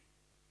training.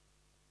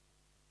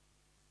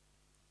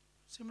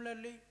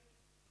 Similarly,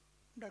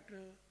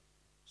 Dr.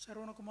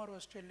 Sarvanakumar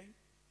was telling,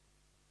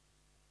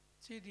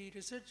 see the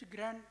research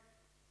grant,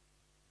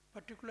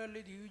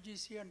 particularly the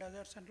UGC and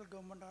other central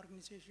government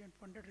organization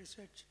funded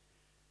research,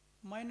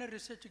 minor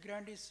research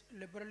grant is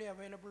liberally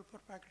available for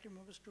faculty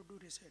members to do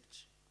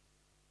research.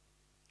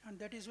 And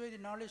that is why the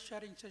knowledge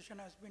sharing session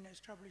has been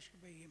established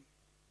by him.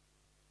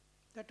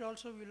 That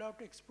also we will have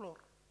to explore.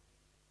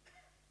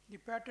 The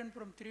pattern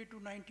from 3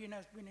 to 19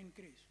 has been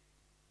increased.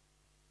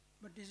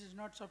 But this is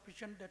not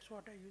sufficient, that's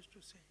what I used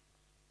to say.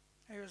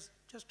 I was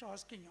just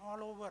asking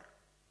all over,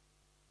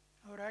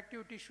 our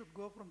activity should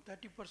go from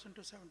 30%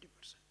 to 70%.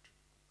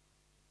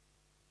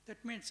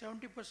 That means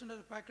 70% of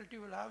the faculty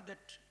will have that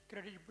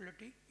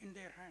credibility in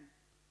their hand.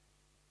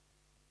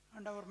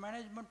 And our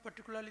management,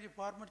 particularly the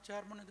former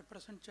chairman and the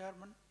present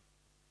chairman,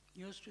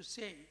 used to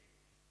say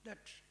that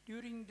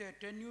during their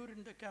tenure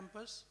in the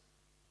campus,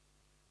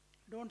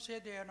 don't say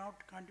they are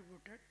not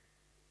contributed.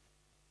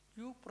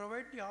 You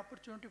provide the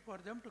opportunity for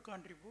them to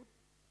contribute,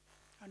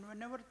 and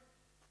whenever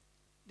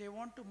they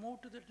want to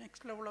move to the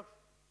next level of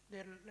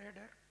their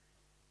ladder,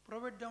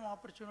 provide them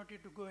opportunity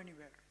to go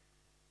anywhere.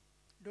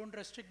 Don't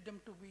restrict them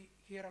to be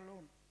here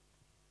alone.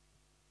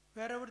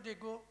 Wherever they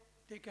go,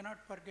 they cannot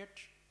forget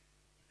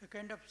the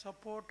kind of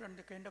support and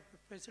the kind of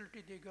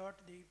facility they got,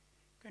 the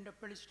kind of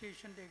police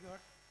station they got.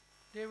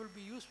 They will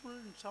be useful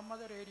in some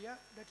other area.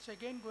 That's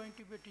again going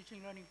to be a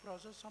teaching learning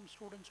process. Some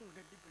students will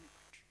get the benefit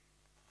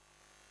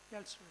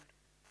elsewhere.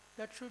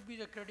 That should be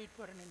the credit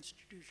for an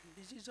institution.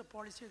 This is a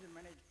policy of the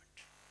management.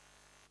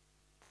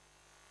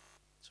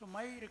 So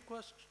my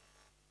request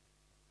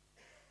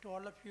to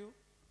all of you,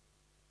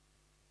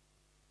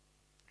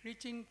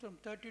 reaching from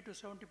 30 to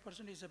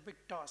 70% is a big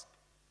task,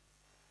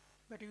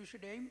 but you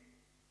should aim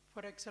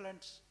for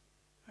excellence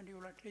and you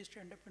will at least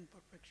end up in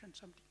perfection,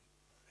 something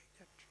like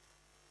that.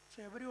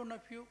 So every one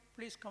of you,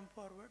 please come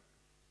forward.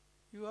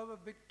 You have a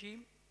big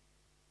team,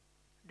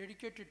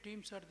 dedicated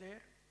teams are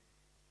there.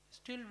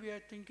 Still we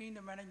are thinking,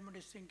 the management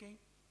is thinking,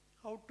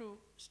 how to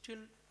still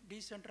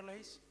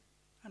decentralize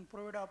and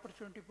provide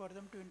opportunity for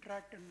them to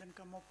interact and then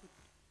come up with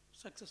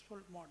successful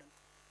model.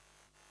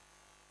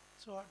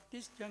 So at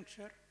this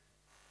juncture,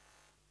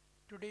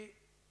 today,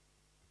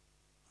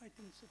 I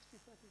think 60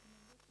 faculty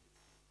members,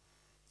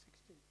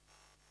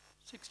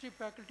 60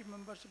 faculty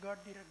members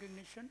got the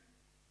recognition,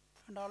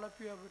 and all of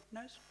you have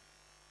witnessed,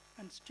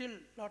 and still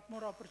lot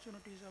more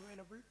opportunities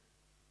available.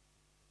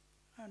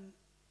 And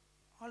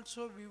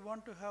also we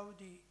want to have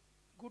the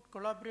good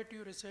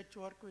collaborative research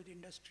work with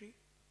industry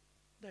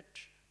that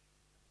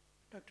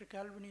Dr.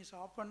 Calvin is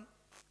often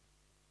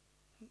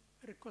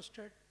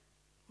requested.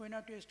 Why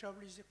not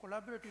establish a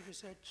collaborative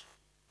research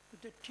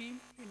with a team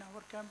in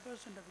our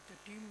campus and with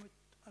a team with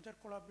other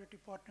collaborative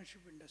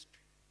partnership industry.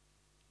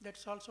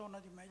 That's also one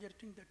of the major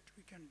things that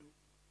we can do.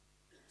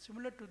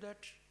 Similar to that,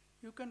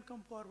 you can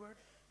come forward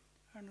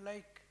and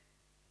like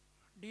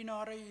Dean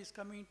RI is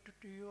coming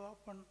to you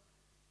often,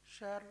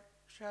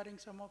 sharing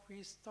some of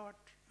his thought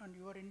and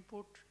your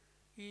input.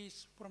 He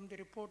is from the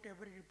report,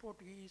 every report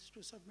he is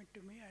to submit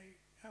to me,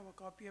 I have a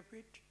copy of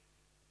it.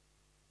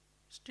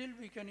 Still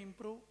we can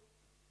improve.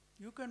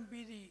 You can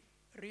be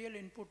the real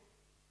input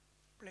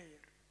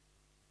player.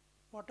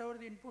 Whatever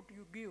the input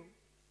you give,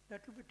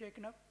 that will be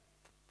taken up.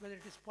 Whether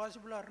it is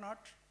possible or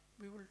not,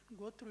 we will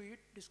go through it,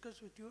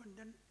 discuss with you, and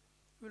then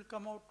we will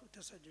come out with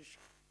a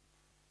suggestion.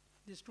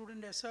 The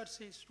student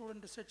SRC,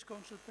 Student Research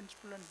Council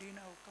Principal and Dean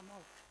have come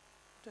out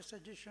with a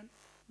suggestion.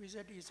 We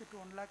said, is it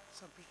 1 lakh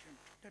sufficient?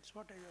 That's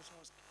what I was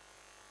asking.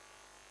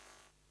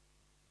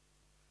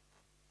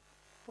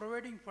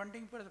 Providing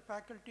funding for the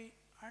faculty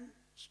and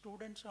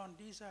students on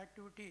these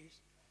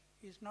activities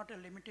is not a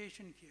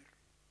limitation here.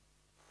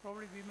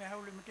 Probably we may have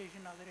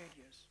limitation in other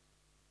areas.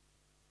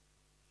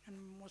 And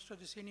most of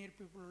the senior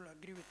people will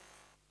agree with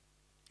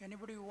me.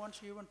 Anybody who wants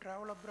to even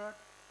travel abroad,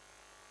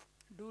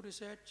 do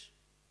research,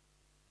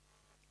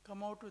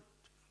 come out with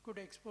good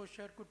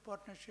exposure, good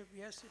partnership,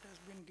 yes, it has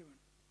been given.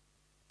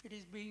 It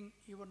is being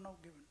even now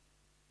given.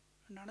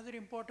 And another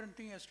important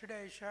thing,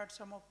 yesterday I shared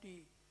some of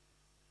the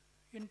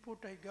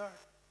input I got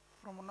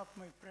from one of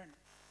my friends,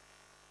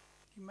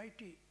 the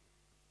mighty,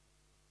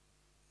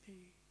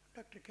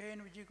 Dr.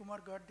 K.N. Vijay Kumar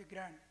got the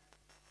grant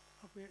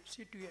of a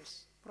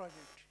C2S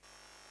project.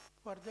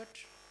 For that,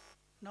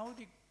 now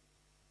the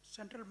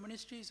Central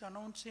Ministry is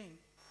announcing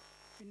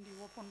in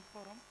the open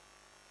forum,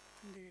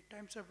 in the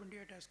Times of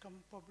India it has come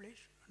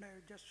published, and I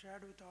have just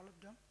shared with all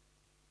of them.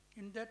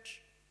 In that,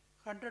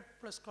 100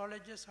 plus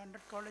colleges,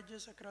 100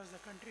 colleges across the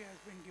country has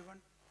been given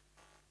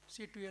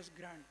C2S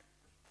grant,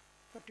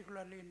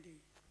 particularly in the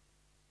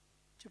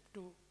chip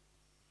 2.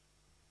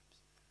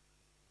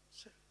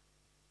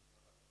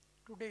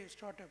 Today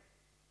startup.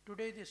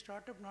 Today the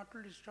startup, not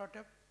only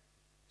startup,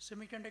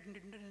 semiconductor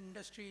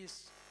industry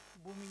is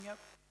booming up,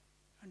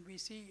 and we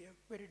see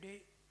every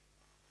day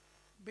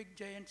big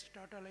giants,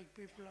 Tata-like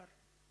people are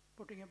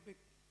putting up big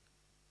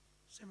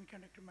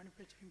semiconductor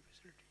manufacturing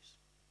facilities.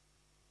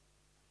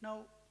 Now,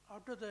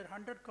 out of the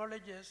 100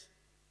 colleges,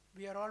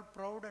 we are all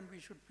proud and we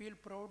should feel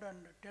proud and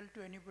tell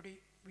to anybody,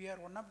 we are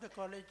one of the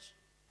college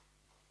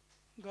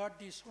got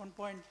this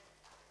 1.4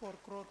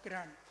 crore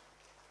grant.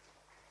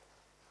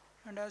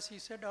 And as he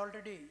said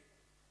already,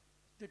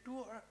 the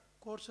two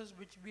courses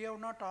which we have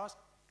not asked,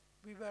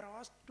 we were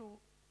asked to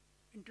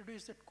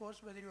introduce that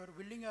course, whether you are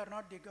willing or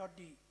not, they got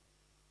the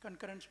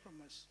concurrence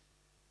from us,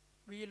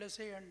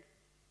 VLSA and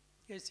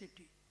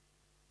ACT.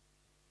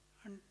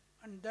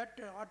 And that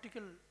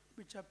article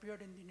which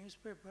appeared in the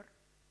newspaper,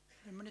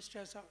 the minister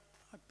has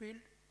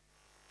appealed,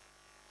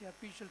 the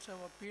officials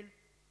have appealed.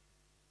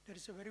 There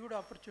is a very good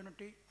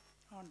opportunity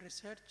on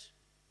research,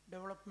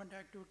 development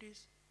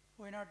activities.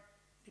 Why not?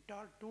 The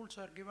tools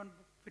are given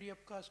free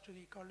of cost to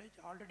the college.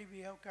 Already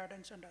we have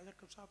Cadence and other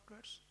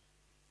softwares.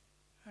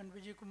 And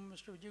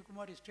Mr. Vijay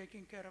Kumar is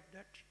taking care of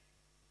that.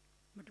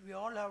 But we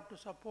all have to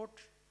support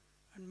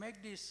and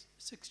make these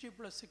 60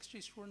 plus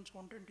 60 students,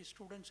 120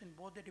 students in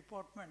both the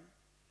department,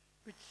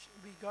 which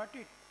we got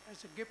it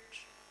as a gift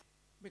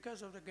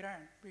because of the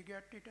grant. We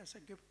got it as a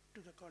gift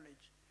to the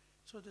college.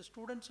 So the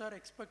students are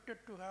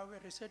expected to have a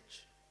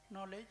research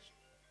knowledge,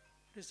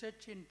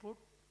 research input,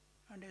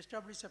 and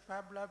establish a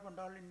fab lab and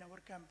all in our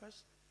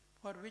campus,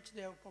 for which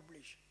they have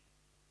published.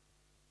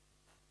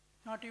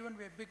 Not even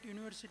a big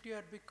university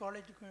or big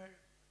college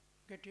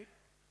get it.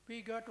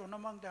 We got one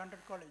among the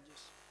 100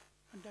 colleges,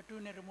 and that too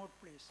in a remote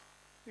place.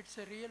 It's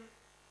a real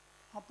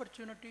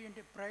opportunity and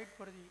a pride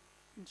for the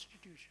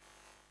institution.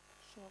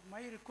 So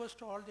my request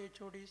to all the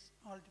HODs,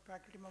 all the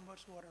faculty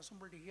members who are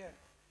assembled here,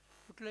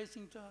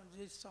 utilizing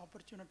this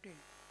opportunity,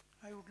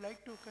 I would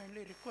like to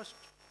kindly request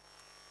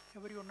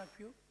every one of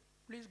you,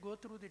 please go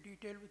through the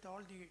detail with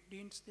all the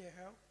deans they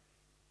have,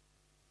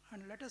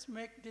 and let us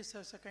make this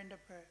as a kind of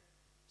a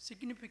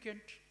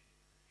significant,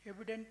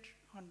 evident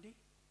on the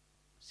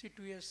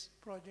C2S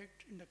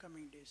project in the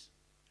coming days.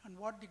 And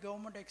what the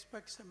government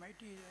expects, the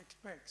MIT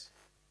expects,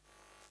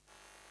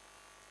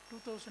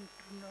 27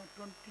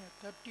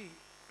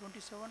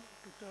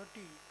 to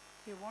 30,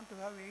 they want to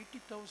have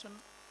 80,000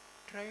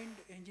 trained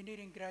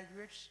engineering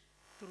graduates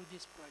through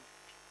this project.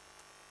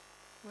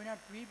 Why not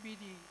we be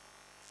the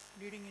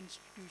leading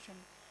institution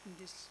in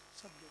this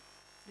subject?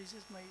 This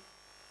is my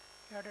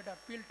added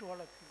appeal to all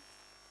of you.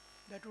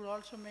 That will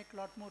also make a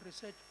lot more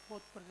research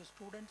both for the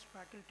students,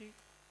 faculty,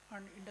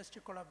 and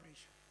industry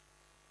collaboration.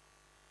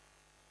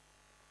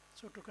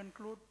 So to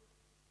conclude,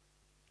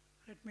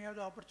 let me have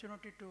the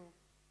opportunity to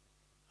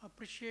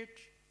appreciate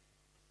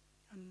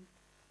and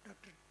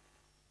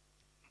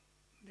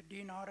the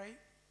Dean RI,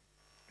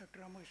 Dr.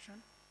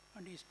 Ramakrishnan,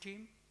 and his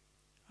team,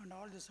 and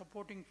all the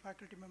supporting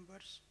faculty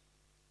members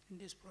in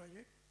this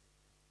project,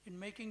 in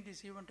making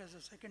this event as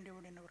a second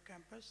event in our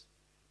campus.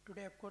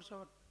 Today, of course,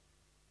 our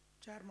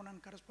chairman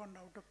and correspondent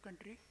out of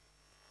country,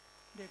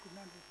 they could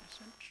not be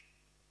present.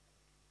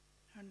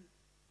 And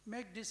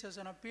make this as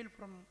an appeal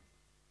from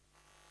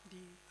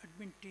the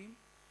admin team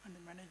and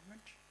the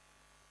management.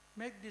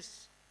 Make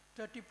this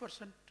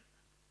 30%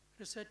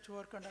 research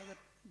work and other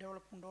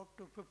development work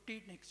to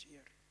 50 next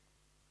year,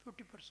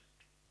 50%.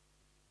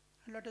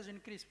 And let us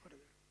increase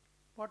further.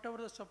 Whatever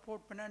the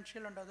support,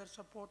 financial and other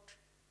support,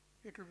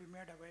 it will be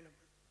made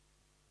available.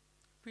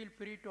 Feel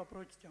free to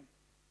approach them.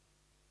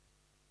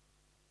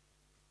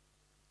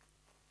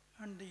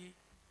 And the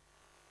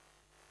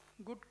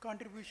good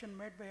contribution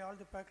made by all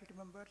the faculty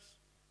members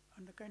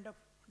and the kind of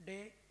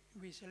day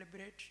we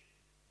celebrate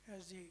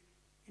as the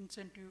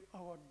incentive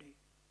award day.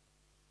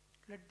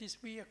 Let this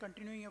be a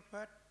continuing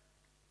effort,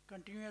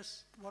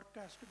 continuous work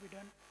has to be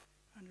done,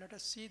 and let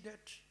us see that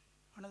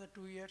another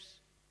 2 years,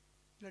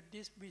 let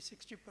this be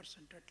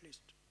 60% at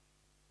least.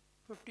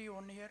 50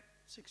 1 year,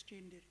 60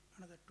 in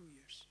another 2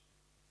 years.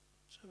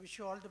 So wish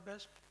you all the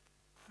best,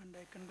 and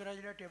I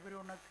congratulate every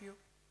one of you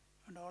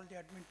and all the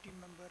admin team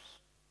members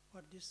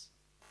for this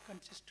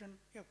consistent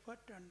effort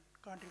and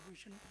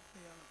contribution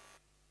by all.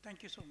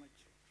 Thank you so much.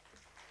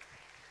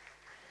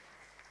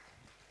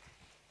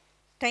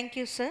 Thank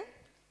you, sir.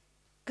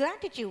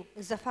 Gratitude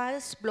is the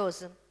first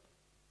blossom.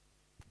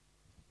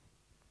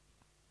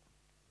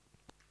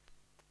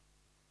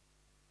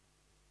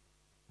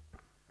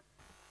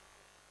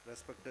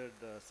 Respected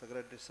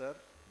Secretary Sir,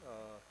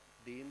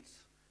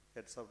 Deans,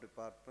 Heads of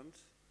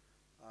Departments,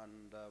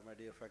 and my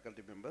dear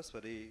faculty members,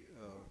 very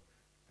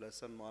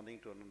pleasant morning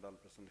to one and all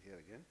present here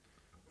again.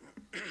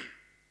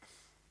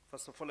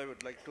 First of all, I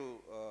would like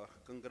to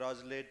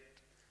congratulate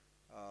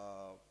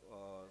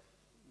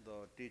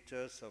the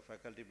teachers,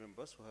 faculty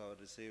members who have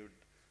received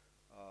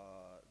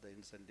the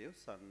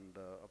incentives, and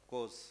of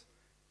course,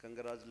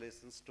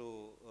 congratulations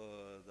to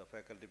the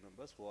faculty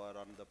members who are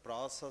on the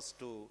process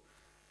to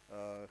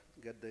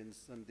get the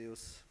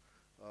incentives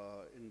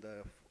in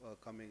the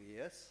coming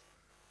years.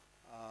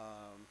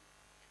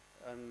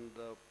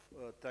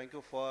 Thank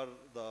you for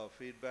the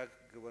feedback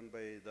given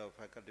by the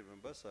faculty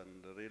members,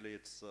 and really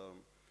it's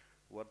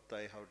what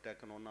I have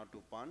taken 1 or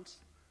 2 points.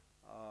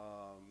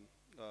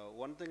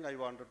 One thing I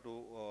wanted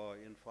to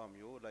inform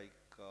you, like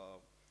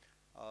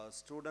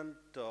student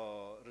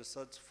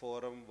research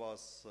forum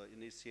was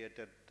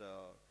initiated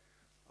a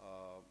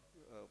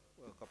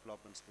couple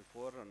of months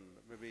before, and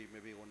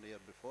maybe 1 year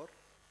before.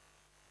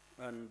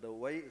 and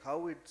why,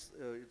 how it's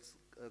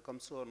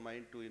comes to our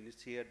mind to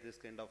initiate this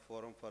kind of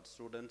forum for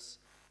students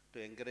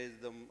to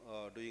encourage them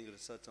doing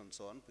research and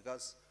so on.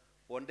 Because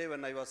one day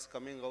when I was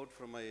coming out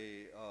from my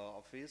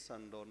office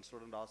and one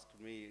student asked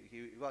me,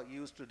 he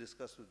used to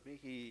discuss with me,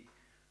 he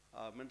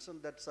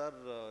mentioned that, sir,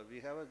 we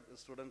have a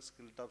student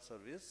skill of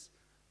service,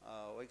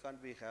 why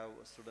can't we have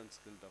a student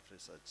skill of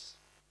research?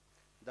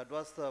 That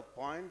was the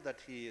point that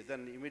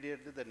then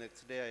immediately the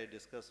next day I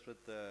discussed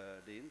with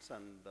deans,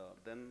 and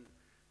then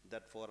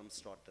that forum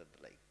started.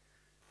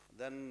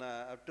 Then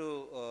up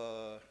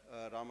to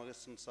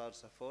Ramakrishnan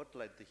sir's effort,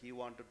 he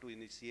wanted to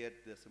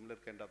initiate the similar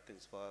kind of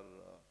things for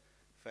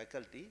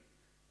faculty.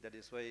 That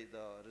is why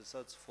the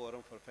research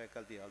forum for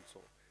faculty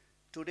also.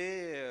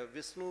 Today,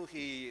 Vishnu,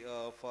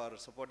 for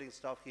supporting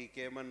staff, he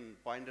came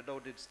and pointed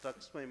out, it struck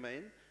my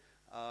mind.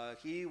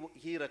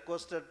 He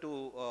requested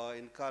to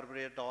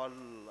incorporate all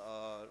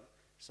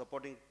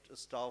supporting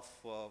staff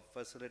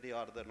facility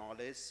or the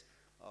knowledge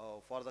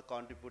for the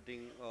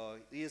contributing.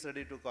 He is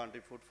ready to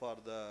contribute for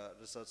the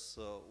research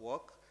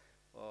work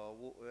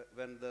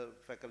when the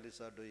faculties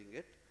are doing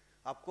it.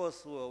 Of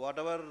course,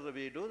 whatever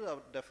we do,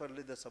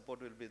 definitely the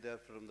support will be there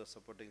from the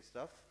supporting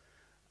staff.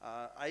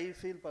 I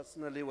feel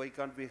personally, why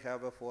can't we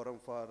have a forum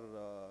for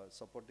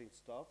supporting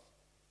staff,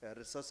 a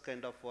research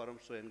kind of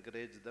forums to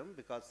encourage them,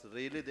 because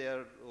really they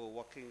are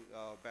working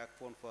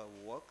backbone for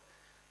work.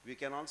 We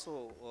can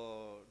also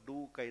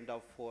do kind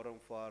of forum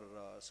for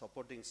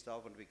supporting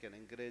staff, and we can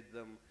encourage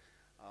them,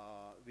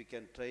 we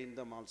can train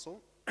them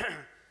also.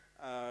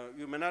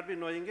 You may not be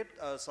knowing it,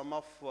 some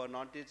of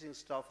non-teaching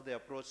staff, they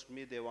approached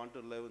me, they want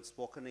to learn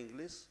spoken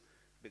English,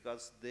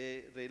 because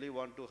they really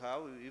want to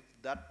have, if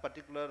that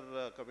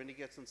particular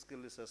communication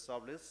skill is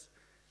established,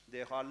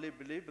 they hardly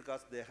believe,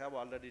 because they have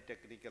already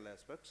technical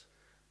aspects.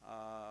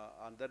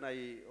 And then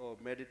I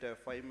made it a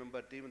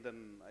 5-member team, and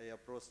then I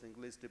approached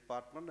English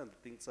department, and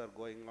things are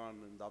going on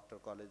in the after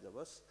college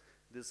hours.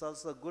 This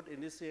is a good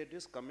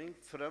initiatives coming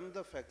from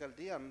the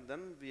faculty, and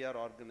then we are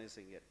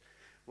organizing it.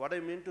 What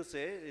I mean to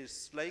say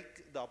is,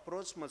 like, the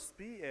approach must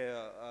be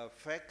a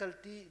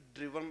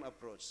faculty-driven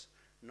approach,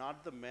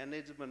 not the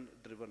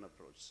management-driven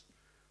approach.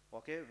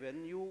 Okay,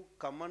 when you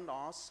come and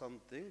ask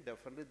something,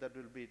 definitely that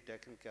will be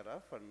taken care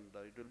of, and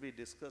it will be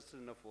discussed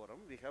in a forum.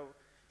 We have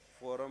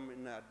forum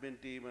in the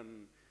admin team,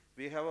 and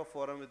we have a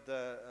forum with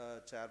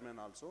the chairman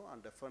also,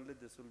 and definitely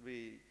this will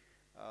be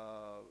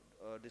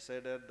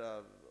decided,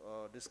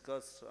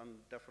 discussed, and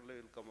definitely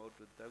will come out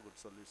with a good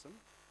solution.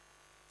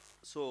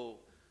 So,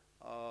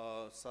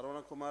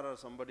 Saravana Kumar or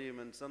somebody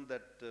mentioned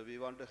that we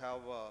want to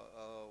have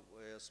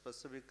a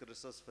specific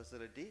research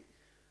facility.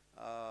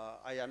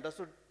 I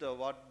understood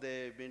what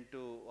they mean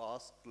to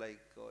ask, like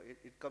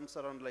it comes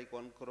around like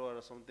 1 crore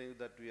or something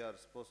that we are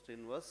supposed to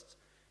invest.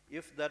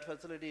 If that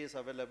facility is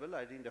available,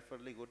 I think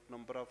definitely good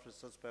number of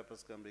research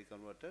papers can be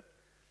converted.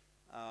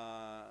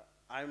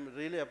 I'm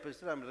really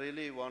appreciative, I'm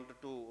really wanted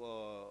to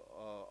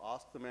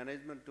ask the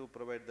management to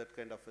provide that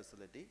kind of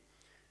facility.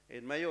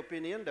 In my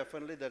opinion,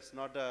 definitely that's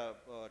not a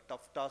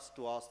tough task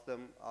to ask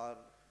them, or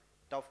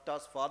tough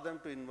task for them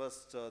to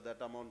invest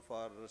that amount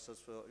for research,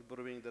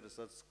 improving the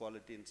research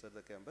quality inside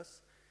the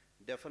campus.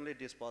 Definitely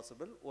it is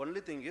possible.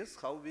 Only thing is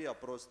how we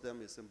approach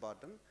them is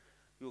important.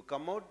 You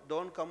come out,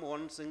 don't come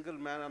one single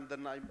man, and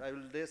then I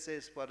will say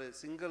for a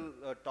single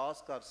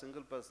task or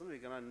single person, we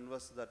cannot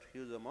invest that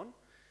huge amount.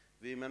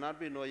 We may not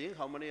be knowing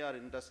how many are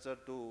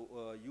interested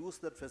to use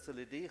that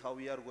facility, how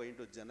we are going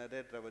to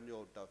generate revenue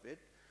out of it,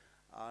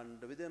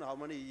 and within how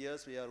many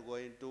years we are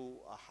going to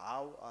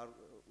have or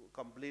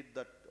complete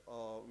that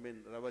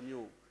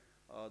revenue,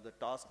 the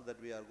task that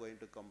we are going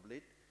to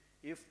complete.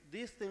 If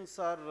these things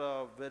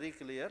are very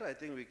clear, I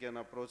think we can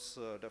approach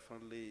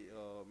definitely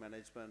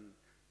management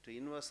to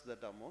invest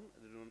that amount.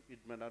 It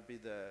may not be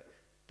the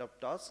tough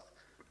task.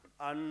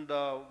 And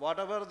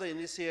whatever the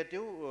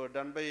initiative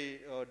done by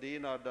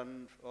Dean or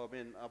done,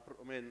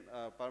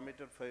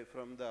 permitted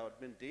from the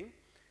admin team,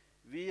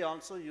 we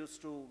also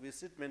used to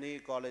visit many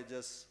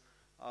colleges.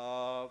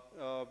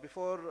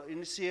 Before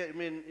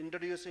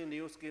introducing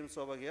new schemes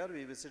over here,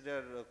 we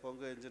visited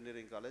Congo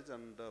Engineering College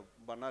and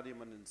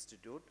Banariman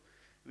Institute.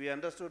 We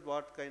understood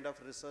what kind of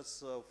research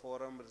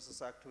forum,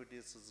 research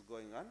activities is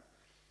going on.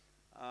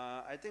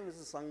 I think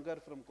Mr.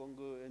 Sangar from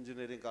Congo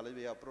Engineering College,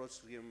 we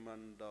approached him,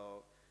 and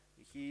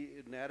he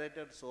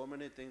narrated so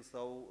many things,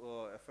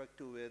 how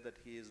effective way that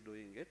he is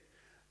doing it.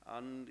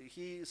 And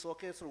he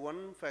showcased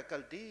one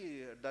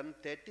faculty done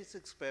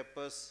 36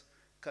 papers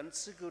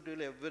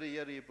consecutively. Every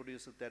year he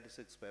produces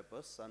 36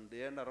 papers, and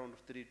they earn around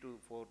 3 to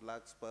 4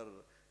 lakhs per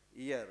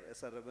year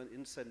as a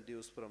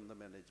incentives from the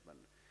management.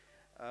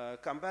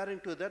 Comparing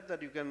to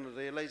that you can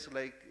realize,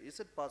 like, is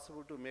it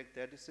possible to make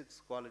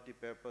 36 quality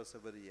papers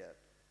every year?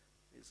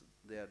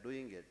 They are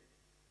doing it.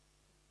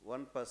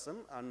 One person,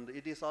 and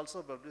it is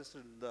also published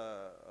in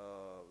the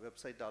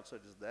website also,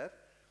 it is there.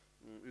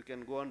 You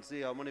can go and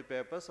see how many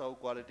papers, how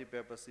quality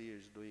papers he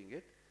is doing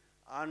it.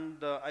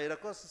 And I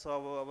request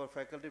our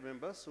faculty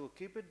members to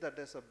keep it that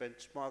as a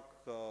benchmark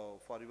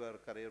for your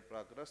career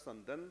progress,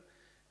 and then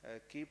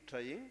keep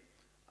trying.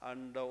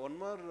 And one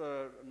more,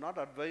 not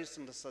advice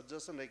and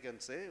suggestion I can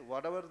say,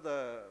 whatever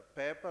the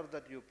paper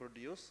that you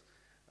produce,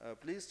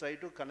 please try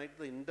to connect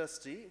the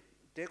industry,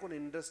 take one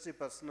industry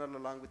personnel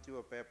along with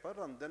your paper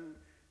and then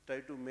try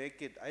to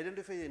make it,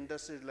 identify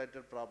industry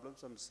related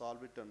problems and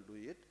solve it and do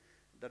it.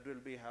 That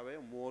will be have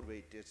a more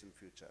weightage in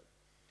future.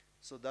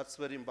 So that's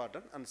very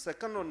important. And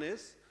second one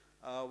is,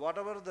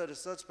 whatever the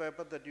research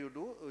paper that you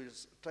do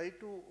is try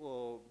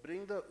to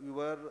bring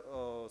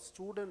your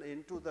student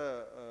into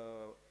the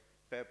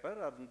paper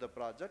or in the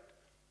project,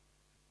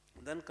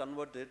 then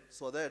convert it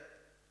so that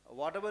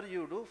whatever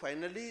you do,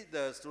 finally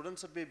the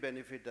students should be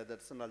benefited.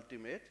 That's an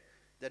ultimate.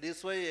 That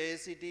is why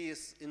AICT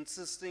is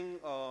insisting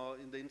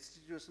in the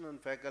institution and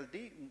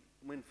faculty,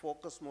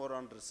 focus more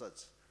on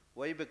research.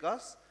 Why?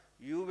 Because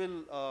you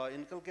will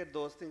inculcate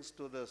those things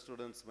to the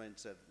students'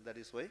 mindset. That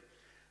is why.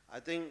 I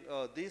think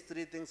these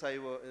three things I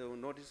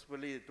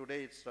noticeably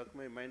today it struck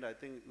my mind. I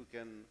think you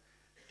can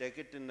take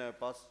it in a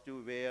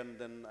positive way and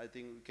then I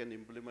think we can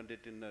implement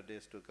it in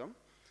days to come.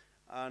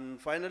 And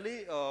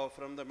finally,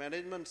 from the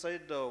management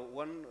side,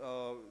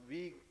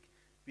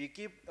 we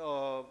keep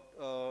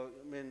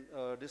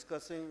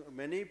discussing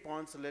many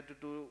points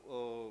related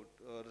to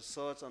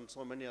research and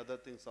so many other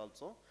things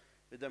also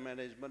with the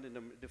management in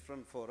a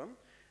different forum.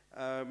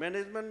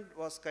 Management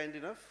was kind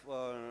enough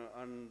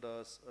and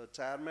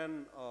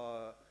chairman,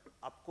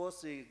 of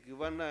course, he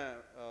given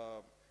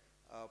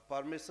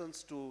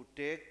permissions to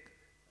take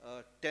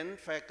 10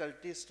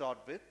 faculty start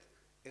with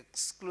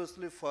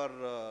exclusively for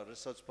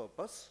research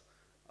purpose.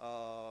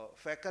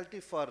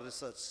 Faculty for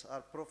research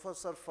or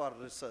professor for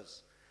research,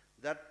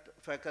 that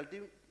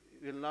faculty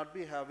will not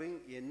be having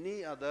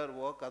any other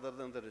work other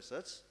than the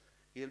research.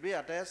 He will be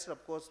attached,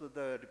 of course, with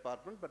the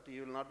department, but he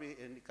will not be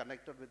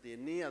connected with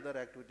any other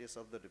activities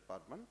of the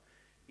department.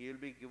 He will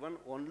be given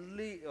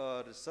only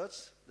research.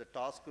 The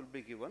task will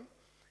be given.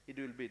 It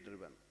will be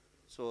driven.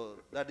 So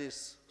that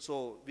is,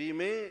 so we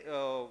may,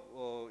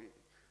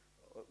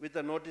 with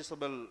a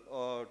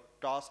noticeable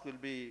task will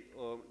be,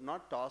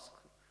 not task,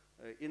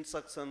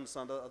 instructions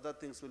and other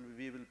things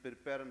we will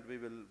prepare and we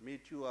will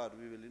meet you or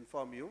we will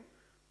inform you.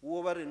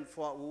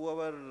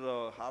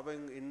 Whoever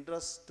having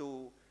interest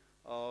to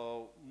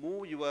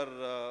move your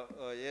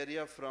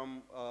area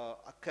from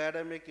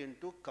academic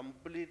into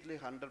completely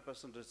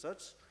 100%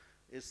 research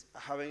is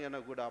having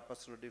a good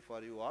opportunity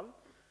for you all.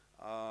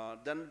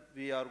 Then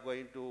we are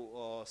going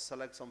to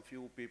select some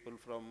few people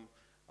from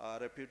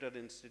reputed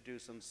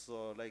institutions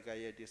like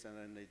IITs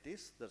and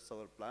NITs. That's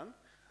our plan.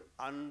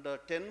 And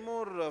 10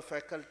 more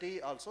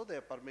faculty also they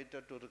are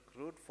permitted to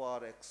recruit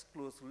for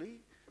exclusively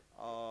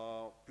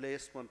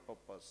placement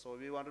purpose. So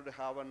we wanted to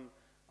have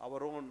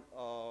our own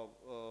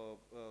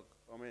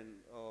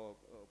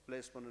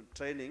placement and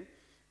training.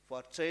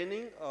 For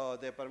training,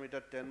 they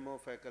permitted 10 more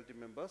faculty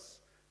members.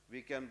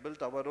 We can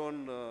build our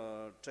own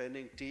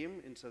training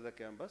team inside the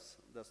campus.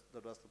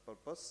 That was the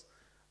purpose.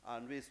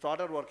 And we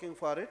started working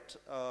for it.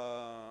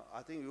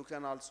 I think you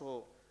can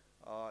also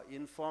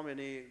inform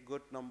any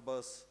good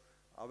numbers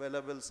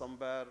available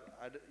somewhere.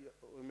 I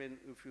mean,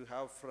 if you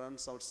have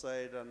friends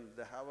outside and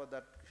they have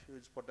that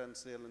huge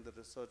potential in the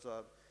research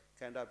or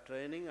kind of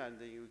training,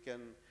 and you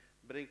can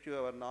bring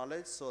to our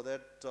knowledge so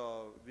that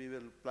we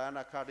will plan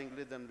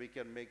accordingly, then we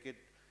can make it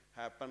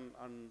happen,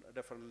 and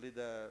definitely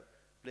the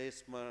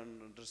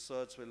placement and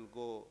research will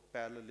go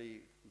parallelly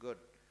good.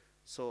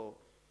 So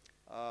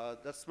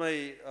that's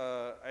my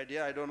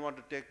idea. I don't want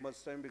to take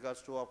much time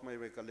because two of my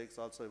colleagues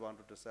also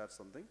wanted to share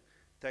something.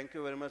 Thank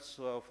you very much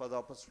for the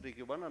opportunity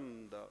given,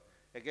 and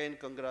again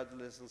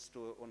congratulations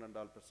to one and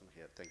all person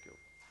here. Thank you.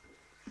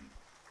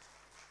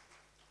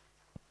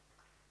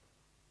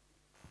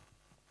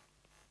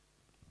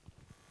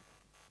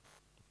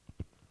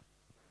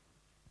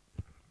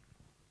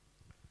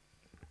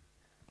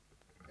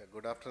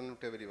 Good afternoon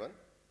to everyone.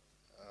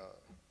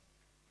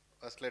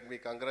 First, let me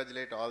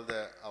congratulate all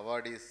the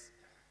awardees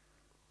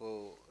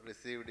who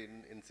received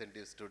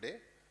incentives today.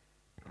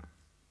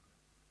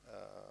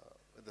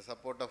 With the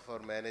support of our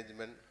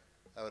management,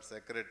 our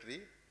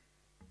secretary,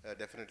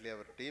 definitely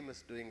our team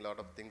is doing a lot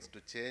of things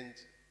to change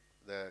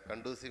the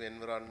conducive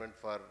environment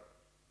for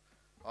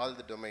all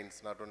the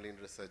domains, not only in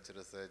research,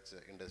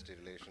 industry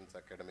relations,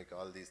 academic,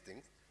 all these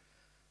things.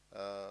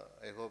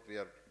 I hope we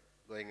are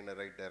going in the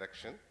right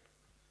direction.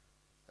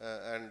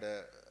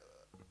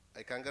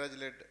 I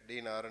congratulate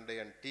Dean R&D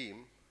and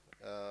team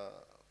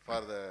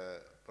for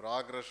the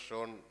progress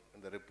shown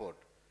in the report.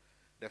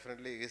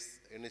 Definitely his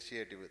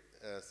initiative,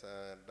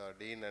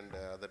 Dean and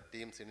other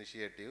team's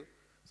initiative,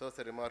 shows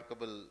a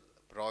remarkable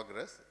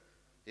progress.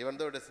 Even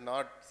though it is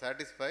not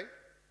satisfied,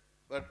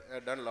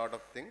 but done a lot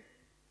of things.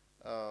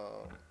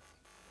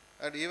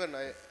 And even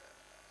I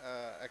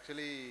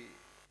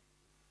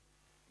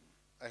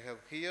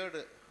have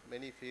heard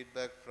many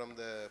feedback from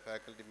the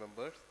faculty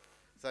members.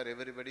 Sir,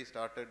 everybody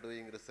started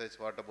doing research,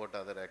 what about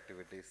other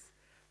activities?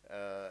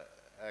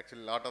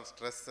 Actually, a lot of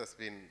stress has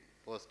been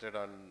posted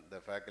on the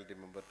faculty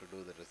member to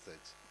do the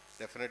research.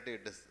 Definitely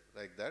it is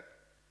like that.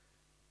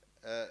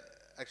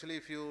 Actually,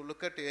 if you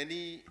look at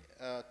any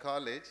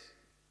college,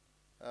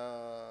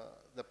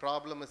 the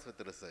problem is with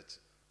research.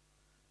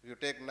 If you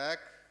take NAC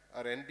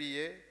or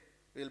NBA,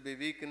 we will be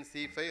weak in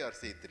C5 or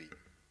C3.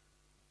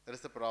 That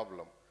is the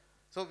problem.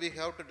 So we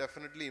have to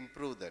definitely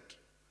improve that.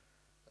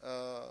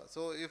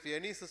 So if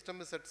any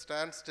system is at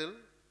standstill,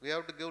 we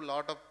have to give a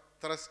lot of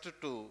thrust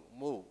to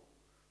move.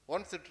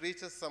 Once it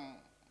reaches some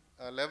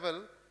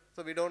level,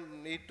 so we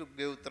don't need to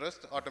give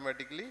thrust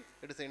automatically.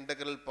 It is an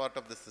integral part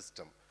of the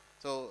system.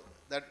 So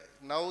that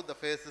now the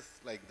phase is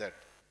like that.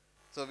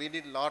 So we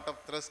need a lot of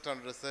thrust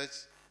on research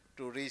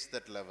to reach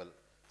that level.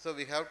 So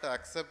we have to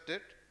accept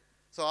it.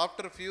 So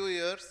after a few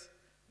years,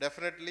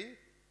 definitely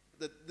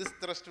this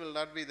thrust will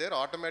not be there.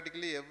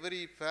 Automatically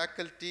every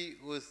faculty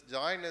who is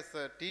joined as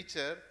a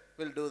teacher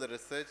will do the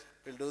research,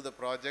 will do the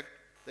project,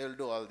 they will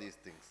do all these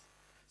things.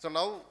 So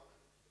now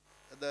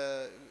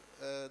the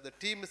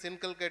team is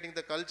inculcating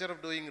the culture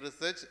of doing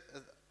research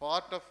as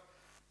part of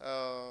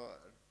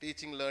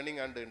teaching, learning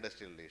and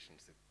industrial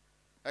relationship.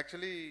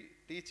 Actually,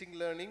 teaching,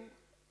 learning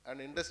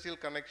and industrial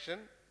connection,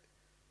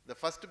 the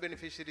first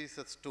beneficiary is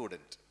a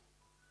student.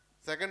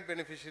 Second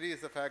beneficiary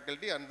is the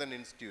faculty and then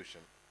institution.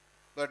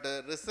 But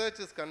research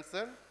is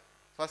concerned,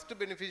 first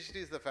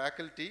beneficiary is the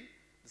faculty,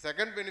 the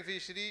second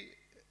beneficiary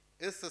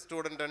is the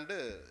student and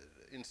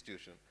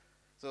institution.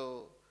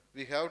 So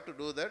we have to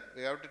do that,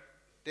 we have to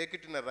take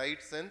it in a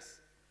right sense.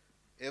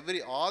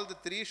 All the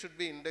three should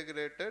be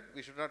integrated,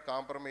 we should not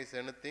compromise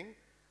anything.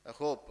 I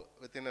hope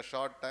within a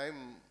short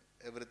time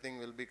everything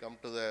will be come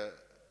to the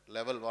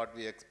level what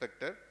we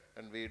expected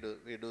and we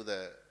do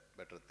the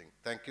better thing.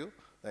 Thank you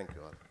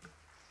all.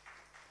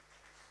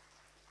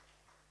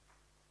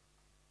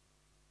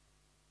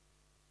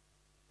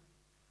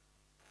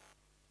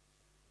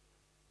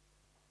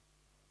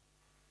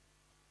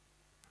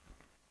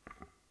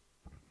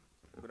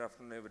 Good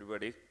afternoon,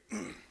 everybody.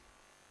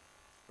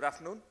 Good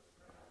afternoon.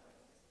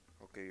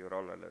 Okay, you're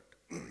all alert.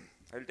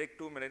 I'll take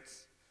 2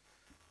 minutes.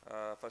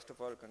 First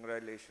of all,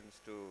 congratulations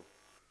to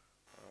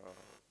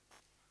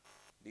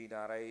Dean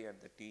RI and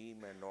the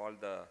team and all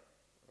the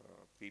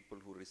people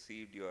who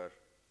received your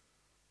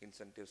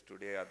incentives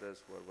today,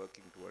 others who are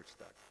working towards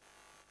that.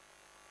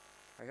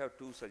 I have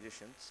 2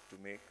 suggestions to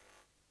make.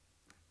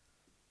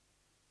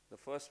 The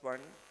first one,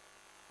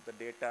 the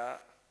data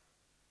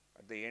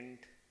at the end,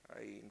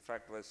 I in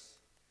fact was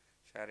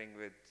sharing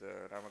with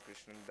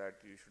Ramakrishnan that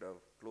you should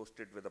have closed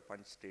it with a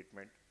punch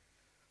statement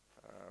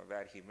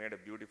where he made a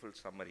beautiful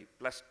summary.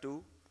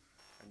 +2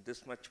 and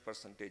this much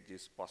percentage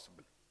is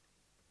possible.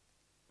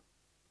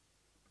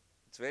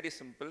 It's very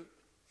simple.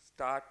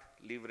 Start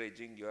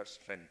leveraging your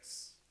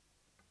strengths.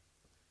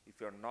 If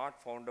you are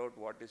not found out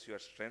what is your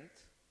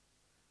strength,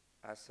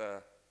 as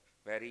a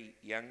very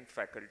young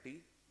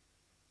faculty,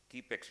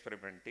 keep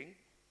experimenting.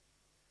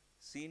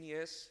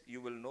 Seniors, you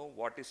will know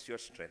what is your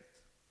strength.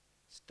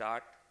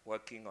 Start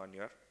working on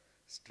your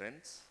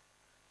strengths.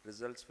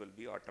 Results will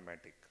be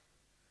automatic.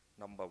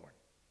 Number 1.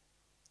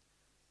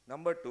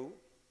 Number 2,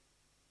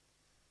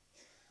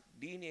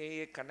 Dean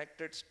AA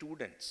connected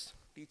students,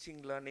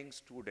 teaching, learning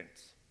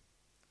students.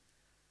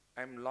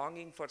 I'm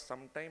longing for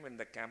some time in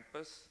the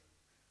campus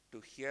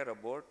to hear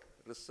about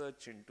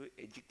research into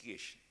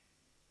education,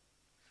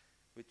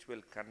 which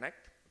will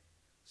connect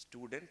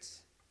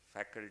students,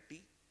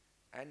 faculty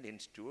and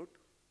institute,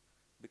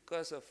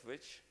 because of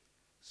which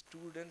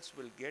students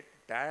will get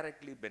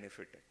directly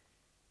benefited.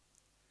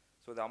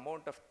 So the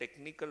amount of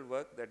technical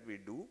work that we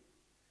do,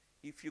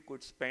 if you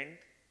could spend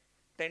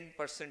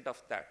 10%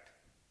 of that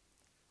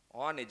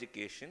on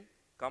education,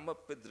 come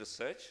up with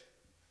research,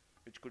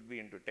 which could be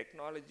into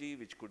technology,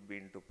 which could be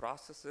into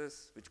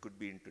processes, which could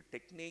be into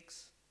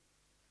techniques,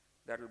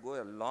 that will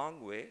go a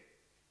long way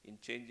in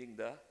changing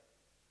the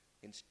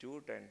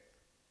institute and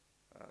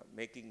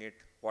making it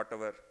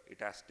whatever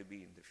it has to be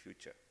in the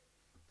future.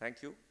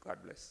 Thank you. God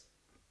bless.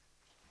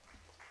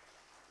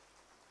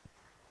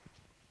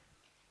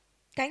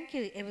 Thank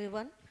you,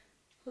 everyone.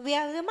 We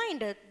are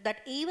reminded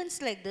that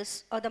events like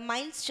this are the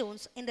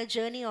milestones in the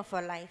journey of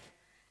our life.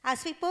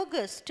 As we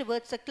progress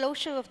towards the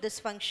closure of this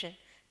function,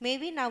 may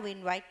we now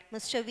invite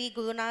Mr. V.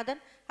 Gurunathan,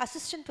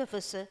 Assistant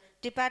Professor,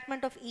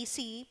 Department of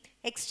ECE,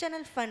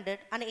 External Funded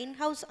and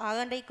In-House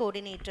R&I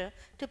Coordinator,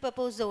 to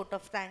propose the vote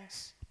of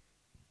thanks.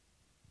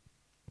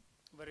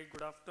 Very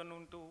good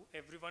afternoon to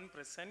everyone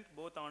present,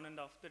 both on and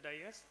off the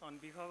dais. On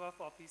behalf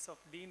of Office of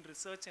Dean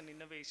Research and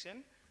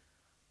Innovation,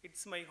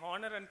 it's my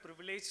honor and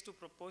privilege to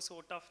propose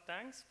vote of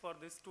thanks for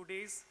this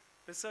today's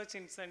Research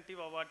Incentive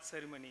Award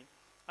ceremony.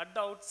 At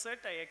the outset,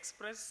 I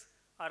express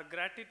our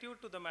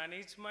gratitude to the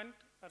management,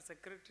 our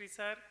Secretary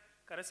Sir,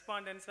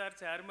 Correspondent Sir,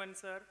 Chairman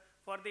Sir,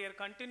 for their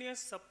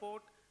continuous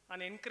support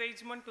and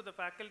encouragement to the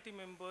faculty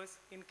members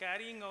in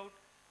carrying out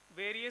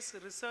various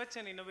research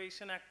and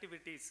innovation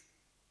activities.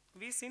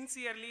 We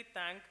sincerely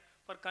thank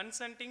for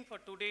consenting for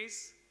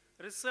today's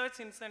Research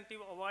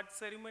Incentive Award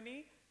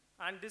ceremony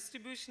and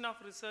distribution of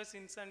research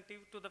incentive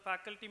to the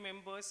faculty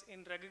members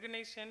in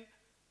recognition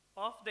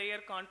of their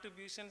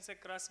contributions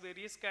across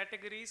various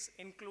categories,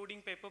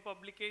 including paper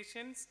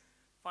publications,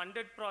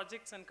 funded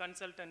projects and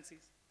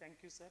consultancies. Thank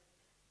you, sir.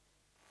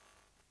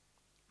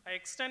 I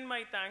extend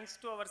my thanks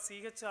to our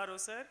CHRO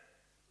sir,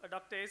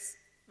 Dr. S.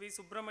 V.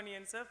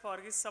 Subramanian sir, for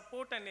his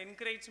support and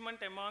encouragement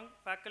among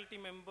faculty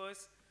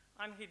members,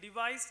 and he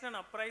devised an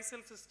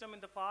appraisal system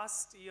in the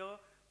past year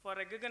for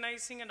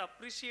recognizing and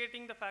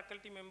appreciating the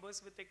faculty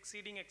members with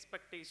exceeding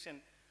expectation.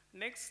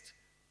 Next,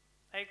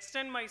 I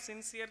extend my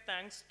sincere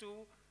thanks to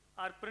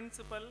our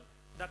principal,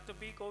 Dr.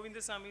 B.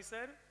 Govindasamy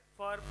sir,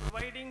 for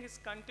providing his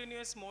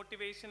continuous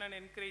motivation and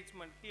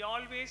encouragement. He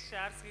always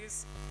shares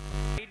his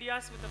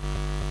ideas with the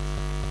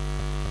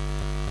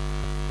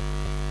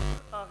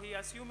he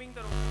assuming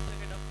the role of the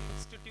head of the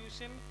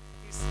institution.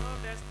 He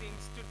served as the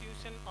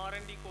institution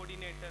R&D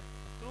coordinator.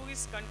 Through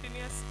his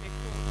continuous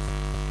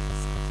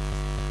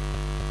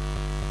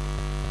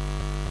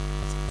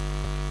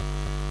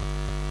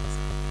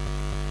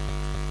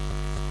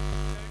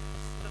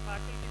the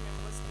faculty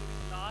members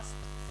during last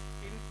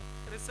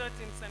research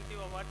incentive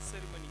award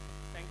ceremony.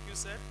 Thank you,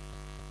 sir.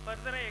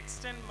 Further, I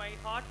extend my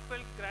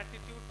heartfelt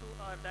gratitude to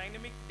our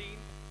dynamic Dean,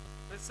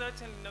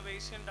 Research and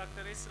Innovation,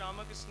 Dr. S.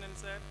 Ramakrishnan,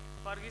 sir,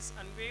 for his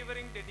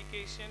unwavering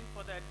dedication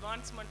for the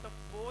advancement of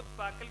both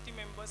faculty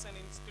members and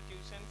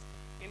institutions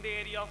in the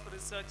area of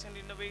research and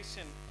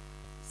innovation.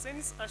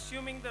 Since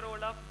assuming the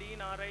role of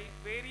Dean RI,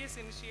 various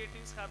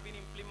initiatives have been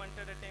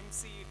implemented at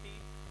MCET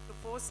to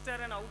foster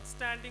an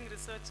outstanding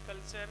research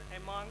culture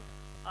among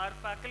our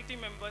faculty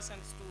members and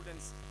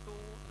students. To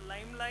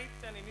limelight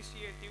an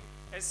initiative,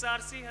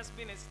 SRC has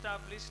been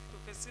established to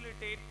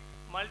facilitate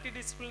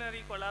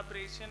multidisciplinary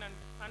collaboration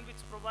and which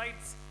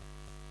provides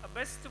a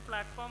best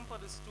platform for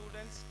the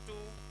students to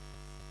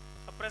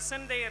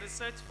present their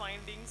research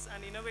findings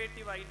and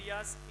innovative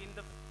ideas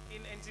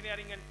in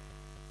engineering and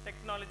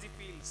technology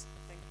fields.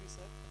 Thank you,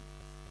 sir.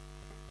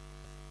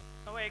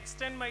 Now I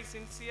extend my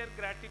sincere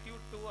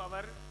gratitude to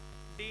our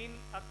Dean,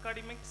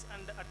 Academics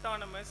and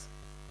Autonomous,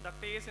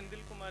 Dr. A.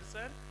 Sendil Kumar,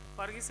 sir,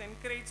 for his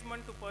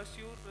encouragement to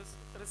pursue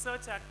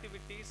research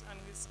activities and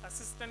his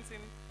assistance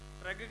in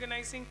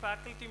recognizing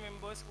faculty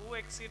members who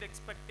exceed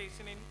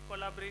expectation in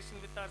collaboration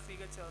with our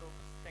CHRO.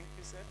 Thank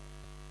you, sir.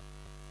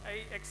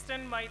 I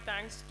extend my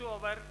thanks to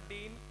our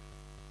Dean,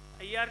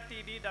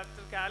 IRTD,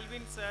 Dr.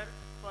 Calvin, sir,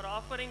 for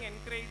offering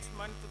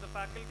encouragement to the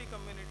faculty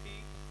community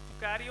to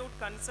carry out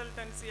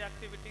consultancy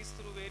activities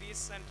through various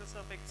centers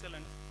of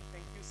excellence.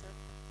 Thank you, sir.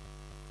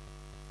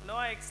 Now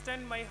I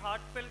extend my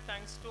heartfelt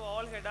thanks to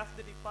all head of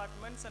the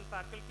departments and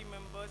faculty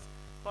members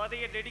for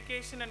their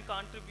dedication and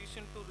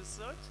contribution to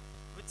research,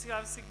 which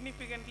have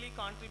significantly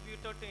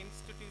contributed to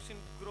institution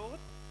growth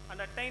and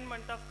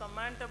attainment of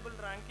commendable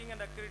ranking and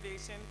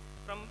accreditation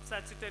from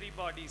statutory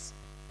bodies.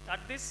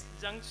 At this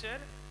juncture,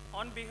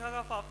 on behalf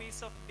of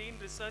Office of Dean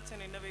Research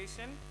and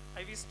Innovation,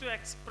 I wish to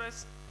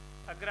express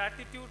a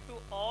gratitude to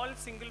all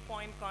single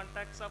point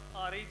contacts of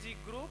RIG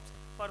groups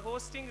for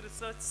hosting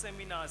research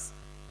seminars.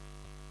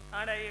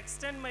 And I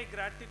extend my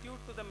gratitude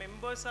to the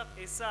members of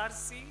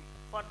SRC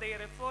for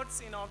their efforts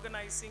in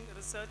organizing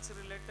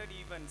research-related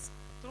events.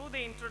 Through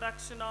the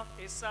introduction of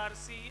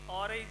SRC,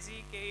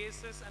 RIG,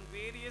 KSS, and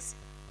various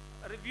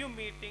review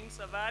meetings,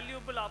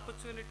 valuable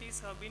opportunities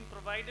have been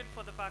provided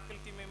for the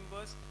faculty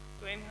members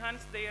to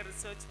enhance their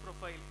research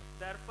profile,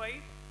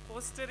 thereby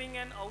fostering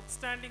an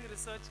outstanding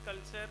research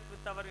culture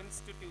with our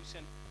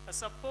institution. The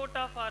support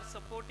of our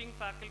supporting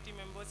faculty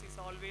members is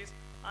always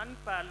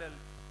unparalleled.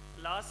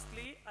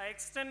 Lastly, I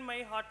extend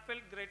my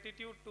heartfelt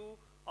gratitude to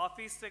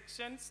office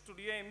sections,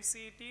 Studio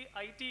MCET,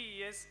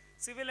 ITES,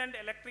 Civil and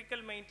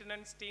Electrical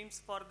Maintenance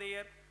teams for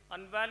their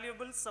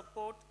invaluable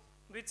support,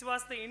 which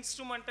was the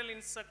instrumental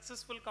in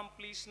successful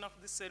completion of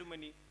this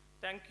ceremony.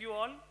 Thank you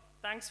all.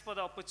 Thanks for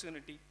the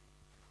opportunity.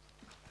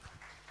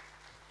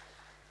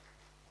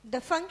 The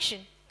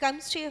function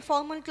comes to a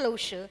formal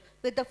closure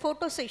with the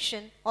photo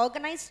session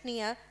organized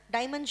near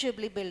Diamond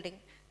Jubilee building.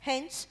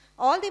 Hence,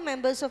 all the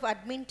members of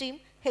admin team,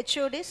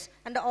 HODs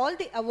and all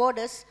the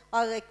awarders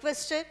are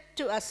requested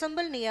to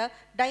assemble near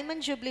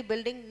Diamond Jubilee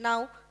building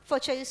now for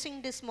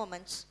cherishing these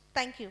moments.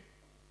 Thank you.